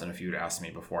 3,000 if you'd asked me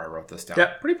before I wrote this down.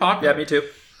 Yeah, pretty popular. Yeah, me too.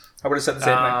 I would have said the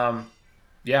same thing.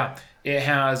 Yeah, it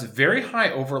has very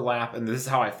high overlap, and this is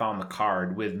how I found the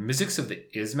card, with Mizzix of the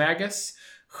Ismagus,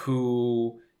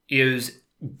 who is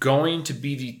going to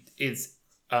be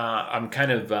I'm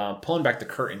kind of pulling back the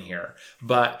curtain here,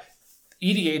 but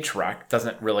EDHREC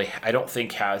doesn't really, I don't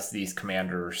think, has these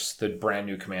commanders, the brand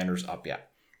new commanders up yet.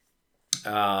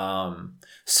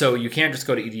 So you can't just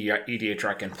go to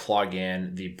EDHREC and plug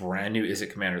in the brand new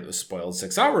Izzet commander that was spoiled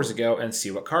 6 hours ago and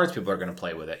see what cards people are going to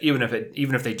play with it. Even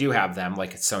if they do have them,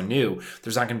 like it's so new,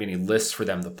 there's not going to be any lists for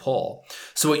them to pull.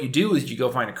 So what you do is you go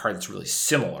find a card that's really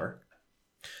similar,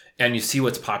 and you see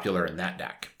what's popular in that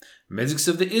deck. Mizzix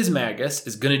of the Ismagus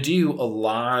is going to do a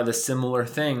lot of the similar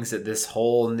things that this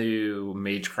whole new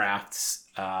Magecraft's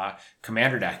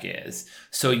commander deck is.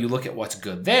 So you look at what's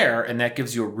good there, and that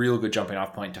gives you a real good jumping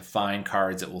off point to find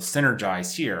cards that will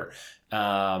synergize here.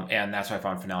 And that's why I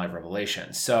found Finale of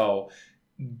Revelation. So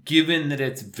given that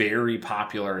it's very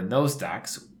popular in those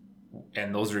decks,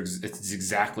 and it's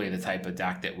exactly the type of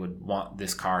deck that would want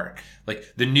this card. Like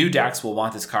the new decks will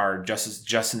want this card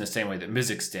just in the same way that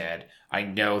Mizzix did. I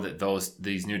know that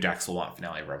these new decks will want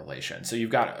Finale of Revelation. So you've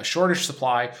got a shortish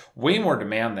supply, way more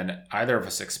demand than either of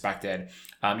us expected.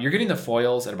 You're getting the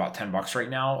foils at about $10 right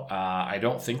now. I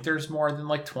don't think there's more than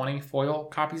like 20 foil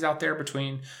copies out there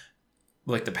between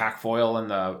like the pack foil and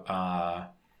the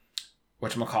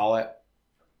whatchamacallit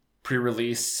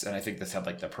pre-release, and I think this had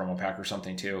like the promo pack or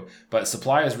something too. But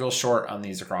supply is real short on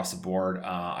these across the board.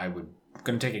 I'm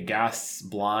going to take a guess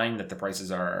blind that the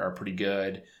prices are pretty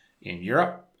good in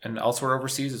Europe and elsewhere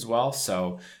overseas as well.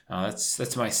 So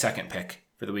that's my second pick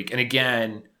for the week. And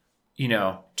again,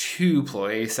 2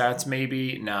 play sets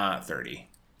maybe, not 30.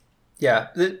 Yeah,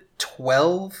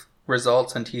 12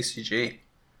 results on TCG.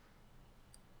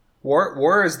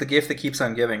 War is the gift that keeps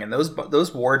on giving, and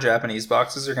those War Japanese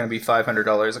boxes are going to be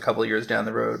 $500 a couple of years down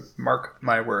the road. Mark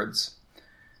my words.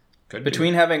 Could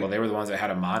Between be. having, well, they were the ones that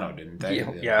had a mono, didn't they?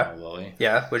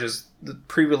 Yeah, which is the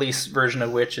pre-release version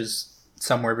of which is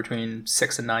somewhere between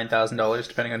 $6,000 and $9,000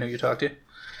 depending on who you talk to.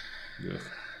 Yeah.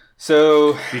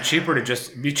 So be cheaper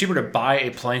to buy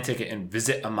a plane ticket and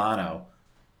visit a mono.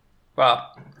 Wow.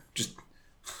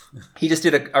 He just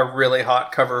did a really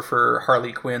hot cover for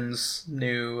Harley Quinn's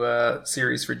new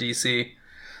series for DC.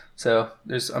 So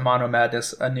there's a Mono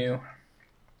Madness anew.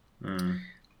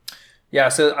 Yeah,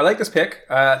 so I like this pick.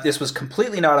 This was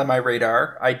completely not on my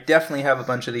radar. I definitely have a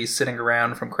bunch of these sitting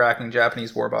around from cracking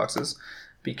Japanese war boxes.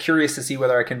 Be curious to see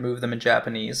whether I can move them in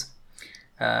Japanese.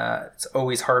 It's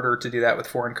always harder to do that with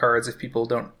foreign cards if people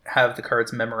don't have the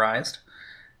cards memorized.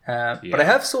 But I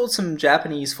have sold some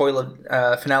Japanese foil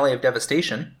of Finale of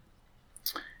Devastation.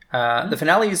 The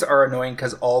finales are annoying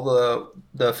because all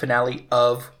the finale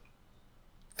of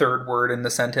third word in the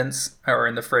sentence or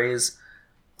in the phrase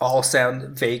all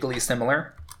sound vaguely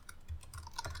similar.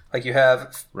 Like you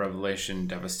have Revelation,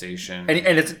 Devastation, and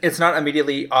it's not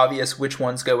immediately obvious which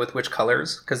ones go with which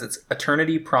colors because it's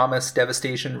Eternity, Promise,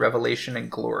 Devastation, Revelation,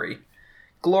 and Glory.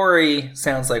 Glory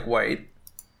sounds like white.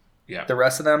 Yeah. The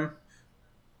rest of them,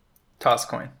 toss a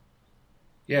coin.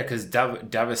 Yeah, because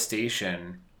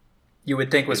Devastation, you would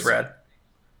think was red.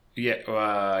 Yeah,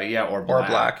 or black. Or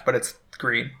black, but it's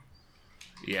green.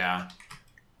 Yeah.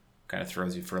 Kind of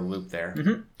throws you for a loop there.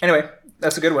 Mm-hmm. Anyway,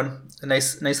 that's a good one. A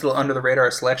nice little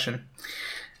under-the-radar selection.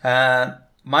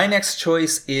 My next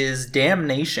choice is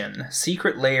Damnation,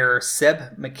 Secret Lair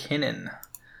Seb McKinnon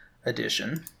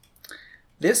edition.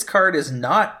 This card is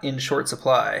not in short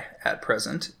supply at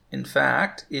present. In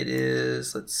fact, it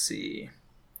is, let's see,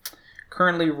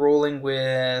 currently rolling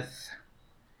with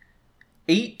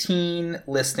 18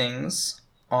 listings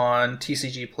on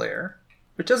TCG Player,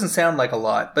 which doesn't sound like a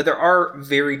lot, but there are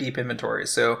very deep inventories.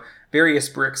 So various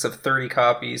bricks of 30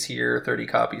 copies here, 30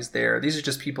 copies there. These are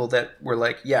just people that were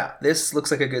like, yeah, this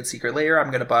looks like a good Secret Lair.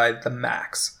 I'm going to buy the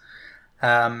max.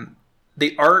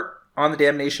 The art on the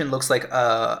Damnation looks like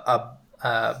a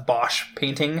Bosch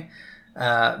painting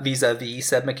vis-a-vis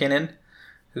Seb McKinnon,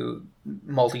 who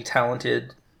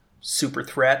multi-talented super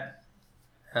threat,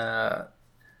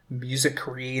 music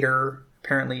creator,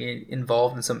 apparently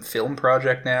involved in some film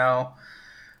project now,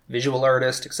 visual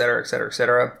artist, etc., etc.,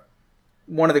 etc.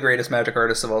 One of the greatest Magic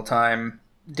artists of all time.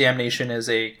 Damnation is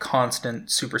a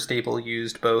constant super staple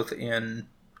used both in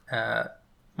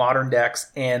modern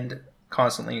decks and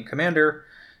constantly in Commander,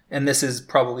 and this is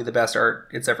probably the best art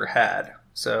it's ever had.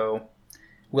 So,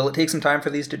 will it take some time for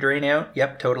these to drain out?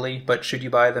 Yep, totally. But should you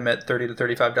buy them at $30 to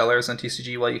 $35 on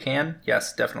TCG while you can?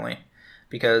 Yes, definitely.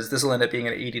 Because this will end up being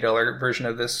an $80 version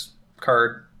of this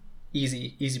card.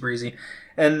 Easy breezy.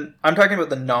 And I'm talking about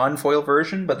the non-foil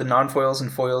version, but the non-foils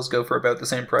and foils go for about the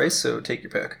same price, so take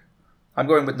your pick. I'm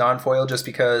going with non-foil just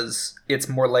because it's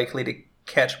more likely to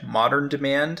catch modern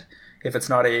demand if it's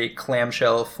not a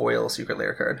clamshell foil Secret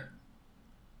Lair card.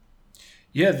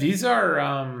 Yeah, these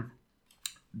are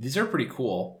pretty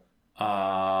cool.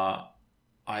 I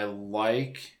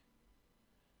like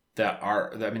that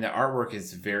art. I mean, the artwork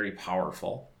is very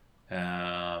powerful.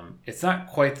 It's not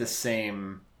quite the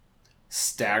same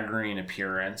staggering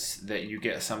appearance that you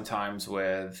get sometimes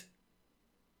with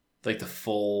like the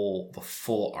full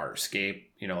artscape,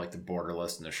 you know, like the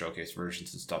borderless and the showcase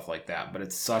versions and stuff like that. But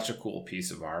it's such a cool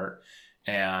piece of art.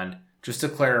 And just to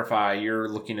clarify, you're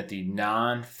looking at the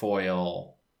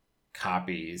non-foil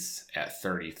copies at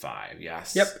 $35.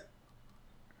 Yes. Yep.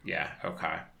 Yeah.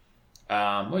 Okay.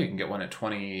 Well, you can get one at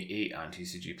 $28 on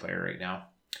TCG Player right now.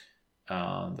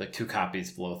 Like 2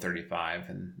 copies below $35,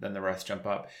 and then the rest jump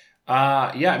up.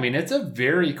 Yeah, I mean, it's a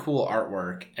very cool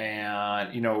artwork.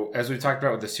 And, you know, as we talked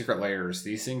about with the Secret Lairs,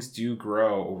 these things do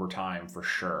grow over time for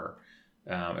sure.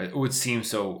 It would seem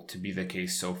so to be the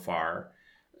case so far.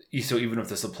 So even if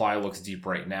the supply looks deep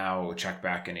right now, check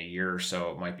back in a year or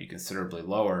so, it might be considerably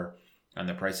lower and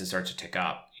the prices start to tick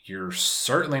up. You're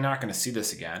certainly not going to see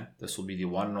this again. This will be the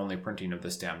one and only printing of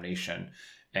this Damnation.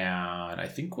 And I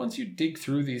think once you dig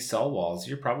through these sell walls,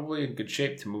 you're probably in good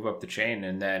shape to move up the chain.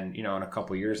 And then, you know, in a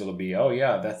couple of years, it'll be, oh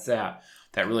yeah, that's that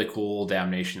really cool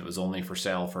Damnation that was only for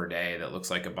sale for a day that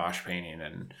looks like a Bosch painting.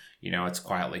 And, you know, it's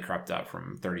quietly crept up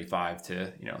from $35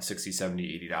 to, you know, $60,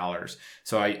 $70, $80.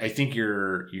 So I think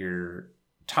your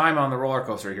time on the roller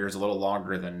coaster here is a little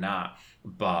longer than not.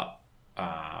 But,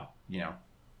 you know,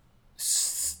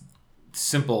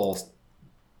 simple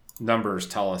numbers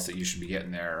tell us that you should be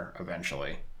getting there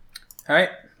eventually. All right.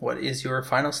 What is your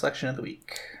final selection of the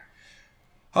week?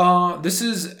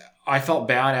 I felt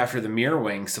bad after the Mirror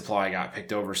Wing supply got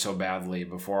picked over so badly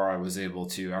before I was able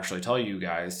to actually tell you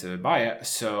guys to buy it.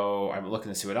 So I'm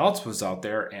looking to see what else was out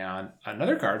there. And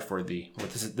another card for this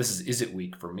is it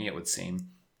week for me, it would seem,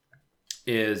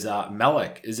 is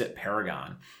Melek Izzet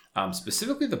Paragon.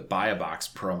 Specifically the Buy a Box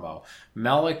promo.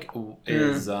 Melek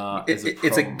is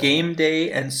it's a game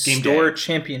day and store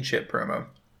championship promo.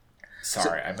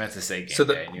 Sorry, I meant to say game day. So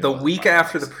the week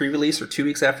after the pre-release or 2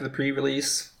 weeks after the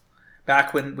pre-release,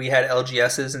 back when we had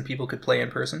LGSs and people could play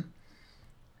in person,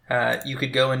 you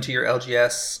could go into your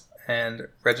LGS and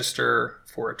register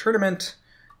for a tournament,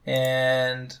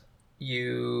 and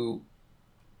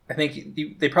I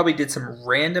think they probably did some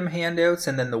random handouts,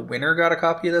 and then the winner got a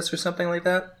copy of this or something like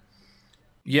that.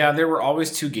 Yeah, there were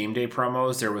always 2 game day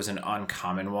promos. There was an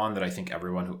uncommon one that I think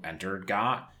everyone who entered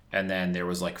got. And then there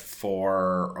was like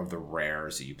 4 of the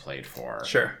rares that you played for.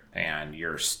 Sure. And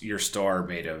your store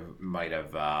might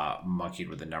have monkeyed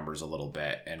with the numbers a little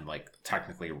bit and like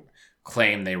technically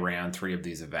claimed they ran 3 of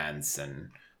these events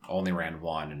and only ran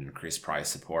 1 and increased prize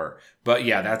support. But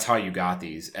yeah, that's how you got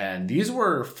these. And these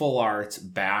were full arts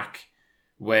back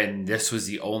when this was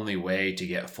the only way to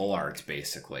get full arts,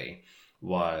 basically,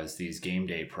 was these game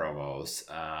day promos.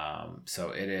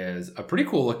 So it is a pretty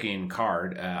cool looking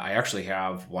card. I actually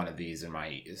have one of these in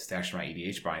my stash in my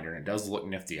EDH binder, and it does look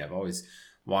nifty. I've always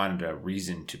wanted a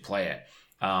reason to play it.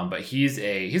 But he's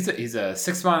a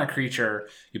 6-mana creature.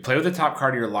 You play with the top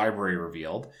card of your library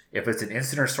revealed. If it's an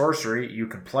instant or sorcery, you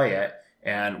can play it.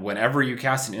 And whenever you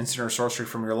cast an instant or sorcery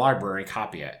from your library,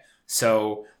 copy it.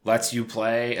 So lets you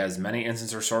play as many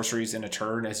instants or sorceries in a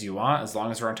turn as you want, as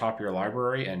long as they're on top of your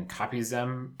library, and copies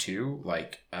them too.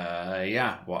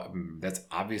 Well, that's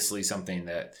obviously something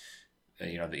that,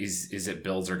 you know, the Izzet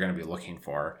builds are going to be looking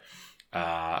for.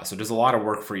 So it does a lot of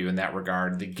work for you in that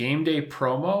regard. The game day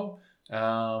promo,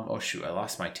 I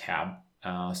lost my tab.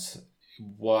 It's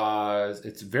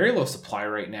very low supply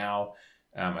right now.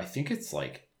 I think it's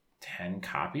like 10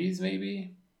 copies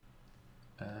maybe.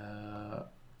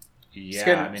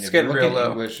 Yeah, it's getting real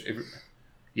low.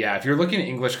 If you're looking at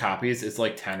English copies, it's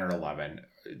like 10 or 11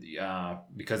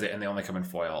 because they only come in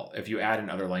foil. If you add in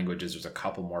other languages, there's a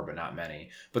couple more, but not many.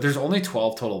 But there's only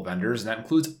 12 total vendors, and that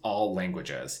includes all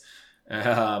languages.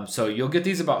 So you'll get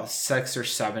these about $6 or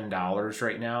 $7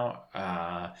 right now.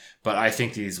 But I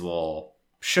think these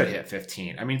should hit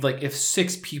 15. I mean, like if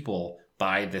 6 people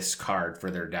buy this card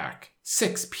for their deck,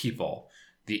 6 people,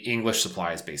 the English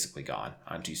supply is basically gone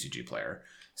on TCG Player.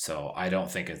 So I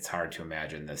don't think it's hard to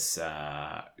imagine this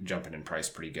jumping in price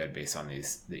pretty good based on the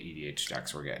EDH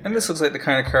decks we're getting. And this looks like the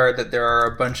kind of card that there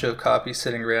are a bunch of copies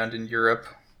sitting around in Europe.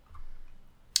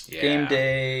 Yeah, Game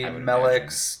Day,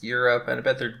 Melix, Europe, and I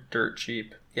bet they're dirt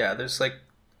cheap. Yeah, there's like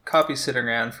copies sitting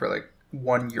around for like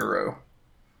 €1.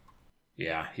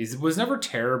 Yeah, he was never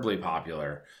terribly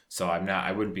popular, so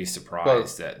I wouldn't be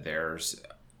surprised that there's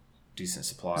decent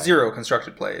supply. 0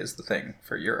 constructed play is the thing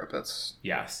for Europe. That's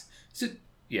yes. So,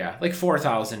 yeah, like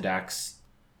 4,000 decks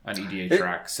on EDH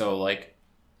track. So like,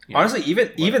 honestly,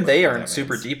 even they aren't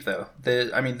super deep though.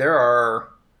 There are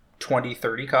 20,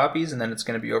 30 copies, and then it's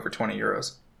going to be over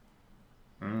 €20.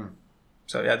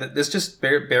 So yeah, this just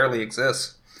barely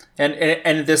exists.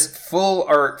 And this full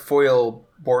art foil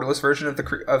borderless version of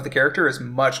the character is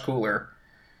much cooler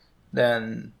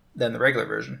than the regular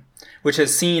version, which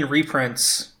has seen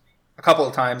reprints a couple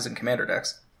of times in Commander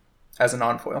decks as a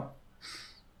non-foil.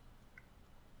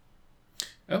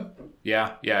 Oh,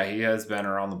 yeah, he has been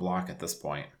around the block at this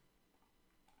point.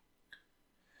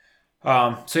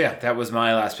 So yeah, that was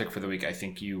my last pick for the week. I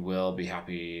think you will be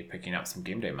happy picking up some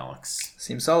Game Day Melix.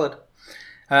 Seems solid.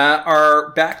 Our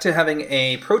back to having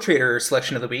a Pro Trader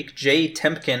selection of the week. Jay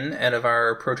Tempkin out of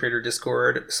our Pro Trader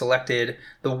Discord selected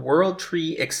the World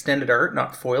Tree Extended Art,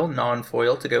 not foil,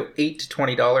 non-foil, to go $8 to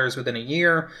 $20 within a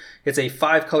year. It's a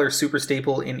 5-color super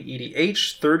staple in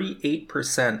EDH.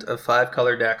 38% of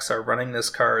 5-color decks are running this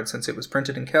card since it was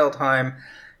printed in Kaldheim.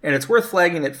 And it's worth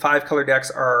flagging that 5-color decks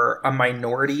are a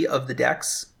minority of the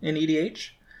decks in EDH.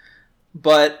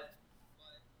 But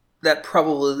that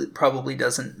probably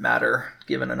doesn't matter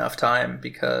given enough time,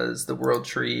 because the World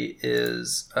Tree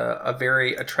is a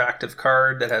very attractive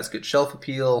card that has good shelf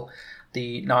appeal.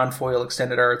 The non-foil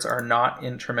extended arts are not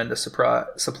in tremendous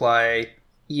supply,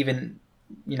 even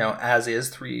as is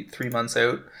three months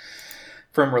out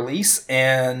from release,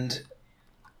 and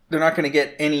they're not going to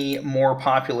get any more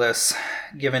populous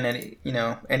given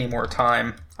any more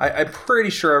time. I'm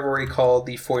pretty sure I've already called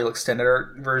the foil extended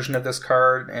art version of this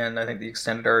card, and I think the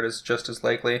extended art is just as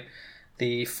likely.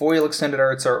 The foil extended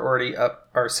arts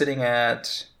are sitting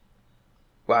at,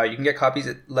 wow, you can get copies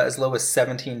at as low as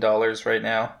 $17 right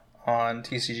now on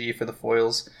TCG for the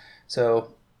foils.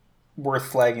 So worth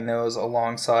flagging those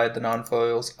alongside the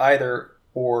non-foils, either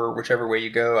or whichever way you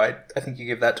go. I think you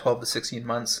give that 12 to 16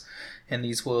 months and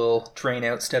these will drain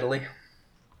out steadily.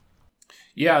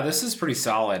 Yeah, this is pretty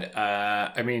solid. It's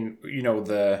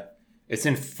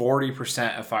in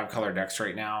 40% of 5-color decks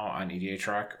right now on EDH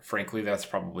Track. Frankly, that's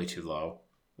probably too low.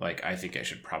 Like, I think it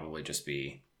should probably just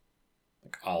be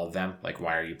like all of them. Like,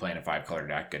 why are you playing a 5-color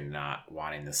deck and not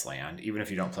wanting this land? Even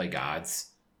if you don't play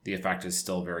gods, the effect is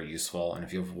still very useful. And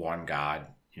if you have one god,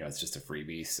 it's just a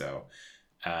freebie. So,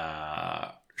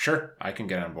 sure, I can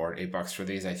get on board. $8 for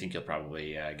these. I think you'll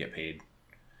probably get paid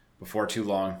before too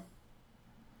long.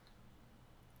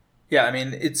 Yeah,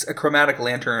 it's a chromatic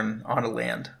lantern on a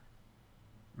land.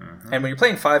 Mm-hmm. And when you're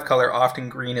playing 5-color, often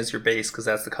green is your base because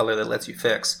that's the color that lets you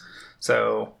fix.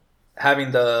 So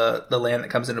having the land that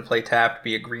comes into play tapped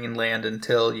be a green land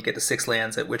until you get to 6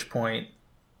 lands, at which point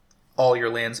all your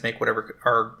lands make whatever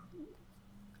are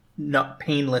not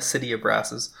painless City of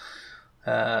Brasses.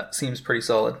 Seems pretty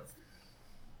solid.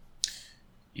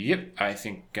 Yep, I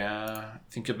think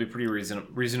you'll be pretty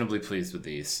reasonably pleased with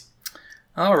these.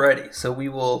 Alrighty, so we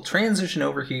will transition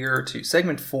over here to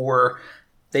segment 4.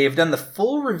 They have done the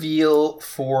full reveal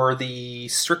for the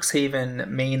Strixhaven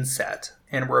main set,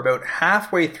 and we're about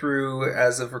halfway through,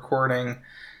 as of recording,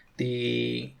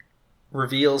 the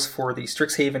reveals for the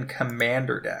Strixhaven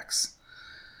Commander decks.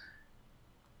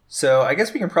 So I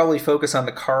guess we can probably focus on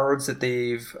the cards that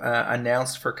they've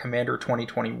announced for Commander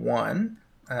 2021.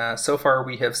 So far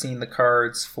we have seen the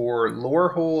cards for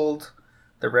Lorehold,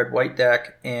 the red-white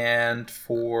deck, and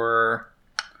for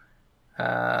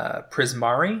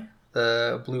Prismari,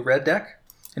 the blue-red deck,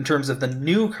 in terms of the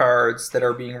new cards that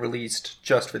are being released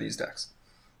just for these decks.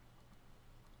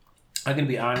 I'm going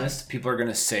to be honest, people are going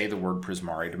to say the word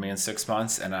Prismari to me in 6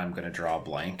 months, and I'm going to draw a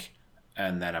blank,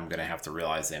 and then I'm going to have to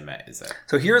realize they meant is it.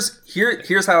 So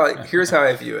here's how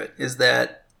I view it, is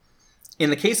that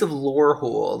in the case of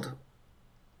Lorehold,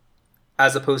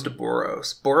 as opposed to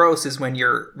Boros. Boros is when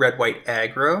you're red-white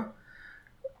aggro.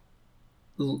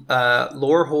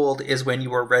 Lorehold is when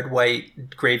you are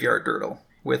red-white Graveyard Dirtle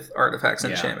with artifacts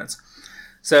and enchantments.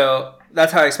 So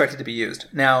that's how I expect it to be used.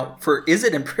 Now, for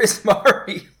Izzet and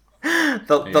Prismari,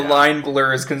 the line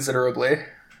blurs considerably.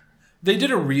 They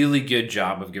did a really good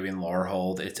job of giving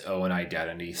Lorehold its own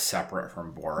identity separate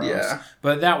from Boros. Yeah.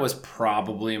 But that was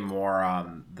probably more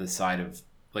on the side of,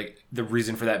 like, the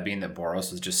reason for that being that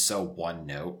Boros was just so one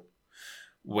note.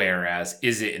 Whereas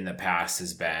Izzet in the past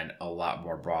has been a lot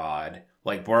more broad.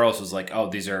 Like, Boros was like, oh,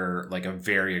 these are like a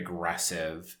very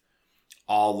aggressive,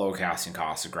 all low casting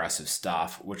cost aggressive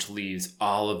stuff, which leaves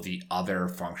all of the other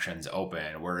functions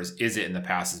open. Whereas Izzet in the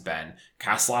past has been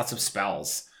cast lots of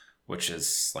spells, which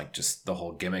is like just the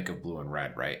whole gimmick of blue and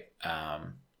red, right?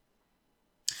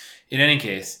 In any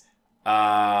case,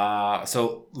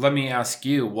 so let me ask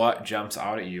you, what jumps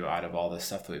out at you out of all this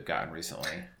stuff that we've gotten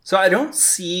recently? So I don't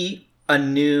see a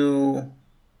new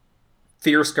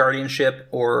Fierce Guardianship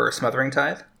or Smothering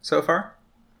Tithe so far.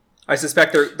 I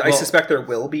suspect there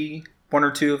will be one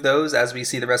or two of those as we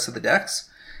see the rest of the decks.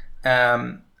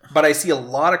 But I see a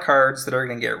lot of cards that are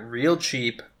going to get real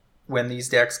cheap when these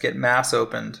decks get mass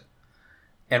opened.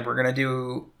 And we're going to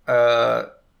do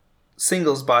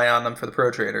singles buy on them for the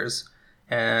pro traders.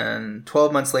 And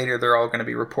 12 months later, they're all going to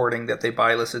be reporting that they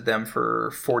buy listed them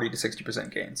for 40 to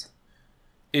 60% gains.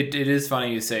 It is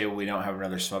funny you say we don't have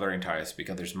another Smothering Tithe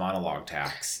because there's Monologue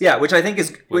Tax. Yeah, which I think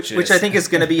is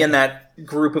going to be in that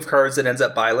group of cards that ends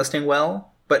up buy listing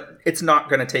well, but it's not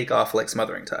going to take off like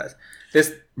Smothering Tithe.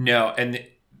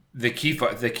 The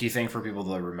key thing for people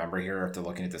to remember here if they're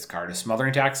looking at this card is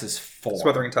Smothering Tax is 4.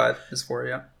 Smothering Tithe is 4,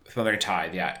 yeah. Smothering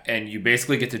Tithe, yeah. And you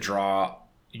basically get a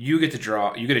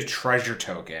treasure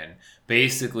token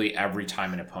basically every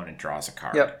time an opponent draws a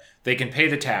card. Yep. They can pay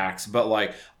the tax, but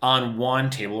like on one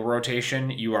table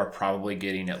rotation, you are probably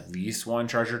getting at least one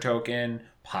treasure token,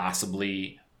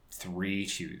 possibly 3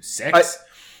 to 6.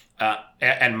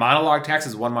 And Monologue Tax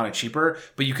is 1 mana cheaper,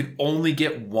 but you can only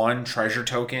get 1 treasure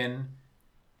token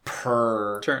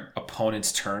per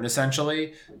opponent's turn,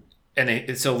 essentially.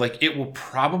 And so like it will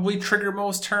probably trigger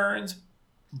most turns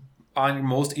on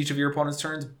each of your opponent's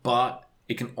turns, but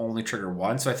it can only trigger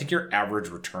 1. So I think your average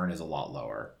return is a lot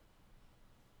lower.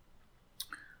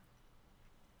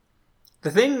 The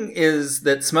thing is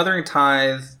that Smothering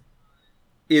Tithe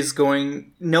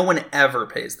no one ever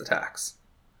pays the tax.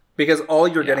 Because all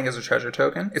you're getting is a treasure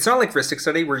token. It's not like Rhystic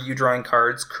Study where you drawing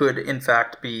cards could in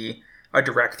fact be a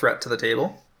direct threat to the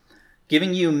table.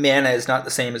 Giving you mana is not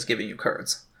the same as giving you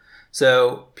cards.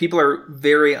 So people are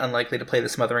very unlikely to play the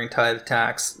Smothering Tithe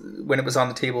tax. When it was on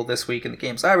the table this week in the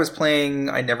games I was playing,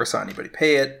 I never saw anybody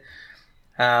pay it.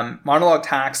 Monologue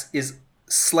Tax is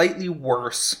slightly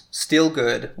worse, still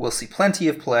good. We'll see plenty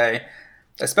of play,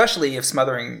 especially if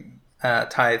Smothering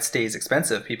Tithe stays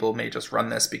expensive. People may just run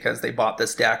this because they bought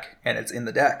this deck and it's in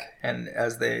the deck. And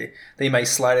as they might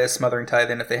slide a Smothering Tithe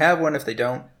in if they have one. If they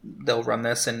don't, they'll run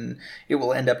this and it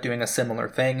will end up doing a similar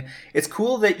thing. It's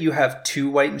cool that you have 2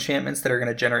 white enchantments that are going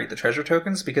to generate the treasure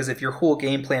tokens, because if your whole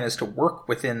game plan is to work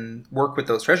with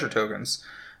those treasure tokens,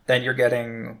 then you're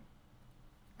getting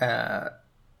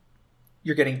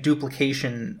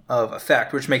duplication of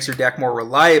effect, which makes your deck more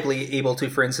reliably able to,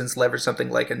 for instance, leverage something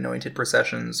like Anointed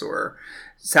Processions or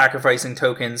sacrificing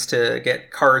tokens to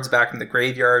get cards back from the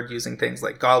graveyard using things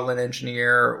like Goblin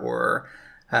Engineer or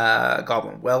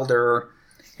Goblin Welder.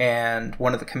 And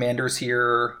one of the commanders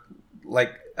here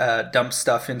dumps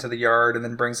stuff into the yard and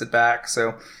then brings it back.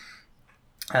 So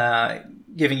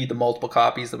giving you the multiple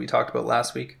copies that we talked about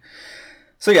last week.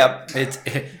 So yeah,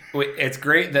 it's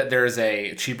great that there's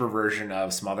a cheaper version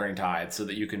of Smothering Tithe so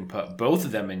that you can put both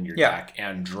of them in your deck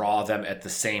and draw them at the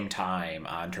same time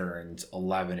on turns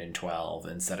 11 and 12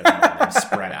 instead of having them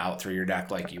spread out through your deck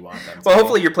like you want them to. Well,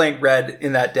 hopefully you're playing red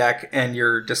in that deck and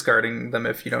you're discarding them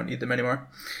if you don't need them anymore.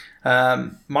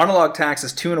 Monologue Tax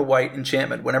is 2 and a white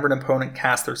enchantment. Whenever an opponent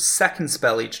casts their second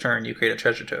spell each turn, you create a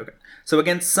treasure token. So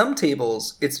against some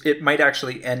tables, it might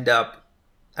actually end up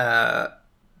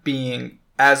being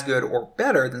as good or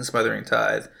better than Smothering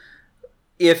Tithe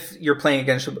if you're playing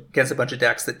against a bunch of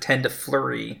decks that tend to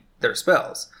flurry their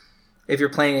spells. If you're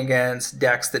playing against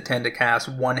decks that tend to cast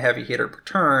 1 heavy hitter per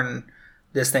turn,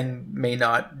 this thing may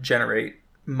not generate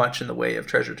much in the way of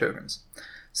treasure tokens.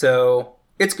 So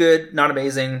it's good, not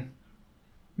amazing.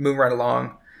 Move right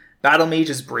along. Battle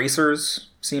Mage's Bracers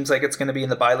seems like it's going to be in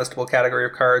the buy listable category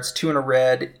of cards. 2 and a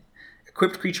red.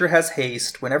 Equipped creature has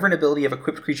haste. Whenever an ability of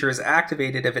equipped creature is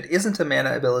activated, if it isn't a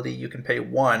mana ability, you can pay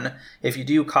 1. If you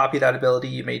do copy that ability,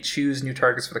 you may choose new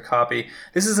targets for the copy.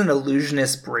 This is an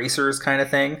illusionist bracers kind of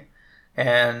thing,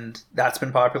 and that's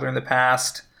been popular in the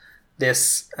past.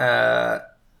 This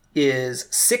is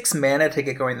 6 mana to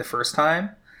get going the first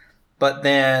time, but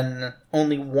then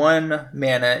only 1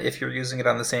 mana if you're using it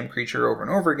on the same creature over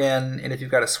and over again. And if you've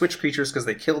got to switch creatures because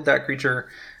they killed that creature,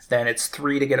 then it's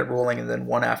 3 to get it rolling and then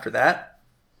 1 after that.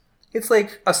 It's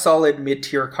like a solid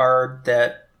mid-tier card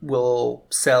that will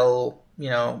sell,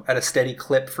 at a steady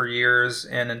clip for years.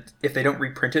 And if they don't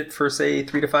reprint it for, say,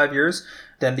 3 to 5 years,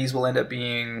 then these will end up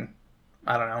being,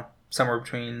 I don't know, somewhere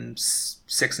between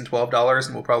 $6 and $12,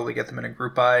 and we'll probably get them in a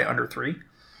group buy under 3.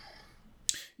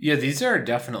 Yeah, these are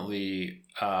definitely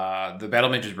the Battle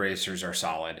Mage's Bracers are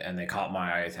solid, and they caught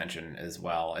my attention as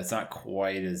well. It's not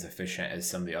quite as efficient as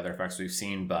some of the other effects we've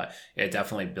seen, but it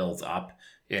definitely builds up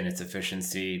in its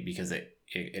efficiency because it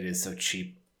is so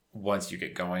cheap once you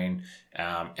get going.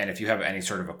 And if you have any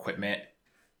sort of equipment,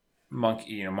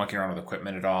 monkeying around with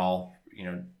equipment at all,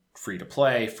 free to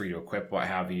play, free to equip, what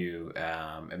have you,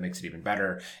 it makes it even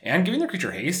better. And giving the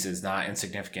creature haste is not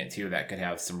insignificant too. That could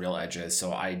have some real edges.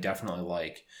 So I definitely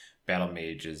like Battle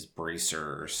Mage's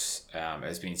Bracers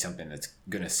as being something that's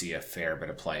going to see a fair bit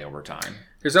of play over time.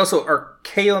 There's also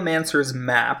Archaeomancer's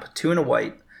Map, 2 and a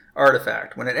white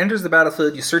artifact. When it enters the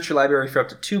battlefield, you search your library for up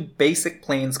to 2 basic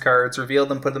plains cards, reveal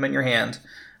them, put them in your hand,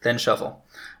 then shuffle.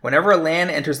 Whenever a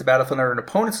land enters the battlefield under an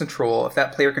opponent's control, if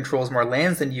that player controls more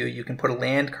lands than you, you can put a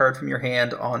land card from your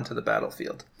hand onto the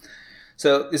battlefield.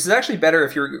 So this is actually better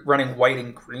if you're running white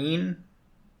and green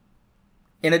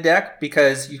in a deck,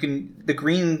 because the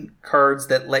green cards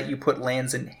that let you put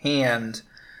lands in hand,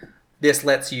 this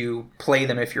lets you play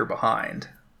them if you're behind.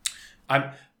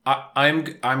 I'm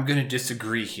going to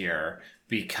disagree here,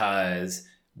 because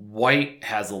white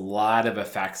has a lot of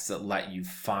effects that let you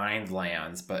find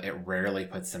lands, but it rarely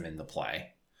puts them into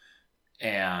play.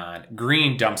 And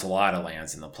green dumps a lot of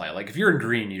lands into play. Like if you're in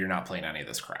green, you're not playing any of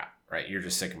this crap, right? You're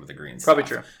just sticking with the green Probably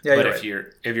stuff. True. Yeah, but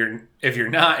if you're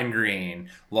not in green,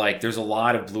 like there's a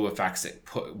lot of blue effects that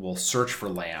will search for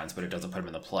lands, but it doesn't put them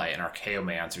into play. And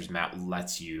Archaeomancer's Map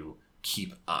lets you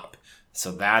keep up.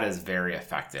 So that is very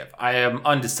effective. I am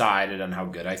undecided on how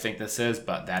good I think this is,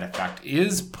 but that effect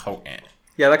is potent.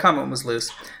 Yeah, that comment was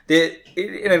loose.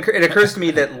 It occurs to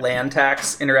me that land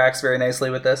tax interacts very nicely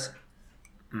with this.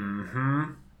 Mm-hmm.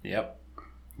 Yep.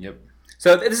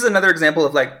 So this is another example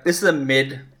of this is a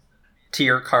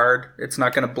mid-tier card. It's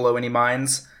not going to blow any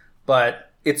minds,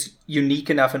 but it's unique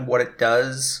enough in what it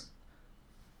does.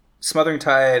 Smothering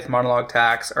Tithe, Monologue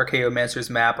Tax, Archaeomancer's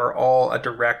Map are all a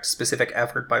direct, specific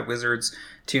effort by Wizards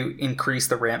to increase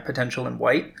the ramp potential in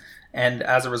white, and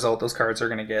as a result, those cards are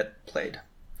going to get played.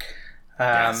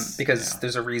 Because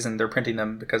there's a reason they're printing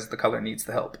them, because the color needs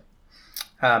the help.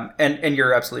 And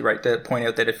you're absolutely right to point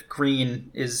out that if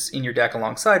green is in your deck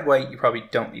alongside white, you probably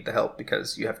don't need the help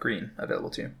because you have green available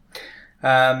too.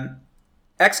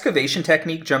 Excavation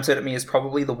Technique jumps out at me as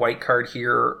probably the white card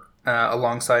here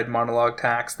alongside Monologue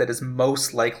Tax that is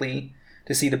most likely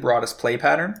to see the broadest play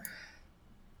pattern,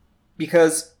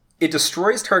 because it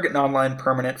destroys target non-land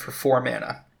permanent for 4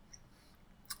 mana.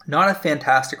 Not a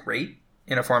fantastic rate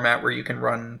in a format where you can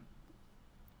run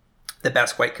the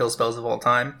best white kill spells of all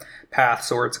time, Path,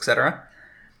 Swords, etc.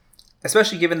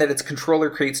 Especially given that its controller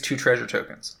creates 2 treasure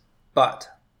tokens. But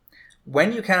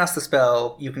when you cast the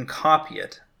spell, you can copy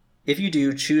it. If you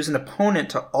do, choose an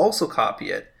opponent to also copy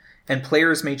it, and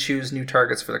players may choose new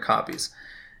targets for the copies.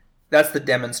 That's the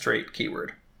demonstrate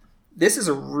keyword. This is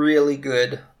a really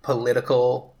good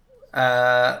political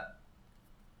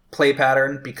play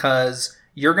pattern, because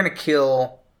you're going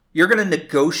to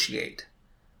negotiate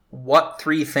what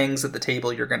 3 things at the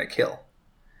table you're going to kill.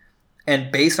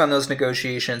 And based on those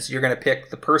negotiations, you're going to pick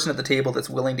the person at the table that's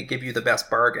willing to give you the best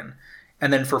bargain.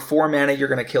 And then for 4 mana, you're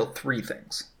going to kill 3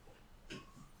 things.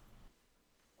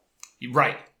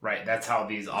 Right. That's how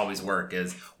these always work,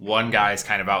 is one guy's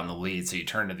kind of out in the lead. So you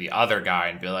turn to the other guy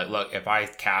and be like, look, if I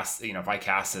cast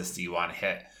this, do you want to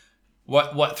hit?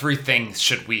 What 3 things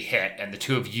should we hit? And the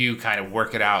 2 of you kind of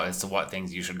work it out as to what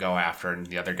things you should go after. And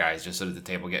the other guys just sit at the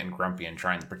table getting grumpy and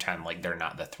trying to pretend like they're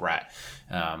not the threat.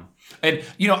 And, I'm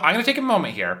going to take a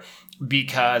moment here,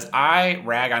 because I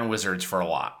rag on Wizards for a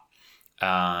lot.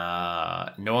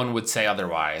 No one would say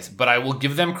otherwise, but I will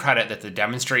give them credit that the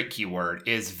demonstrate keyword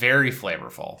is very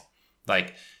flavorful.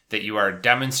 Like that you are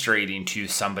demonstrating to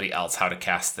somebody else how to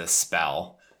cast this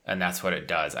spell. And that's what it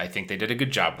does. I think they did a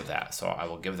good job with that, so I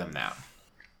will give them that.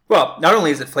 Well, not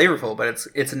only is it flavorful, but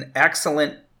it's an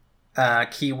excellent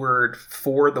keyword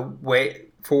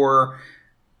for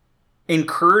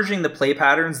encouraging the play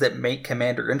patterns that make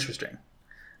Commander interesting.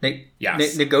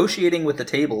 Negotiating with the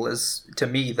table is, to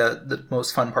me, the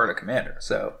most fun part of Commander.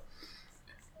 So,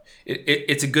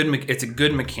 it's a good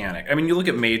mechanic. I mean, you look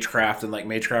at Magecraft, and like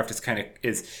Magecraft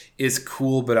is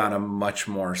cool, but on a much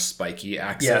more spiky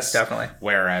axis. Yes, definitely.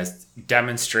 Whereas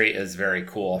Demonstrate is very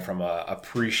cool from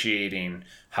appreciating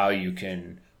how you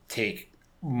can take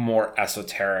more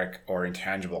esoteric or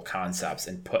intangible concepts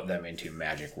and put them into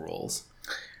Magic rules.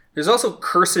 There's also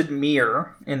Cursed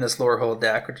Mirror in this Lorehold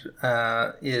deck, which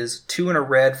is 2 and a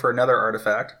red for another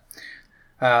artifact.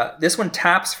 This one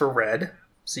taps for red,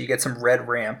 so you get some red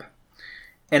ramp.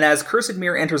 And as Cursed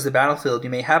Mirror enters the battlefield, you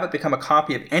may have it become a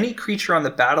copy of any creature on the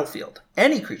battlefield.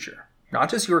 Any creature. Not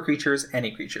just your creatures,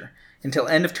 any creature. Until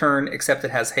end of turn, except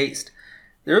it has haste.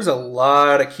 There's a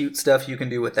lot of cute stuff you can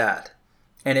do with that.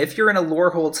 And if you're in a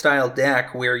Lorehold style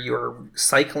deck where you're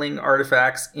cycling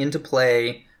artifacts into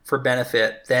play for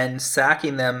benefit, then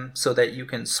sacking them so that you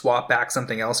can swap back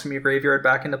something else from your graveyard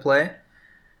back into play,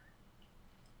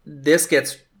 this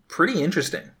gets pretty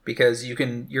interesting because you're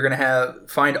going to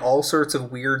find all sorts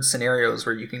of weird scenarios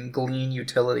where you can glean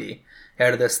utility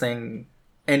out of this thing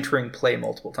entering play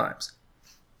multiple times.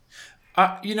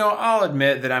 I'll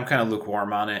admit that I'm kind of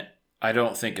lukewarm on it. I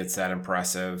don't think it's that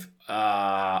impressive.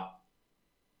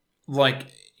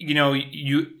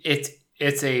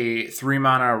 It's a 3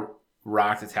 mana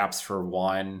rock that taps for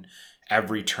 1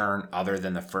 every turn other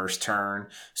than the first turn.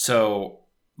 So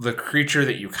the creature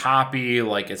that you copy,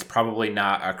 like, it's probably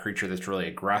not a creature that's really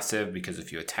aggressive because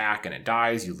if you attack and it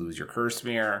dies, you lose your Curse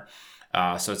Mirror.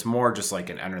 So it's more just like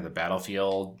an enter the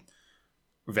battlefield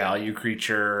value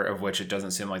creature, of which it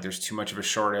doesn't seem like there's too much of a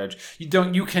shortage.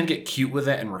 You can get cute with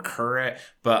it and recur it,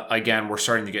 but again, we're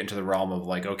starting to get into the realm of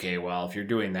like, okay, well, if you're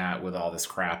doing that with all this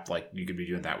crap, like you could be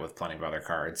doing that with plenty of other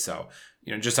cards. So,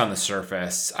 just on the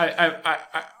surface,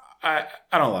 I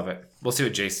don't love it. We'll see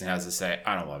what Jason has to say.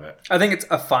 I don't love it. I think it's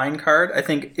a fine card. I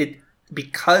think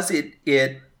because it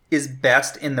is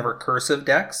best in the recursive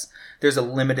decks, there's a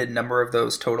limited number of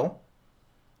those total.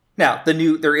 Now,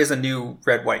 there is a new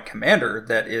red-white commander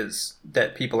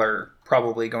that people are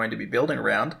probably going to be building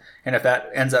around, and if that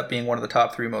ends up being one of the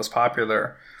top 3 most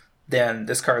popular, then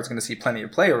this card is going to see plenty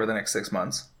of play over the next 6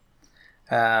 months.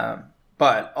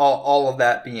 But all of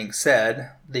that being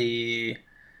said, the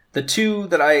 2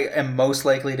 that I am most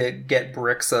likely to get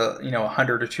bricks,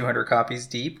 100 or 200 copies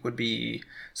deep would be,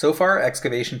 so far,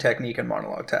 Excavation Technique and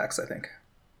Monologue Tax, I think.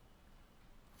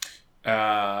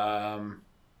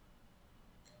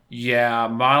 Yeah,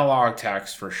 Monologue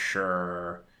Tax for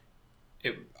sure.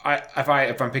 If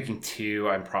I'm picking 2,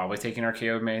 I'm probably taking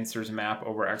Archaeo Mainster's Map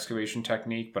over Excavation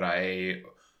Technique, but I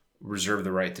reserve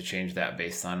the right to change that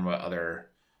based on what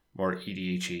other more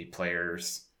EDHE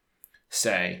players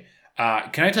say.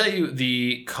 Can I tell you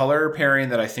the color pairing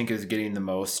that I think is getting the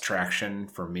most traction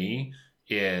for me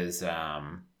is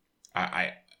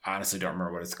I honestly don't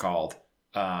remember what it's called.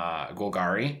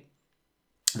 Golgari.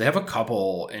 They have a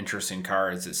couple interesting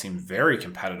cards that seem very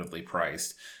competitively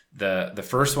priced. The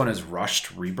first one is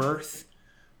Rushed Rebirth,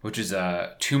 which is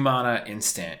a 2 mana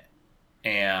instant,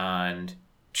 and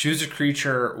choose a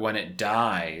creature. When it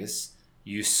dies,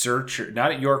 you search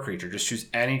not your creature, just choose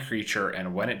any creature,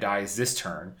 and when it dies this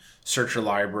turn, search your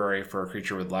library for a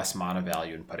creature with less mana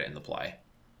value and put it into play.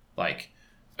 Like,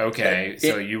 okay,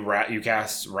 so you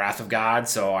cast Wrath of God,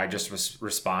 so I just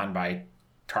respond by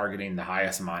targeting the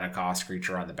highest mana cost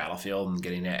creature on the battlefield and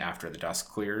getting it after the dust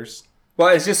clears. Well,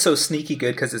 it's just so sneaky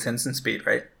good because it's instant speed,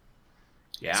 right?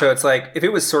 Yeah. So it's like, if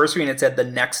it was sorcery and it said the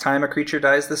next time a creature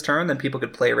dies this turn, then people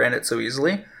could play around it so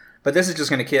easily. But this is just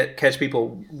going to catch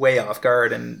people way off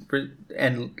guard and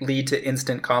lead to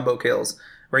instant combo kills,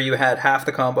 where you had half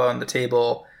the combo on the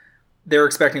table. They're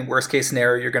expecting worst case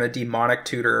scenario, you're going to Demonic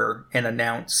Tutor and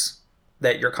announce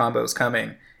that your combo is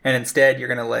coming. And instead,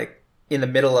 you're going to, in the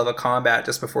middle of a combat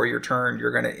just before your turn,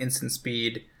 you're going to instant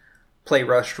speed, play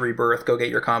Rushed Rebirth, go get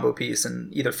your combo piece,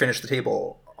 and either finish the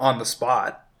table on the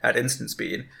spot at instant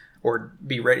speed or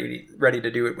be ready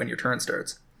to do it when your turn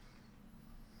starts.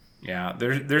 Yeah,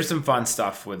 there's some fun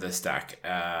stuff with this deck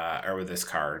or with this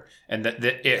card, and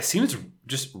it seems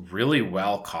just really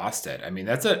well costed. I mean,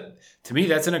 to me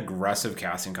that's an aggressive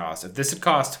casting cost. If this had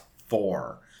cost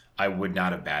 4, I would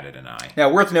not have batted an eye.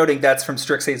 Now, worth noting, that's from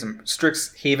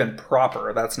Strixhaven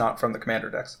proper. That's not from the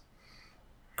Commander decks.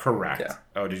 Correct. Yeah.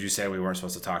 Oh, did you say we weren't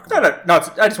supposed to talk about it? No,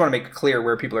 I just want to make it clear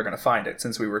where people are going to find it,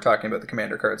 since we were talking about the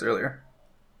Commander cards earlier.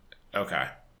 Okay.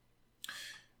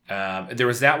 There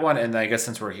was that one, and I guess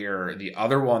since we're here, the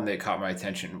other one that caught my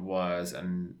attention was,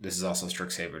 and this is also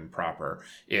Strixhaven proper,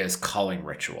 is Culling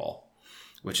Ritual,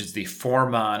 which is the 4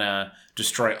 mana,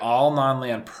 destroy all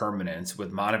non-land permanents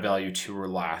with mana value 2 or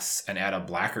less, and add a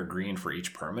black or green for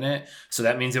each permanent. So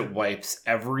that means it wipes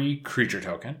every creature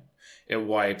token. It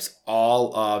wipes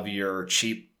all of your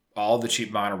cheap all the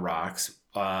cheap mana rocks,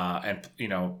 and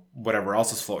whatever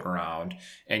else is floating around,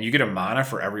 and you get a mana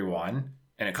for every one,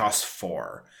 and it costs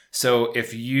 4. So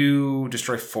if you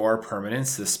destroy 4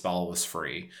 permanents, this spell was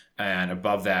free, and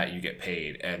above that you get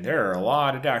paid. And there are a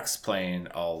lot of decks playing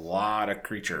a lot of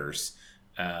creatures,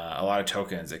 a lot of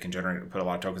tokens that can put a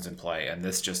lot of tokens in play, and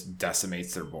this just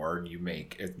decimates their board.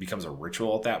 It becomes a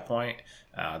ritual at that point.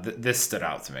 This stood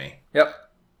out to me. Yep,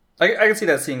 I can see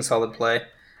that seeing solid play.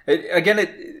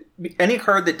 Any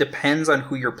card that depends on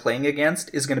who you're playing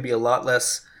against is going to be a lot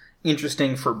less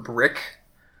interesting for Brick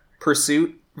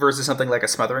Pursuit versus something like a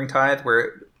Smothering Tithe,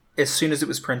 where as soon as it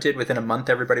was printed, within a month,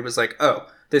 everybody was like, "Oh,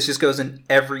 this just goes in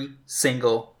every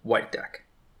single white deck."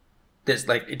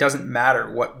 It doesn't matter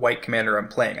what white commander I'm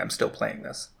playing, I'm still playing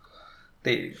this.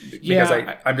 Because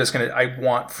I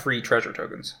want free treasure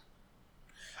tokens.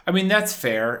 I mean, that's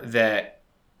fair that,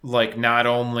 like, not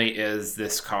only is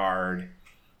this card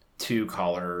 2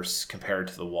 colors compared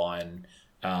to the 1,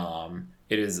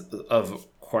 it is of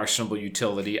questionable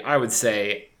utility. I would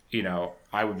say,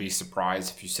 I would be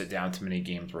surprised if you sit down to many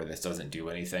games where this doesn't do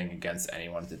anything against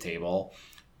anyone at the table,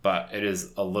 but it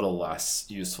is a little less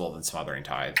useful than Smothering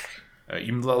Tithe. A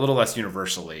little less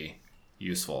universally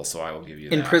useful, so I will give you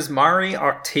that. In Prismari,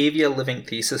 Octavia Living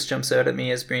Thesis jumps out at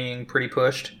me as being pretty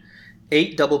pushed.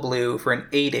 8 double blue for an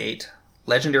 8/8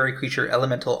 legendary creature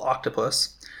elemental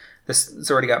octopus.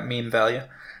 It's already got meme value.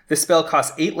 This spell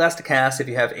costs 8 less to cast if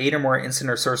you have 8 or more instant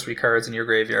or sorcery cards in your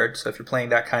graveyard. So if you're playing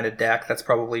that kind of deck, that's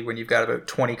probably when you've got about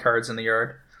 20 cards in the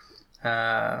yard.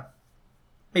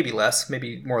 Maybe less,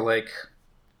 maybe more like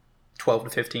 12 to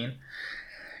 15.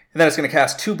 And then it's going to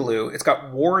cast 2 blue. It's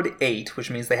got Ward 8, which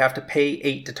means they have to pay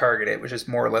 8 to target it, which is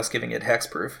more or less giving it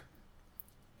hexproof.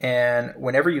 And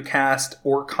whenever you cast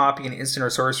or copy an instant or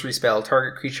sorcery spell,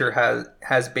 target creature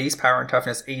has base power and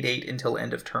toughness 8/8 until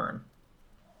end of turn.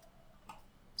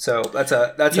 So that's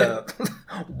a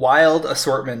wild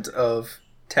assortment of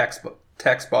text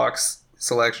box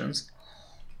selections.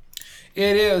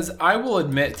 It is. I will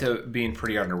admit to being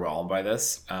pretty underwhelmed by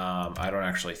this. I don't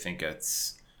actually think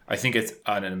I think it's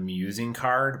an amusing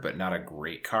card, but not a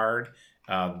great card.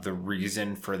 The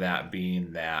reason for that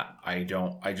being that I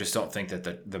just don't think that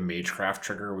the Magecraft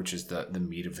trigger, which is the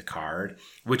meat of the card,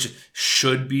 which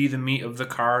should be the meat of the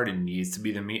card and needs to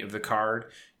be the meat of the card,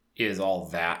 is all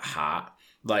that hot.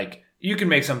 Like, you can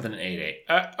make something an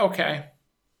 8/8. Okay.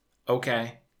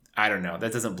 I don't know.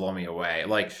 That doesn't blow me away.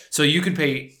 Like, so you could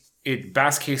pay,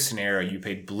 best case scenario, you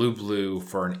paid blue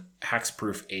for an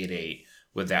hexproof 8/8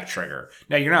 with that trigger.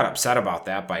 Now, you're not upset about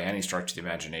that by any stretch of the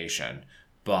imagination,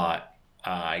 but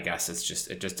I guess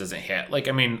it just doesn't hit. Like,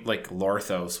 I mean, like,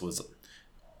 Lorthos was,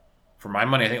 for my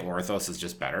money, I think Lorthos is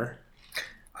just better.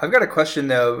 I've got a question,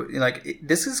 though. Like,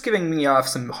 this is giving me off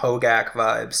some Hogak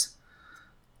vibes.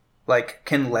 Like,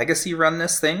 can Legacy run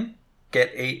this thing?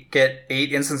 Get eight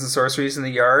instants and sorceries in the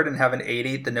yard and have an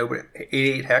 8/8 the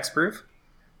 8/8 hexproof?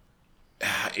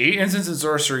 8 instants and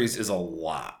sorceries is a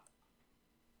lot.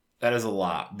 That is a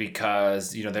lot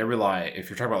because, they rely, if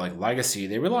you're talking about like Legacy,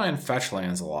 they rely on fetch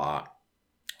lands a lot.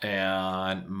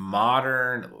 And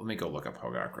Modern, let me go look up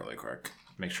Hogak really quick.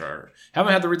 Make sure.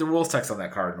 Haven't had to read the rules text on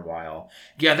that card in a while.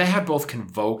 Yeah, they had both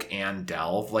Convoke and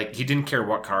Delve. Like, he didn't care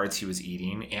what cards he was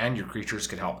eating, and your creatures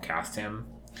could help cast him.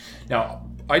 Now,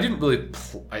 I didn't really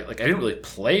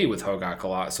play with Hogak a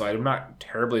lot, so I'm not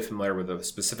terribly familiar with a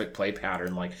specific play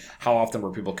pattern, like how often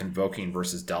were people convoking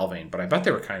versus delving. But I bet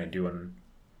they were kind of doing.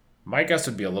 My guess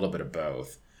would be a little bit of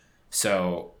both.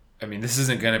 So, I mean, this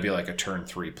isn't going to be like a turn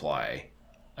 3 play.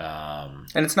 And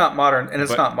it's not modern,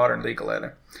 not modern legal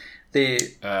either.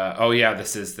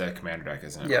 This is the commander deck,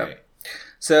 isn't it? Yeah. Right.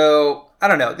 So I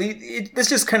don't know. This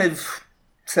just kind of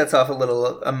sets off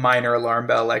a minor alarm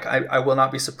bell. Like, I will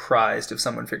not be surprised if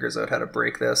someone figures out how to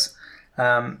break this.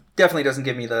 Definitely doesn't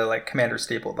give me the like commander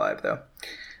staple vibe though.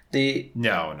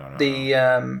 No.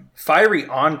 The Fiery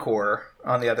Encore,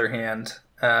 on the other hand,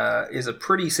 is a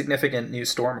pretty significant new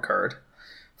Storm card.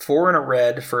 4 and a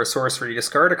red for a sorcery.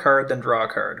 Discard a card, then draw a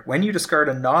card. When you discard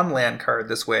a non-land card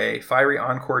this way, Fiery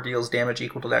Encore deals damage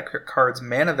equal to that card's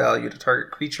mana value to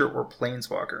target creature or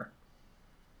planeswalker.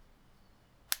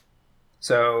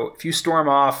 So if you storm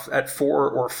off at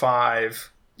 4 or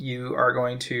 5, you are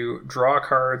going to draw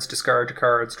cards, discard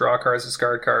cards, draw cards,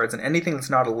 discard cards, and anything that's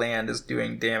not a land is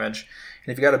doing damage.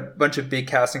 And if you got a bunch of big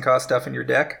casting cost stuff in your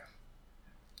deck,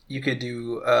 you could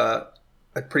do a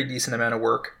pretty decent amount of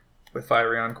work with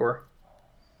Fiery Encore.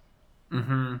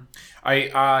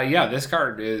 This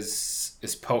card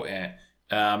is potent.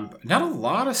 Not a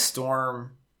lot of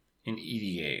Storm in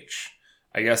EDH.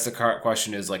 I guess the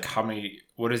question is like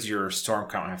what does your Storm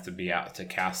count have to be at to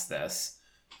cast this?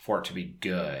 for it to be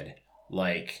good.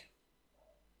 Like,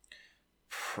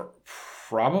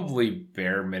 probably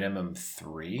bare minimum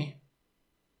 3.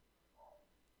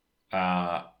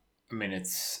 I mean,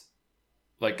 it's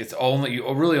like,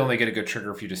 you really only get a good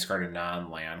trigger if you discard a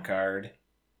non-land card.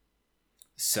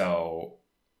 So,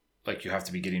 like, you have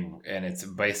to be getting, and it's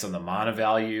based on the mana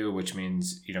value, which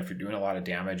means, if you're doing a lot of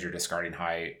damage, you're discarding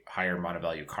higher mana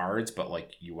value cards, but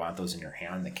like, you want those in your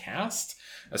hand to cast,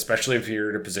 especially if you're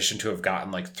in a position to have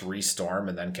gotten like 3 Storm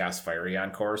and then cast Fiery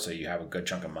Encore, so you have a good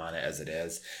chunk of mana as it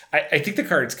is. I think the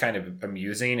card's kind of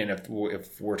amusing, and if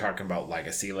we're talking about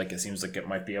Legacy, like, it seems like it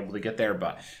might be able to get there,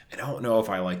 but I don't know if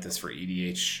I like this for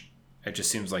EDH. It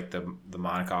just seems like the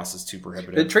mana cost is too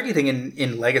prohibitive. The tricky thing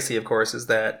in Legacy, of course, is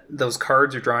that those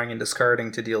cards you're drawing and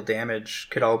discarding to deal damage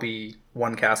could all be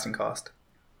 1 casting cost.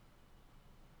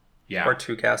 Yeah. Or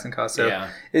 2 casting costs. So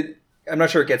I'm not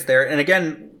sure it gets there. And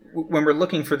again, when we're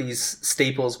looking for these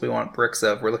staples we want bricks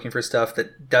of, we're looking for stuff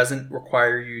that doesn't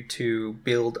require you to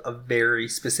build a very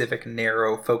specific,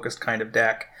 narrow, focused kind of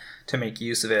deck to make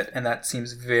use of it, and that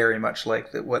seems very much like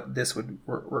what this would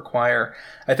require.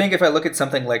 I think if I look at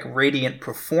something like Radiant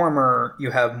Performer,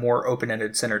 you have more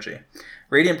open-ended synergy.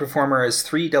 Radiant Performer is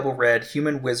 3 double red,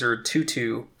 human wizard,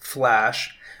 2/2,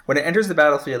 flash. When it enters the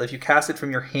battlefield, if you cast it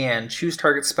from your hand, choose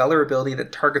target spell or ability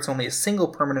that targets only a single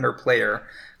permanent or player.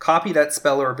 Copy that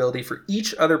spell or ability for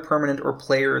each other permanent or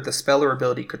player the spell or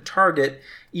ability could target.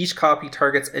 Each copy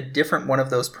targets a different one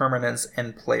of those permanents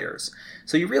and players.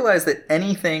 So you realize that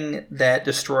anything that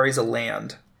destroys a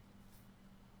land,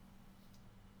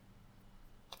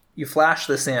 you flash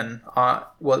this in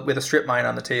with a strip mine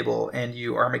on the table, and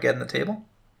you Armageddon the table.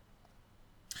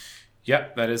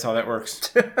 Yep, that is how that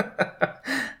works.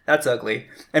 That's ugly.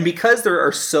 And because there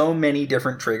are so many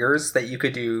different triggers that you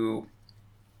could do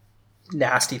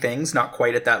nasty things, not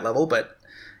quite at that level, but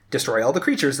destroy all the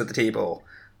creatures at the table,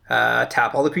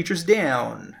 tap all the creatures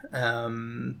down,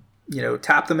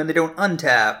 tap them and they don't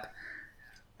untap,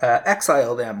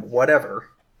 exile them, whatever.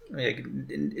 Like,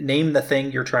 name the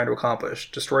thing you're trying to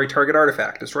accomplish. Destroy target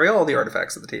artifact. Destroy all the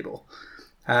artifacts at the table.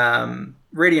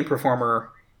 Radiant Performer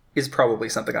is probably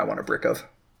something I want a brick of.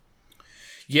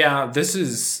 Yeah, this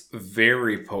is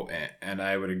very potent, and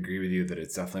I would agree with you that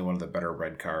it's definitely one of the better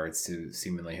red cards to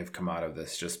seemingly have come out of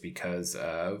this, just because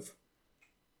of...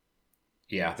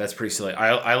 Yeah, that's pretty silly.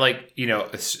 I like,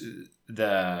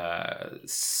 the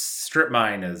strip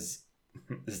mine is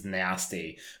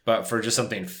nasty, but for just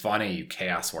something funny, you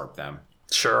Chaos Warp them.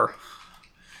 Sure.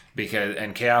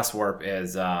 And Chaos Warp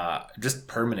is just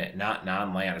permanent, not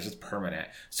non-land. It's just permanent.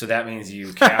 So that means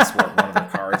you Chaos Warp one of the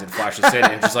cards and flash this in,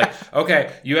 and just like,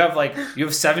 okay, you have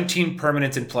 17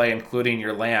 permanents in play, including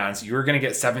your lands. You're gonna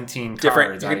get 17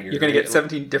 cards out of your... You're gonna get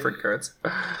 17 different cards.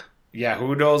 Yeah,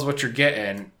 who knows what you're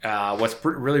getting? What's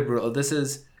really brutal? This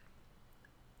is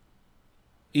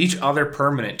each other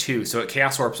permanent too, so it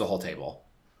Chaos Warps the whole table.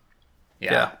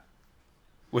 Yeah.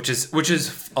 Which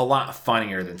is a lot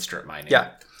funnier than strip mining. Yeah.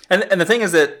 And the thing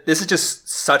is that this is just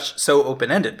so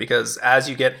open-ended, because as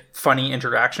you get funny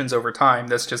interactions over time,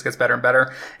 this just gets better and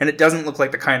better. And it doesn't look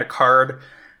like the kind of card,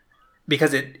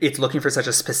 because it's looking for such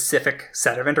a specific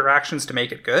set of interactions to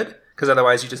make it good, because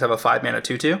otherwise you just have a 5-mana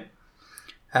 2/2.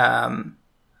 And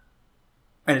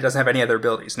it doesn't have any other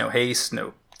abilities. No haste,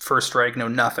 no first strike, no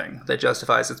nothing that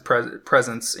justifies its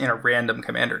presence in a random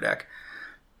commander deck.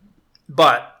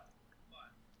 But...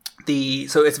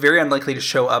 So it's very unlikely to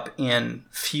show up in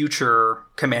future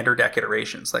commander deck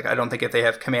iterations. Like, I don't think if they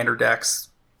have commander decks,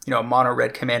 a mono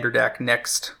red commander deck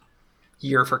next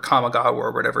year for Kamigawa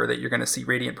or whatever, that you're going to see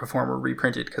Radiant Performer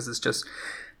reprinted, because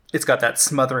it's got that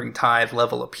Smothering Tithe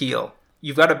level appeal.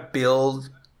 You've got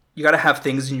to have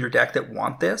things in your deck that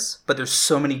want this, but there's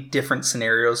so many different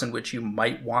scenarios in which you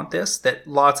might want this that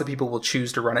lots of people will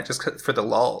choose to run it just for the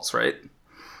lulz, right?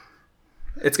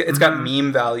 It's got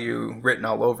meme value written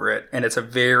all over it, and it's a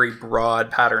very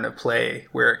broad pattern of play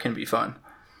where it can be fun.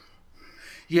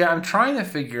 Yeah, I'm trying to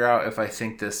figure out if I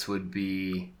think this would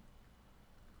be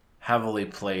heavily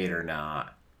played or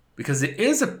not, because it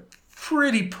is a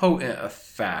pretty potent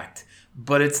effect,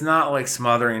 but it's not like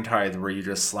Smothering Tithe where you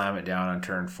just slam it down on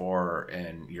turn 4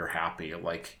 and you're happy.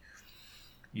 Like,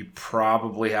 you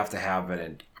probably have to have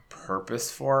a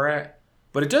purpose for it.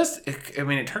 But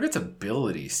it targets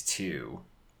abilities too.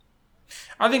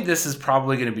 I think this is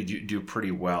probably going to do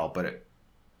pretty well, but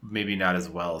maybe not as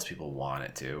well as people want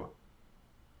it to.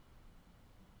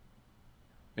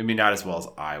 Maybe not as well as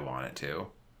I want it to.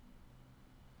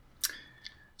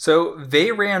 So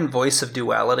Veyran, Voice of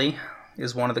Duality,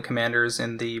 is one of the commanders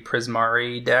in the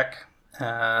Prismari deck.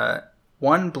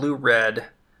 1 blue-red,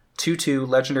 2/2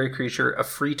 legendary creature,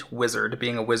 Efreet Wizard.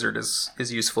 Being a wizard is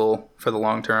useful for the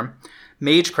long term.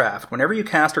 Magecraft. Whenever you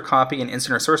cast or copy an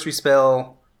instant or sorcery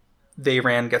spell,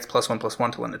 Veyran gets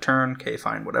 +1/+1 till end of turn. Okay,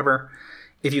 fine, whatever.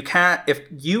 If you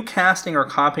casting or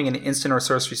copying an instant or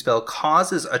sorcery spell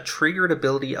causes a triggered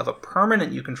ability of a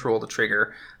permanent you control to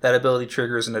trigger, that ability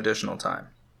triggers an additional time.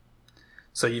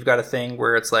 So you've got a thing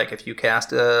where it's like if you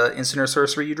cast an instant or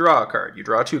sorcery, you draw a card. You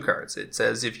draw 2 cards. It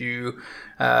says if you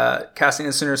cast an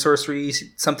instant or sorcery,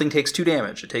 something takes 2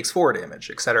 damage. It takes 4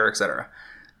 damage, etc., etc.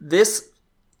 This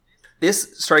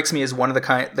strikes me as one of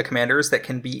the commanders that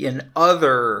can be in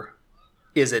other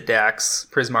Izzet decks,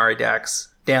 Prismari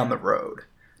decks, down the road.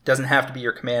 It doesn't have to be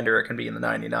your commander. It can be in the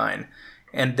 99.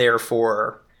 And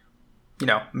therefore,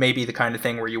 maybe the kind of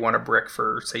thing where you want a brick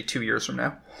for, say, 2 years from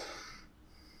now.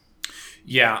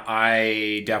 Yeah,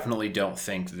 I definitely don't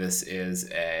think this is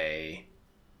a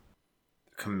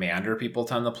commander people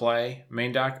tend to play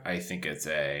main deck. I think it's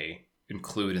a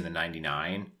include in the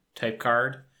 99 type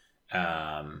card.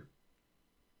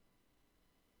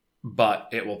 But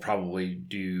it will probably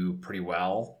do pretty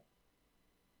well.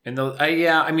 And though, that's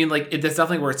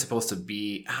definitely where it's supposed to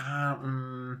be.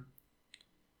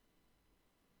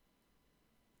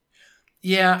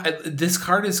 Yeah, this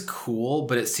card is cool,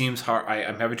 but it seems hard.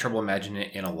 I'm having trouble imagining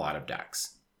it in a lot of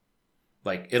decks.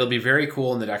 Like, it'll be very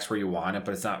cool in the decks where you want it,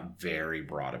 but it's not very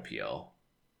broad appeal.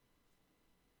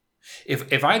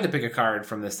 If I had to pick a card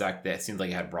from this deck that seemed like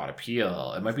it had broad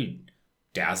appeal, it might be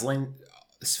Dazzling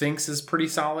Sphinx is pretty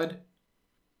solid.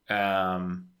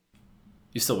 You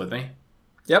still with me?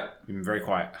 Yep. You've been very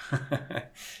quiet.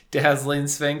 Dazzling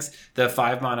Sphinx, the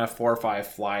 5-mana 4/5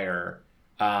 flyer.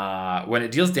 When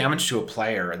it deals damage to a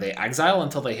player, they exile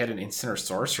until they hit an instant or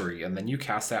sorcery, and then you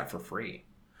cast that for free.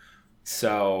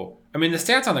 So, the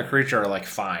stats on the creature are like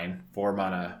fine.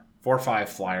 4-mana, 4/5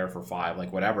 flyer for 5,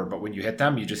 like whatever. But when you hit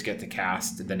them, you just get to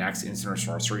cast the next instant or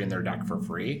sorcery in their deck for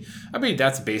free.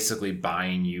 That's basically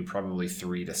buying you probably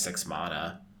 3 to 6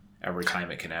 mana every time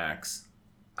it connects.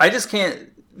 I just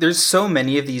can't. There's so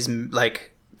many of these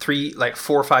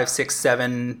 4, 5, 6,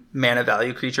 7 mana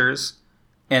value creatures.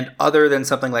 And other than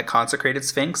something like Consecrated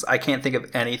Sphinx, I can't think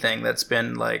of anything that's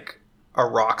been like a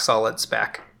rock solid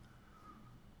spec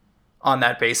on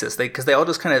that basis. Because they all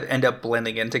just kind of end up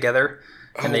blending in together.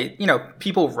 And they,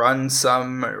 people run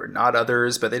some or not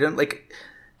others, but they don't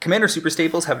Commander Super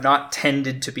Staples have not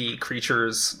tended to be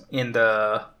creatures in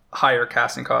the higher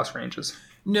casting cost ranges.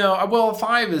 No, well,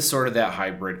 5 is sort of that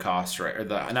hybrid cost, right? Or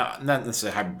not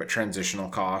necessarily hybrid, but transitional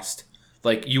cost.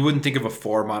 Like, you wouldn't think of a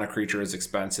 4-mana creature as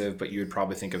expensive, but you would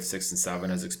probably think of 6 and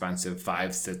 7 as expensive.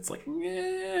 5 sits like,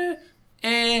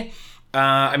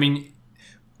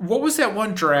 what was that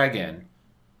one dragon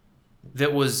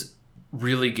that was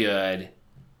really good?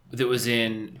 That was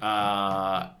in,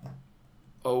 the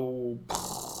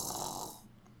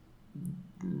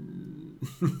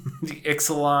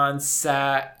Ixalan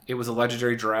set. It was a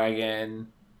legendary dragon.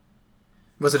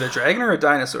 Was it a dragon or a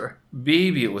dinosaur?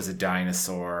 Maybe it was a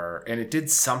dinosaur, and it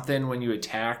did something when you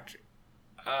attacked.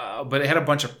 But it had a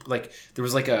bunch of there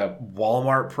was like a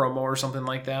Walmart promo or something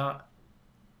like that.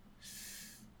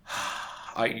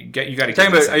 You got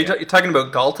to. Are you talking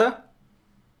about Galta?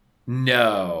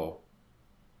 No,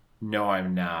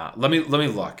 I'm not. Let me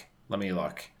look.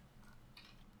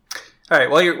 All right.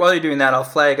 While you're doing that, I'll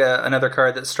flag another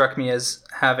card that struck me as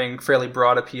having fairly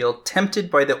broad appeal.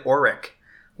 Tempted by the Auric.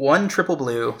 1 triple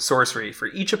blue sorcery. For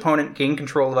each opponent, gain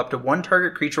control of up to 1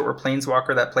 target creature or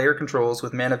planeswalker that player controls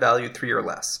with mana value 3 or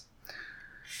less.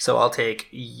 So I'll take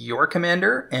your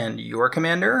commander, and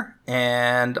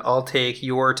I'll take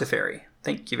your Teferi.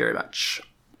 Thank you very much.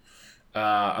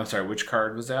 I'm sorry, which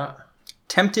card was that?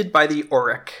 Tempted by the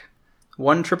Auric.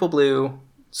 1 triple blue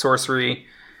sorcery.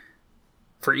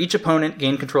 For each opponent,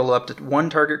 gain control of up to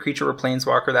 1 target creature or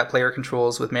planeswalker that player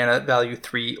controls with mana value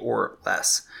 3 or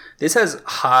less. This has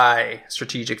high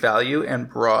strategic value and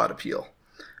broad appeal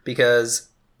because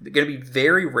it's going to be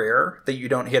very rare that you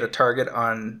don't hit a target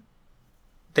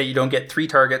that you don't get 3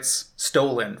 targets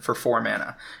stolen for 4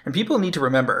 mana. And people need to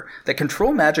remember that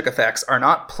control magic effects are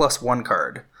not +1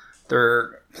 card.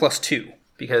 They're +2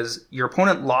 because your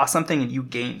opponent lost something and you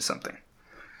gained something.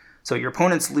 So your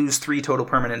opponents lose 3 total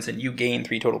permanents and you gain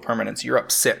 3 total permanents. You're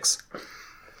up 6.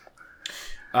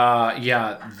 And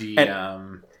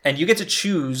you get to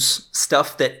choose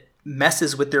stuff that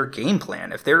messes with their game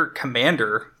plan. If their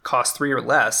commander costs 3 or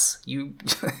less,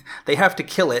 they have to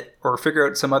kill it or figure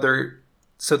out some other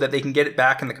so that they can get it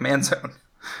back in the command zone.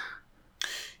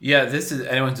 Yeah, this is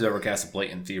anyone who's ever cast a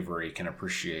Blatant Thievery can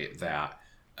appreciate that.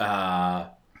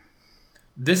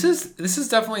 This is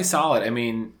definitely solid. I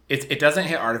mean, it doesn't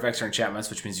hit artifacts or enchantments,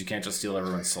 which means you can't just steal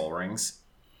everyone's soul rings.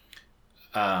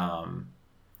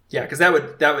 Yeah, because that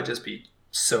would just be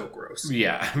so gross.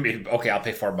 Yeah, I mean, okay, I'll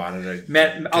pay 4 mana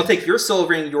I'll take your soul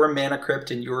ring, your mana crypt,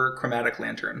 and your chromatic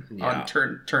lantern on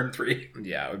turn 3.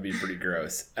 Yeah, it would be pretty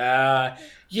gross.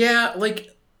 Yeah,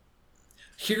 like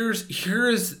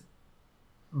here's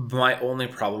my only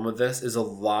problem with this is a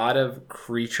lot of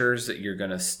creatures that you're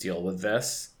gonna steal with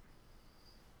this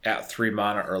at 3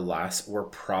 mana or less will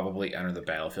probably enter the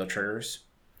battlefield triggers.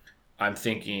 I'm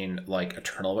thinking like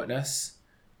Eternal Witness.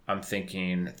 I'm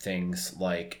thinking things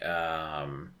like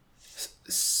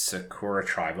Sakura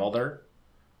Trivelder,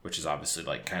 which is obviously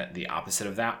like kind of the opposite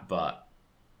of that, but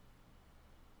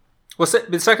well,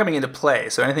 it's not coming into play,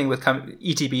 so anything with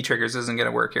ETB triggers isn't going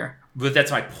to work here. But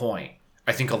that's my point.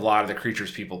 I think a lot of the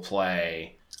creatures people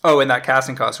play. Oh, in that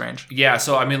casting cost range. Yeah,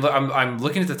 so I mean, I'm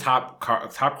looking at the top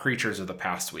creatures of the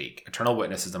past week. Eternal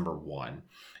Witness is number 1.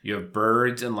 You have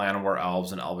Birds and Llanowar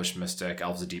Elves and Elvish Mystic,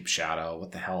 Elves of Deep Shadow.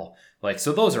 What the hell? Like,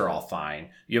 so those are all fine.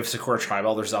 You have Sakura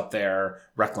Tribelders up there,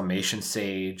 Reclamation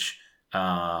Sage,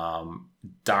 Dockside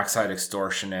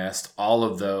Extortionist. All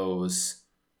of those,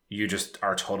 you just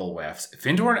are total whiffs.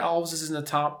 Vindorn Elves is in the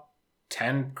top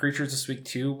 10 creatures this week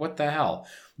too. What the hell?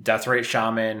 Deathrite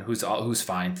Shaman, who's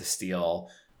fine to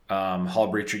steal. Hull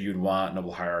Breacher you'd want,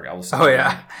 Noble Hierarch, Elvis. Oh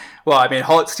yeah, well I mean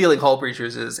stealing Hull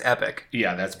Breachers is epic.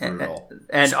 Yeah, that's brutal.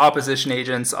 And opposition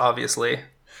agents, obviously.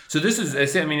 So this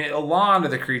is, I mean, a lot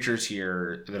of the creatures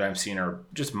here that I'm seeing are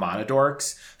just mana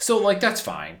dorks. So like that's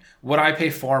fine. Would I pay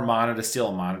 4 mana to steal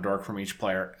a mana dork from each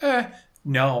player?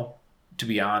 No, to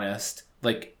be honest.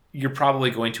 Like you're probably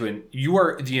going to,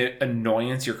 the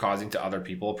annoyance you're causing to other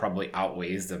people probably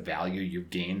outweighs the value you've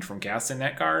gained from casting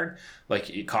that card. Like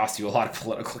it costs you a lot of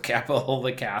political capital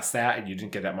to cast that and you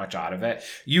didn't get that much out of it.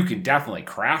 You can definitely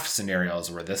craft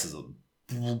scenarios where this is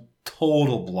a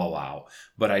total blowout,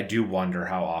 but I do wonder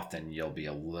how often you'll be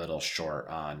a little short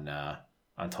on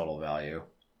total value.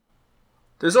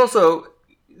 There's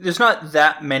not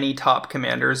that many top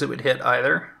commanders that would hit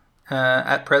either.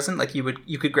 At present, like you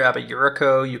could grab a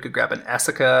Yuriko, you could grab an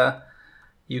Essica,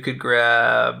 you could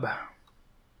grab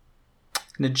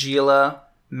Najeela,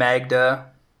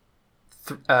 Magda,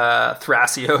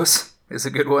 Thrasios is a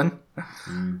good one.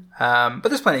 But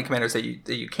there's plenty of commanders that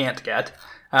you can't get.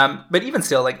 But even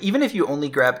still, like even if you only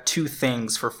grab 2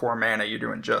 things for 4 mana, you're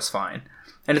doing just fine.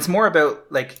 And it's more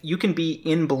about like you can be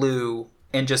in blue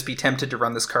and just be tempted to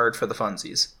run this card for the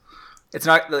funsies. It's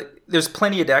not like there's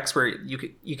plenty of decks where you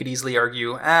could easily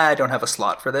argue, I don't have a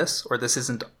slot for this, or this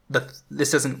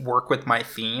doesn't work with my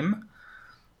theme.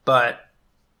 But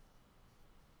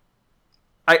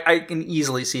I can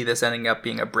easily see this ending up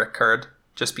being a brick card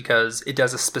just because it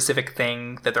does a specific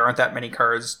thing that there aren't that many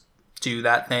cards do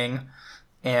that thing,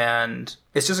 and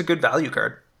it's just a good value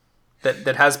card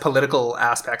that has political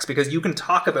aspects because you can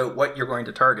talk about what you're going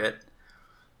to target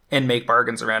and make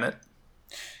bargains around it.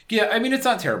 Yeah, I mean it's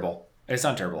not terrible. It's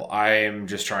not terrible. I'm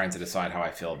just trying to decide how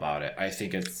I feel about it. I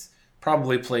think it's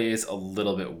probably plays a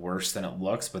little bit worse than it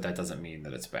looks, but that doesn't mean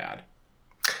that it's bad.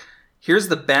 Here's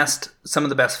some of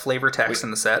the best flavor text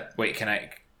in the set. Wait,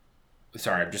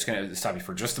 sorry, I'm just going to stop you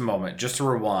for just a moment, just to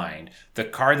rewind. The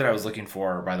card that I was looking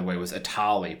for, by the way, was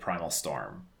Atali Primal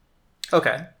Storm.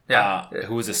 Okay, yeah.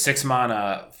 Who was a 6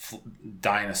 mana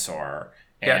dinosaur.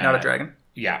 Yeah, not a dragon.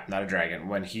 Yeah, not a dragon.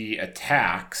 When he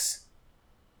attacks...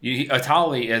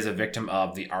 Atali is a victim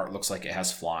of the art looks like it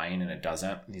has flying and it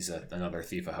doesn't. He's another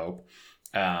Thief of Hope,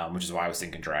 which is why I was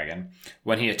thinking dragon.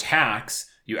 When he attacks,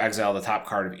 you exile the top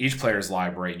card of each player's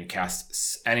library and you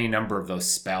cast any number of those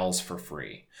spells for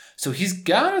free. So he's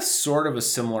got a sort of a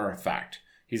similar effect.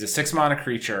 He's a 6 mana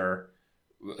creature.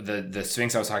 The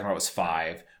Sphinx I was talking about was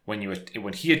 5.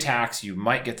 When he attacks, you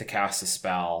might get to cast a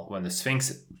spell. When the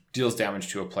Sphinx deals damage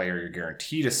to a player, you're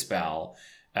guaranteed a spell.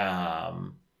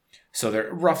 So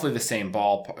they're roughly the same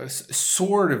ballpark,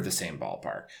 sort of the same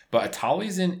ballpark. But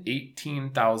Atali's in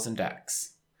 18,000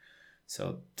 decks.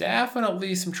 So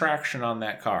definitely some traction on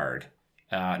that card.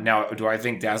 Now, do I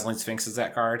think Dazzling Sphinx is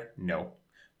that card? No.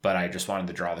 But I just wanted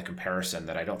to draw the comparison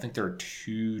that I don't think they're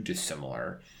too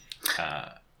dissimilar.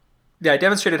 Yeah, I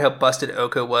demonstrated how busted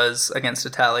Oko was against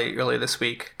Atali earlier this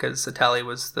week because Atali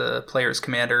was the player's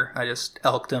commander. I just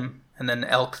elked him and then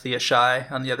elked the Ashai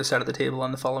on the other side of the table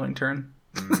on the following turn.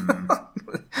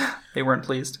 They weren't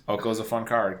pleased. Oko's a fun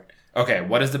card. Okay,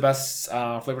 what is the best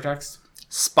flavor text?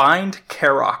 Spined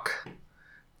Karok.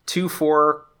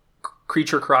 2/4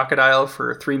 creature crocodile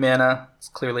for 3 mana. It's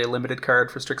clearly a limited card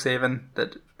for Strixhaven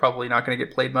that's probably not going to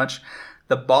get played much.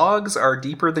 The bogs are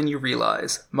deeper than you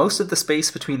realize. Most of the space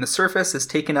between the surface is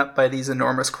taken up by these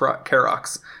enormous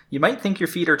Karoks. You might think your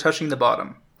feet are touching the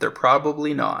bottom. They're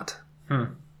probably not.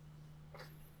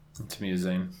 It's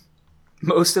amusing.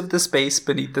 Most of the space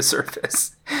beneath the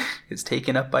surface is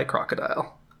taken up by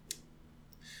crocodile.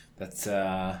 That's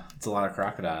a lot of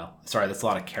crocodile. Sorry, that's a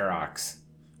lot of Karoks.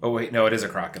 Oh wait, no, it is a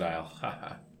crocodile.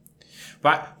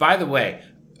 But by the way,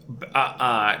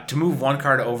 to move one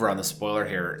card over on the spoiler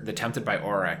here, the Tempted by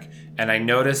Auric, and I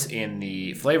notice in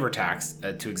the flavor text,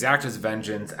 to exact his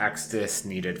vengeance, Extus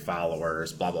needed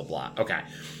followers, blah blah blah. Okay,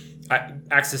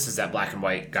 Extus is that black and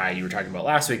white guy you were talking about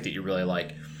last week that you really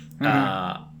like.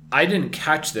 I didn't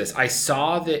catch this. I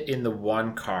saw that in the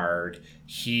one card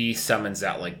he summons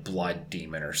that like blood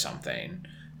demon or something.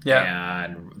 Yeah.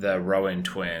 And the Rowan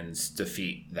twins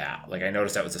defeat that. Like, I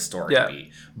noticed that was a story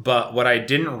beat. But what I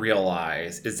didn't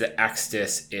realize is that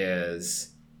Extus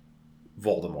is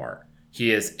Voldemort.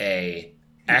 He is a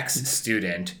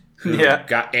ex-student who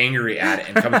got angry at it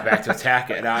and comes back to attack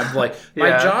it. And I'm like,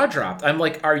 my jaw dropped. I'm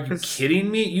like, are you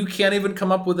kidding me? You can't even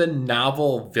come up with a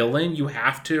novel villain. You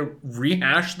have to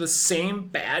rehash the same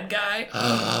bad guy?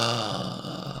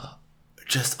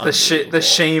 Just unbelievable. The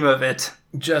shame of it.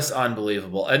 Just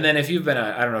unbelievable. And then if you've been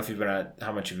I don't know if you've been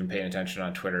how much you've been paying attention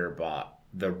on Twitter, but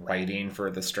the writing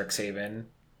for the Strixhaven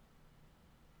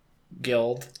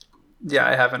Guild. Yeah,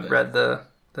 I haven't read the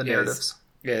narratives.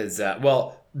 It's not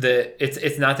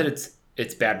that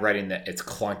it's bad writing, that it's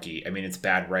clunky. I mean, it's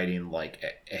bad writing, like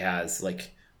it has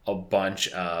like a bunch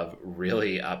of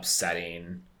really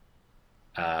upsetting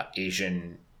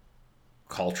Asian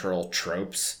cultural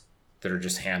tropes that are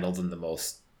just handled in the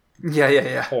most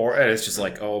horror, and it's just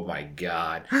like, oh my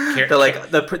god,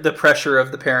 the pressure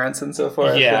of the parents and so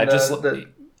forth.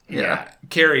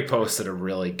 Carrie posted a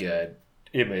really good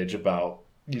image about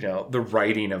the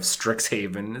writing of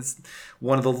Strixhaven is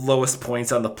one of the lowest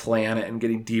points on the planet and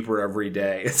getting deeper every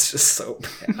day. It's just so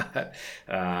bad.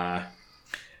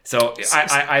 So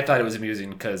I thought it was amusing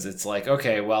because it's like,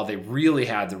 okay, well, they really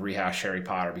had to rehash Harry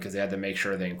Potter because they had to make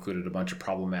sure they included a bunch of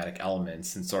problematic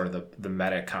elements in sort of the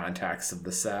meta context of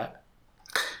the set.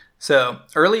 So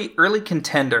early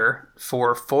contender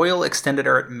for foil extended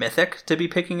art Mythic to be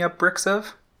picking up bricks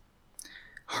of.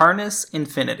 Harness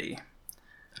Infinity.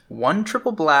 1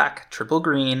 triple black, triple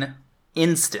green,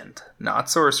 instant, not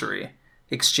sorcery.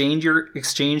 Exchange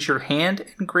your hand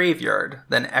and graveyard,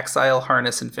 then exile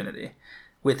Harness Infinity.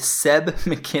 With Seb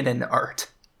McKinnon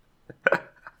art.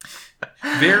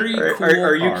 Very cool.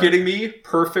 Are you kidding me?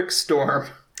 Perfect Storm.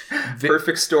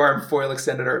 Perfect Storm foil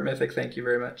extended art Mythic. Thank you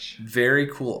very much. Very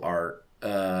cool art.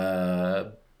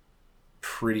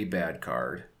 Pretty bad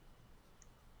card,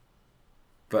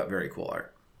 but very cool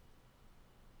art.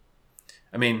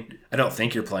 I mean, I don't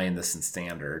think you're playing this in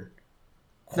standard.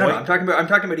 No, I'm talking about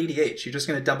EDH. You're just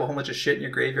going to dump a whole bunch of shit in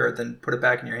your graveyard, then put it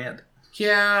back in your hand.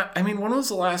 Yeah, I mean, when was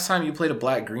the last time you played a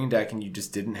black-green deck and you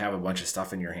just didn't have a bunch of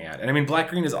stuff in your hand? And I mean,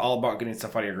 black-green is all about getting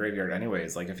stuff out of your graveyard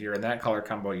anyways. Like, if you're in that color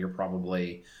combo, you're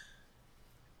probably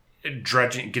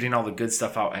getting all the good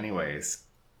stuff out anyways.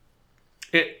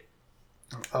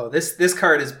 This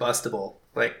card is bustable.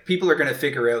 Like, people are going to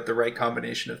figure out the right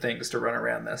combination of things to run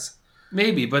around this.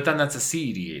 Maybe, but then that's a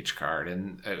CEDH card,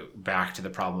 and back to the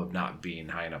problem of not being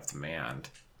high enough demand.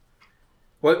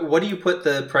 What do you put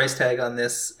the price tag on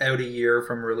this out a year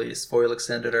from release, foil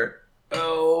extended art?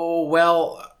 Oh,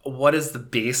 well, what is the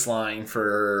baseline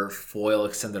for foil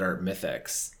extended art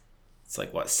mythics? It's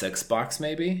like, what, $6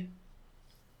 maybe?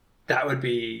 That would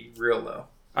be real low.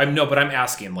 I'm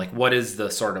asking, like, what is the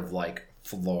sort of, like,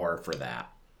 floor for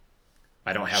that?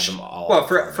 I don't have them all. Well,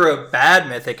 for a bad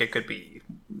mythic, it could be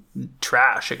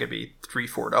trash. It could be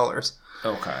 $3-4.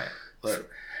 Okay.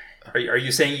 Are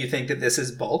you saying you think that this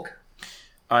is bulk?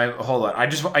 Hold on.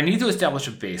 I need to establish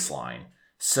a baseline.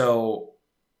 So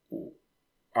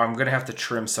I'm going to have to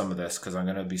trim some of this because I'm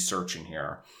going to be searching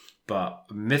here. But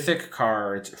mythic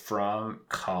cards from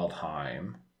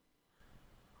Kaldheim.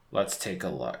 Let's take a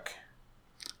look.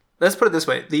 Let's put it this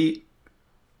way. The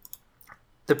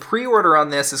pre-order on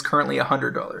this is currently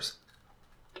 $100.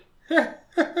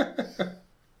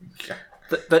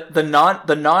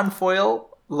 The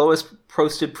non-foil lowest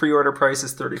posted pre-order price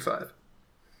is $35.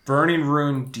 Burning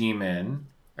Rune Demon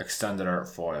extended art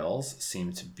foils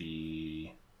seem to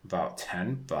be about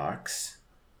 $10.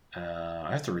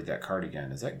 I have to read that card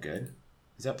again. Is that good?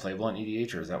 Is that playable on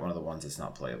EDH, or is that one of the ones that's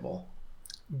not playable?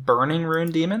 Burning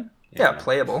Rune Demon? Yeah,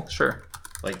 playable. Sure.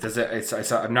 Like, does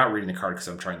it? I'm not reading the card because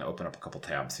I'm trying to open up a couple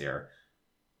tabs here.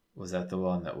 Was that the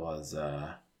one that was?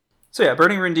 So yeah,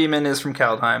 Burning Rune Demon is from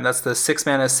Kaldheim. That's the 6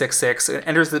 mana 6/6. It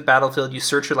enters the battlefield. You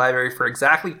search your library for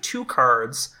exactly 2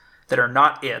 cards that are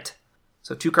not it.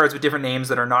 So 2 cards with different names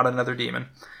that are not another demon.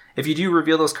 If you do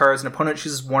reveal those cards, an opponent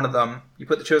chooses one of them, you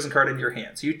put the chosen card into your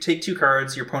hand. So you take 2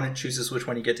 cards, your opponent chooses which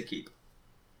one you get to keep.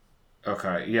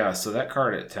 Okay, yeah, so that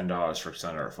card at $10 for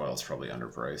extended art foil is probably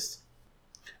underpriced.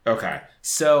 Okay,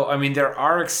 so, I mean, there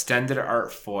are extended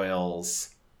art foils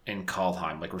in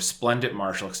Kaldheim, like Resplendent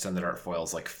Marshal extended art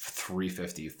foils, like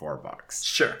 $3.50, $4.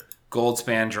 Sure.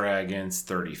 Goldspan Dragons,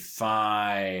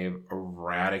 $35.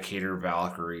 Eradicator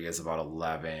Valkyrie is about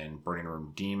 $11. Burning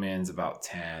Room Demons, about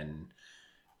 $10.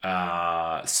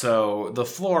 So the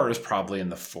floor is probably in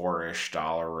the $4-ish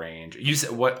range. You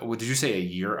said what did you say, a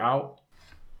year out?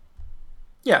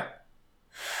 Yeah.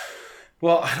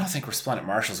 Well, I don't think Resplendent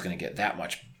Marshal is going to get that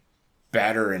much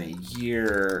better in a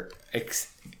year.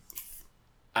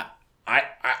 I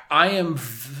am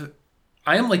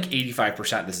like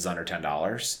 85% this is under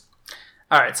 $10.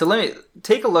 All right, so let me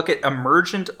take a look at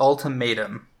Emergent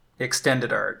Ultimatum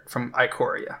extended art from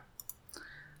Ikoria.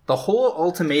 The whole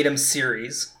Ultimatum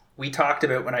series we talked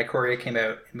about when Ikoria came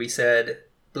out, and we said,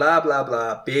 blah, blah,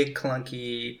 blah, big,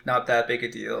 clunky, not that big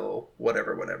a deal,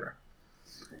 whatever.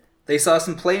 They saw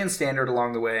some play in Standard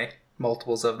along the way,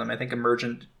 multiples of them. I think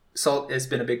Emergent Salt has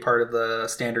been a big part of the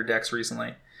Standard decks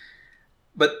recently.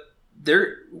 But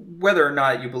whether or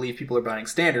not you believe people are buying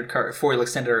foil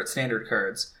extended art standard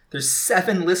cards, there's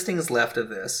 7 listings left of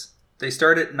this. They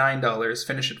start at $9,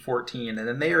 finish at $14, and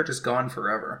then they are just gone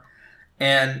forever.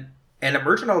 And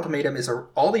Emergent Ultimatum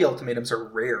all the ultimatums are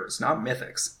rares, not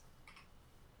mythics.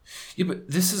 Yeah, but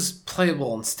this is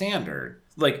playable in Standard.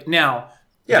 Like, now...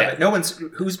 Yeah, but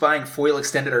who's buying foil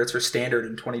extended arts for Standard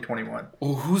in 2021?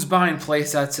 Well, who's buying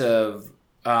playsets of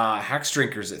Hex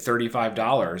Drinkers at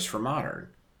 $35 for Modern?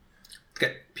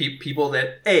 People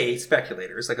that,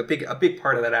 speculators. Like a big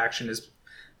part of that action is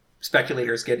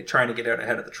speculators trying to get out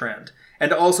ahead of the trend.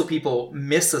 And also people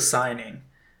misassigning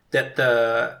that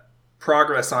the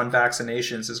progress on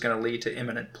vaccinations is going to lead to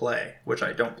imminent play, which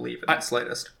I don't believe in the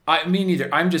slightest. Me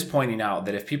neither. I'm just pointing out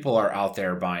that if people are out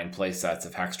there buying play sets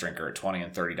of Hex Drinker at $20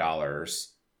 and $30,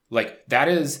 like that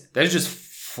is just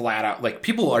flat out, like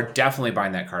people are definitely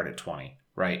buying that card at $20,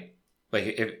 right?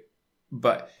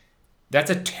 But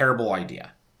that's a terrible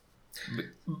idea.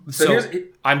 So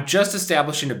I'm just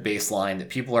establishing a baseline that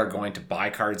people are going to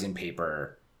buy cards in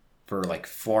paper for like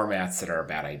formats that are a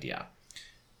bad idea.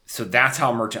 So that's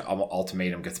how Emergent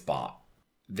Ultimatum gets bought.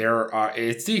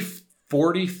 It's the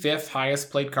 45th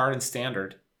highest played card in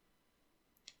Standard.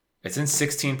 It's in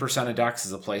 16% of decks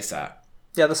as a playset.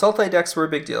 Yeah, the Sultai decks were a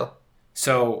big deal.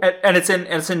 So and it's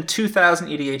in 2,000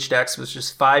 EDH decks, which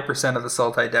is 5% of the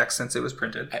Sultai decks since it was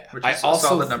printed, which is a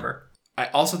solid number. I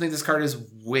also think this card is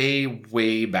way,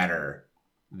 way better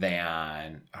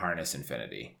than Harness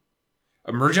Infinity.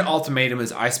 Emergent Ultimatum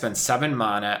is I spend 7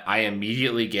 mana, I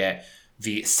immediately get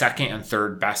the second and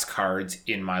third best cards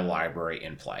in my library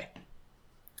in play.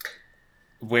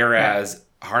 Whereas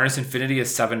Harness Infinity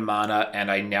is 7 mana, and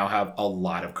I now have a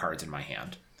lot of cards in my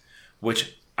hand,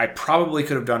 which I probably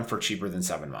could have done for cheaper than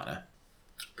 7 mana.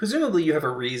 Presumably you have a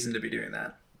reason to be doing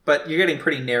that, but you're getting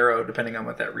pretty narrow depending on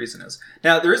what that reason is.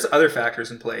 Now, there is other factors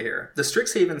in play here. The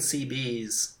Strixhaven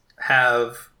CBs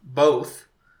have both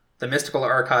the Mystical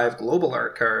Archive global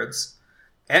art cards,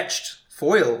 etched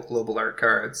foil global art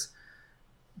cards,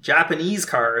 Japanese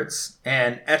cards,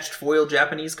 and etched foil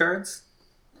Japanese cards.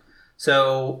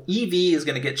 So EV is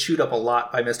going to get chewed up a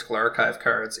lot by Mystical Archive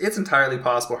cards. It's entirely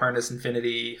possible Harness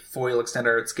Infinity foil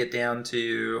extended arts get down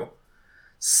to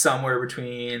somewhere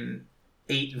between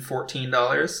 $8 and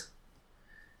 $14.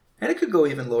 And it could go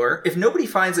even lower. If nobody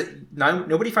finds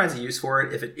a use for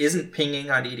it, if it isn't pinging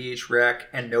on EDH Rec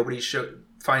and nobody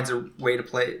finds a way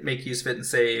to make use of it in,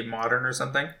 say, Modern or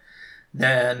something,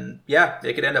 then yeah,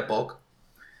 it could end up bulk.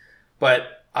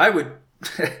 But I would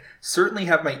certainly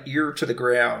have my ear to the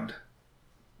ground,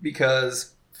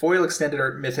 because foil extended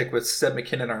art mythic with Seb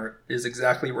McKinnon art is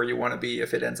exactly where you want to be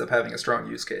if it ends up having a strong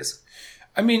use case.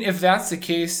 I mean, if that's the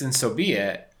case, then so be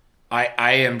it.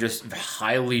 I am just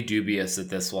highly dubious that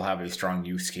this will have a strong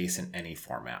use case in any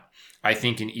format. I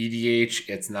think in EDH,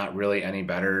 it's not really any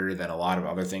better than a lot of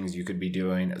other things you could be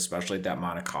doing, especially at that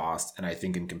amount of cost. And I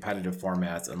think in competitive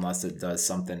formats, unless it does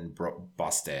something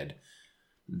busted,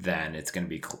 then it's going to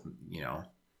be,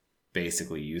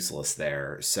 basically useless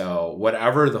there. So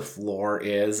whatever the floor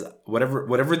is,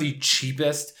 whatever the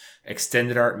cheapest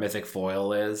extended art mythic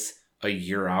foil is a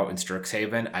year out in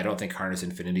Strixhaven, I don't think Harness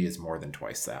Infinity is more than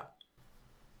twice that.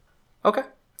 Okay.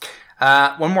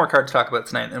 One more card to talk about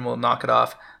tonight, and we'll knock it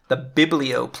off. The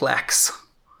Biblioplex.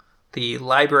 The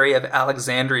Library of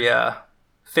Alexandria.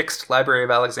 Fixed Library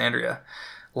of Alexandria.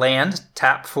 Land,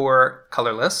 tap for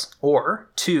colorless, or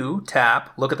 2,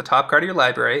 tap, look at the top card of your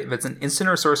library. If it's an instant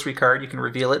or sorcery card, you can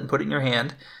reveal it and put it in your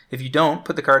hand. If you don't,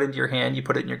 put the card into your hand, you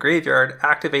put it in your graveyard.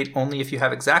 Activate only if you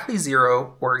have exactly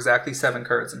 0 or exactly 7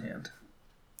 cards in hand.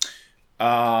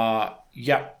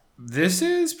 Yeah, this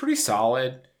is pretty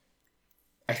solid.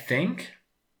 I think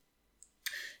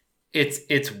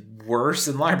it's worse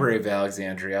than Library of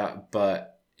Alexandria,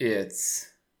 but it's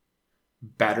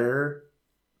better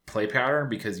play pattern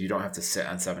because you don't have to sit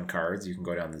on 7 cards. You can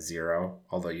go down to 0,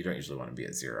 although you don't usually want to be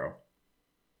at 0.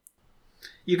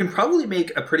 You can probably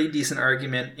make a pretty decent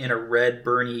argument in a red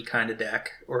Bernie kind of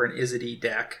deck or an Izzety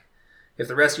deck. If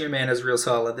the rest of your mana is real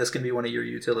solid, this can be one of your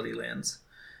utility lands.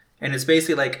 And it's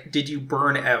basically like, did you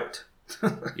burn out?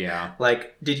 Yeah.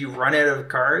 Like, did you run out of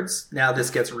cards? Now this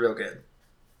gets real good.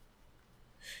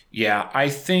 Yeah, I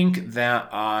think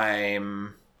that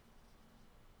I'm...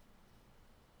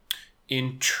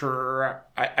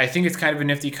 I think it's kind of a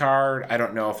nifty card. I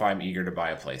don't know if I'm eager to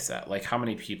buy a playset. Like, how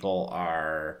many people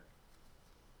are...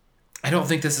 I don't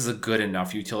think this is a good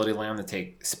enough utility land to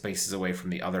take spaces away from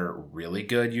the other really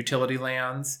good utility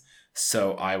lands.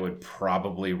 So I would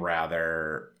probably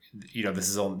rather... this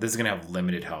is going to have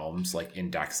limited homes, like in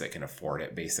decks that can afford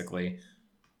it, basically.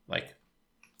 Like,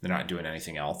 they're not doing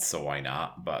anything else, so why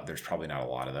not? But there's probably not a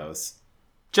lot of those.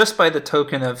 Just by the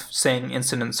token of saying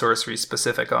instant and sorcery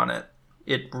specific on it,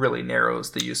 it really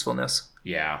narrows the usefulness.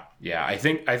 Yeah. I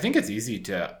think it's easy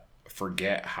to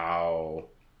forget how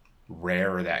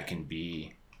rare that can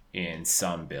be in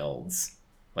some builds.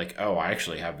 Like, oh, I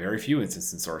actually have very few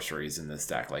instants and sorceries in this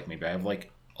deck. Like, maybe I have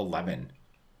like 11,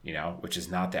 which is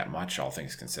not that much, all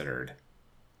things considered.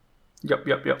 Yep.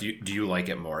 Do you like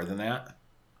it more than that?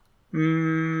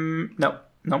 No.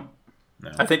 No.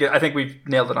 I think we've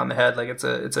nailed it on the head. Like, it's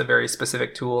a very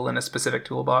specific tool in a specific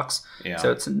toolbox. Yeah.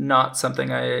 So it's not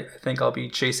something I think I'll be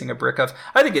chasing a brick of.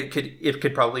 I think it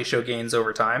could probably show gains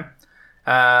over time.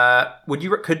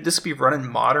 Could this be run in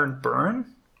Modern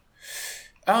Burn?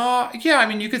 Yeah. I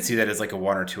mean, you could see that as like a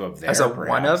 1 or 2 of there. As a perhaps.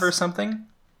 1 of or something.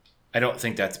 I don't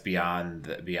think that's beyond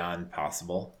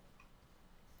possible.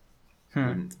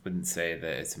 Wouldn't say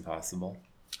that it's impossible.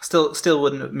 Still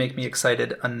wouldn't make me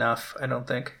excited enough, I don't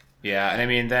think. Yeah, and I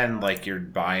mean, then like you're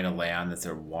buying a land that's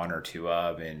a 1 or 2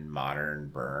 of in Modern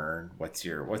Burn. What's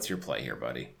your play here,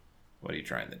 buddy? What are you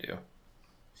trying to do?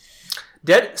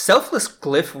 Selfless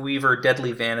Glyph Weaver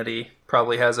Deadly Vanity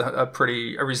probably has a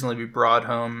reasonably broad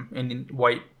home in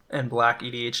white and black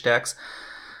EDH decks.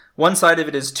 One side of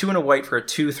it is 2 and a white for a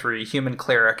 2/3 Human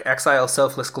Cleric. Exile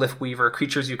Selfless Glyph Weaver.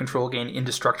 Creatures you control gain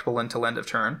indestructible until end of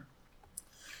turn.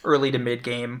 Early to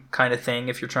mid-game kind of thing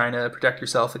if you're trying to protect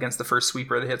yourself against the first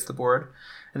sweeper that hits the board.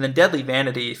 And then Deadly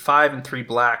Vanity, 5 and 3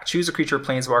 black. Choose a creature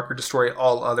Planeswalker, destroy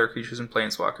all other creatures in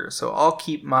Planeswalker. So I'll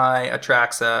keep my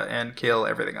Atraxa and kill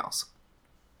everything else.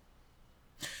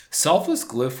 Selfless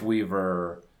Glyph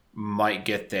Weaver might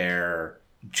get there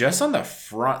just on the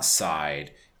front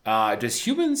side. Does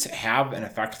humans have an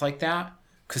effect like that?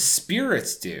 Because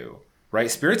spirits do, right?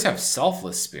 Spirits have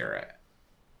Selfless Spirit,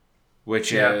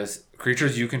 which is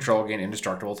creatures you control gain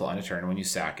indestructible till end of turn when you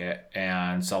sack it.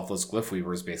 And Selfless Glyph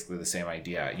Weaver is basically the same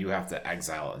idea. You have to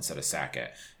exile it instead of sack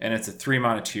it. And it's a 3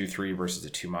 mana 2/3 versus a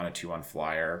 2 mana 2/1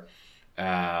 flyer.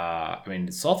 I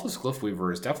mean, Selfless Glyph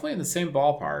Weaver is definitely in the same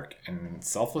ballpark. And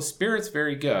Selfless Spirit's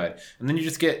very good. And then you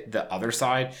just get the other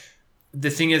side. The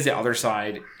thing is, the other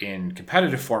side in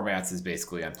competitive formats is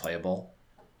basically unplayable.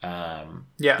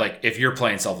 Like, if you're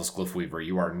playing Selfless Glyph Weaver,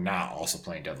 you are not also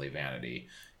playing Deadly Vanity.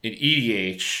 In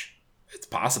EDH, it's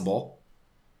possible.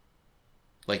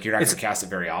 Like, you're not going to cast it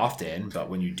very often, but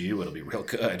when you do, it'll be real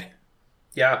good.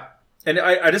 Yeah. And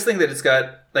I just think that it's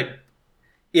got, like,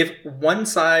 if one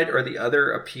side or the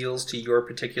other appeals to your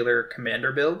particular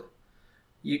commander build,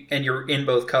 and you're in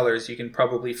both colors, you can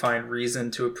probably find reason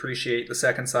to appreciate the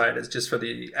second side as just for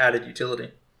the added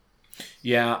utility.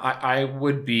 Yeah, I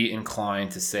would be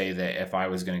inclined to say that if I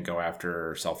was going to go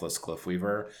after Selfless Glyph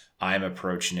Weaver, I'm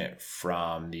approaching it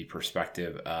from the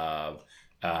perspective of,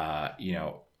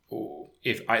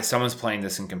 if someone's playing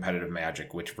this in competitive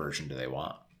Magic, which version do they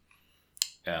want?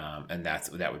 And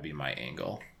that would be my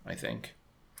angle, I think.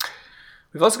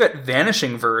 We've also got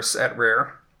Vanishing Verse at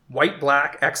rare.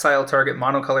 White-black, exile target,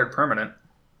 monocolored permanent.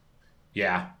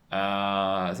 Yeah.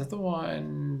 Is that the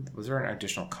one? Was there an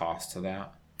additional cost to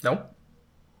that? Nope.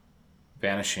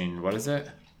 Vanishing, what is it?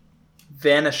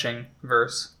 Vanishing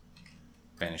Verse.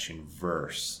 Vanishing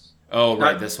Verse. Oh,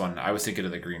 right, this one. I was thinking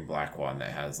of the green-black one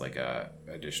that has like a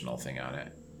additional thing on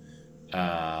it.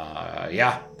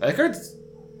 Yeah, that card's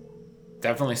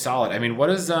definitely solid. I mean, what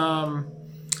is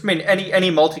I mean, any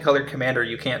multicolored commander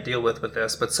you can't deal with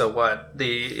this, but so what?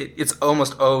 It's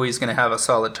almost always going to have a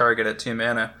solid target at 2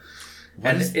 mana.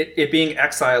 It being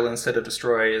exile instead of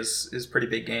destroy is pretty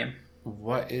big game.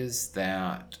 What is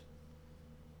that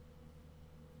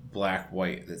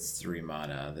black-white that's 3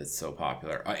 mana that's so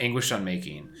popular? Anguish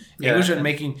Unmaking. Anguish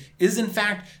Unmaking is, in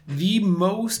fact, the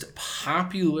most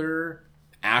popular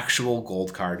actual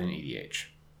gold card in EDH.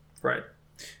 Right.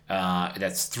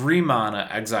 That's 3 mana,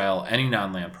 exile any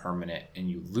non-land permanent, and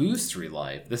you lose 3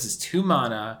 life. This is 2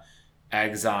 mana,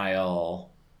 exile...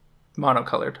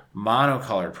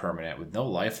 Monocolored permanent with no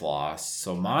life loss.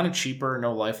 So mana cheaper,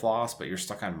 no life loss, but you're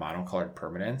stuck on monocolored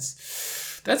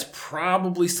permanents. That's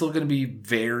probably still going to be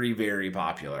very, very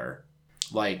popular.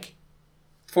 Like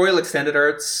foil extended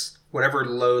arts, whatever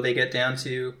low they get down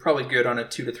to, probably good on a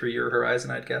 2 to 3 year horizon,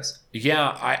 I'd guess.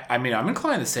 Yeah, I mean, I'm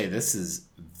inclined to say this is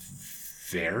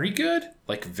very good,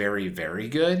 like very, very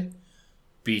good.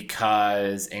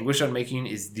 Because Anguish Unmaking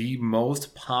is the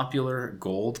most popular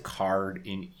gold card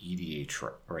in EDH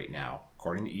right now,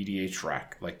 according to EDH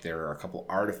Rec. Like, there are a couple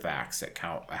artifacts that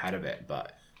count ahead of it,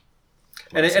 but...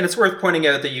 And it's worth pointing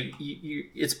out that you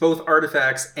it's both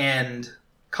artifacts and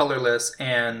colorless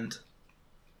and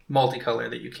multicolor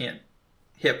that you can't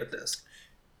hit with this.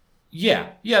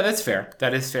 Yeah, that's fair.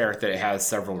 That is fair that it has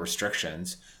several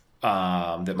restrictions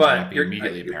that might not be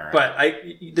immediately apparent. But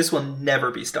this will never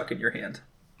be stuck in your hand.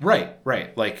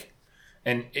 Right. Like,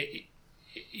 and it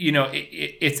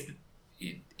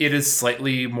is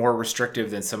slightly more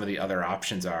restrictive than some of the other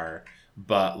options are,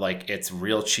 but like it's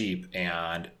real cheap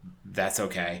and that's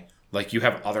okay. Like you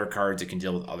have other cards that can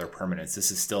deal with other permanents.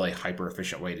 This is still a hyper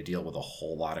efficient way to deal with a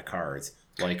whole lot of cards.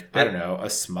 Like, I don't know,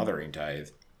 a Smothering Tithe.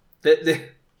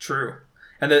 True.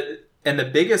 And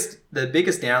the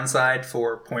biggest downside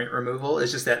for point removal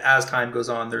is just that as time goes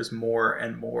on, there's more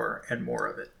and more and more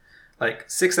of it. Like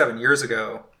 6-7 years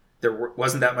ago, there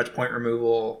wasn't that much point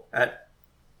removal at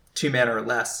 2 mana or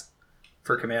less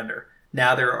for Commander.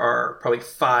 Now there are probably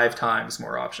 5 times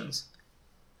more options.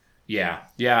 Yeah,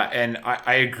 and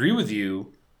I agree with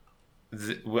you.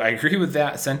 I agree with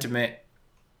that sentiment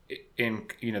in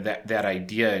that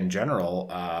idea in general.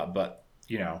 But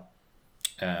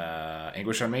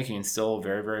Anguish Unmaking is still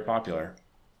very, very popular.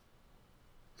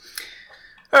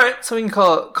 All right, so we can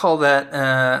call that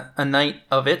a night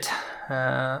of it.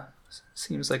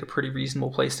 Seems like a pretty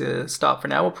reasonable place to stop for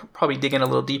now. We'll probably dig in a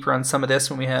little deeper on some of this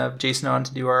when we have Jason on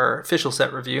to do our official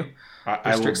set review.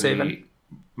 I will be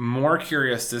more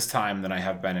curious this time than I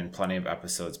have been in plenty of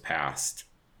episodes past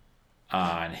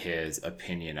on his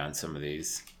opinion on some of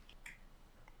these.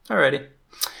 Alrighty.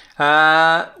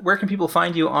 Where can people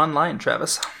find you online,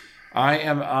 Travis? I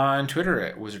am on Twitter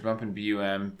at WizardBumpin,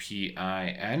 BUMPIN.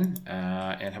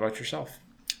 And how about yourself?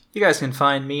 You guys can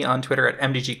find me on Twitter at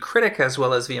MTGCritic, as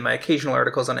well as via my occasional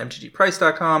articles on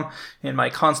MTGPrice.com and my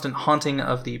constant haunting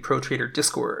of the Pro Trader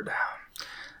Discord.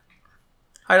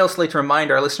 I'd also like to remind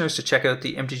our listeners to check out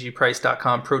the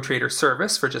MTGPrice.com Pro Trader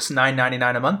service for just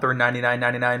 $9.99 a month or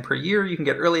 $99.99 per year. You can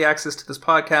get early access to this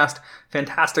podcast,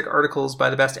 fantastic articles by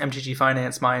the best MTG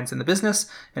finance minds in the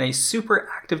business, and a super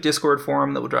active Discord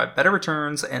forum that will drive better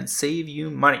returns and save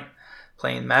you money.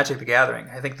 Playing Magic the Gathering.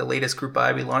 I think the latest group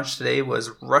buy we launched today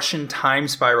was Russian Time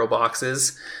Spiral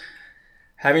boxes.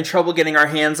 Having trouble getting our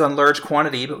hands on large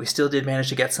quantity, but we still did manage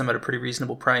to get some at a pretty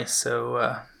reasonable price.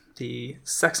 So the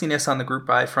sexiness on the group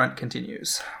buy front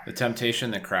continues. The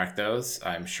temptation to crack those,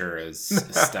 I'm sure, is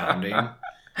astounding.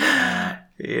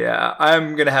 Yeah,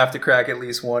 I'm going to have to crack at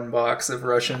least one box of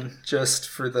Russian just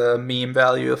for the meme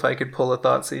value if I could pull a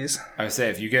Thoughtseize. I would say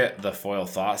if you get the foil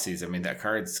Thoughtseize, I mean, that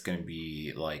card's going to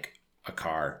be like a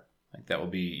car. Like that will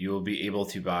be, you will be able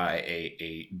to buy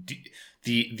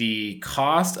the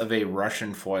cost of a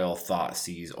Russian foil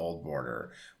Thoughtseize Old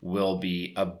Border will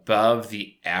be above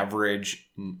the average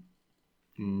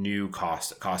new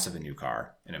cost of a new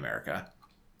car in America.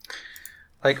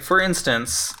 Like, for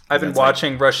instance, I've been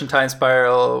watching Russian Time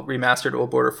Spiral Remastered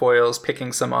Old Border foils,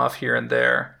 picking some off here and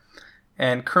there.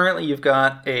 And currently you've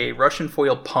got a Russian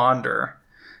foil Ponder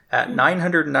at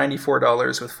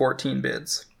 $994 with 14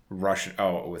 bids.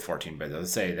 With 14 bids. I would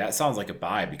say that sounds like a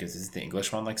buy because isn't the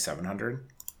English one like 700?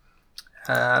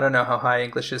 I don't know how high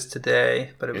English is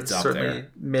today, but it was certainly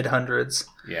mid-hundreds.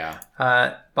 Yeah.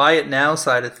 Buy it now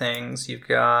side of things, you've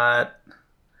got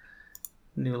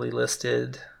newly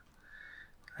listed.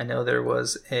 I know there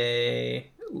was they've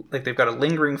got a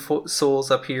Lingering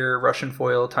Souls up here, Russian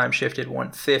foil, time shifted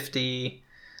 150,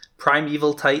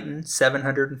 Primeval Titan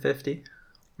 750.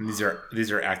 And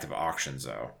these are active auctions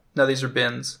though. No, these are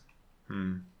bins.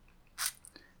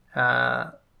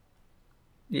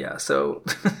 Yeah, so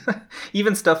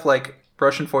even stuff like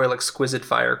Russian foil exquisite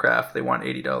firecraft. They want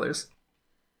 $80.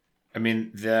 I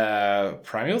mean, the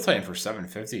Primeval Titan for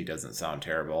 $750 doesn't sound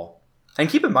terrible. And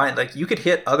keep in mind, like, you could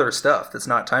hit other stuff that's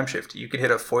not time shifty. You could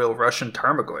hit a foil Russian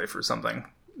Tarmogoyf or something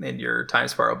in your Time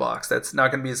Spiral box. That's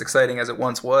not going to be as exciting as it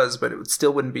once was, but it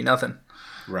still wouldn't be nothing.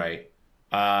 Right.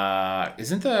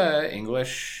 Isn't the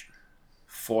English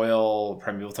foil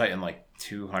Primeval Titan like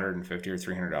 $250 or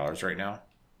 $300 right now?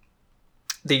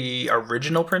 The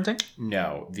original printing?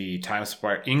 No, the Time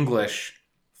Spiral English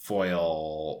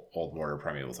foil Old Border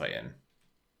Primeval Titan.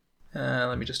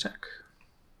 Let me just check.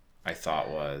 I thought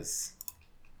was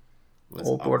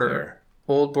Old Border.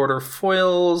 Old Border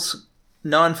foils.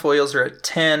 Non-foils are at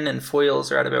 10 and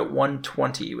foils are at about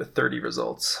 120 with 30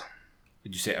 results.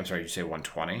 Did you say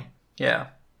 120? Yeah.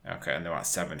 Okay, and they want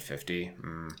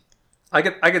 $750. I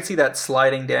could see that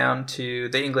sliding down to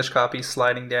the English copy,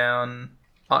 sliding down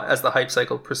as the hype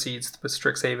cycle proceeds with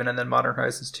Strixhaven and then Modern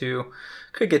Horizons 2.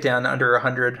 Could get down under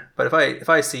 100, but if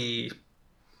I see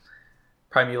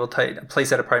Primeval Titan, a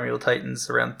playset of Primeval Titans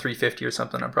around 350 or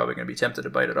something, I'm probably going to be tempted to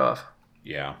bite it off.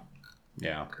 Yeah.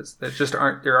 Because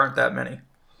there aren't that many.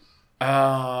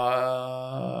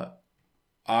 I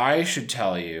should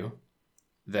tell you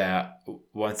that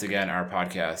once again our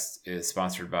podcast is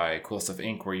sponsored by Cool Stuff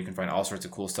Inc., where you can find all sorts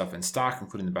of cool stuff in stock,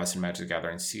 including the best in Magic the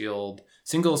Gathering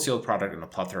single sealed product and a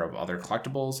plethora of other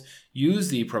collectibles. Use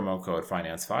the promo code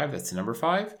FINANCE5, that's the number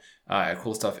 5, at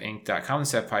coolstuffinc.com and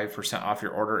set 5% off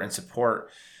your order and support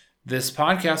this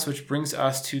podcast, which brings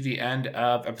us to the end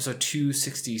of episode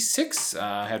 266.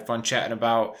 Had fun chatting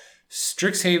about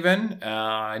Strixhaven.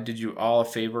 I did you all a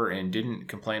favor and didn't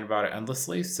complain about it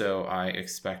endlessly, so I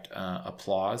expect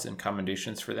applause and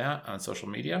commendations for that on social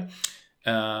media.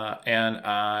 And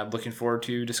I'm looking forward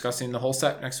to discussing the whole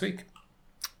set next week.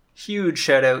 Huge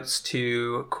shout outs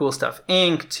to Cool Stuff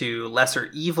Inc., to Lesser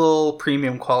Evil,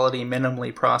 premium quality,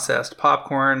 minimally processed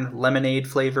popcorn, lemonade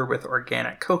flavor with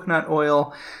organic coconut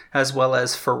oil, as well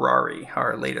as Ferrari,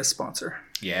 our latest sponsor.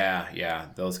 Yeah,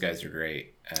 those guys are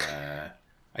great, I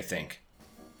think.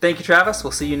 Thank you, Travis.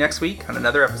 We'll see you next week on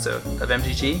another episode of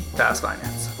MTG Fast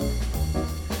Finance.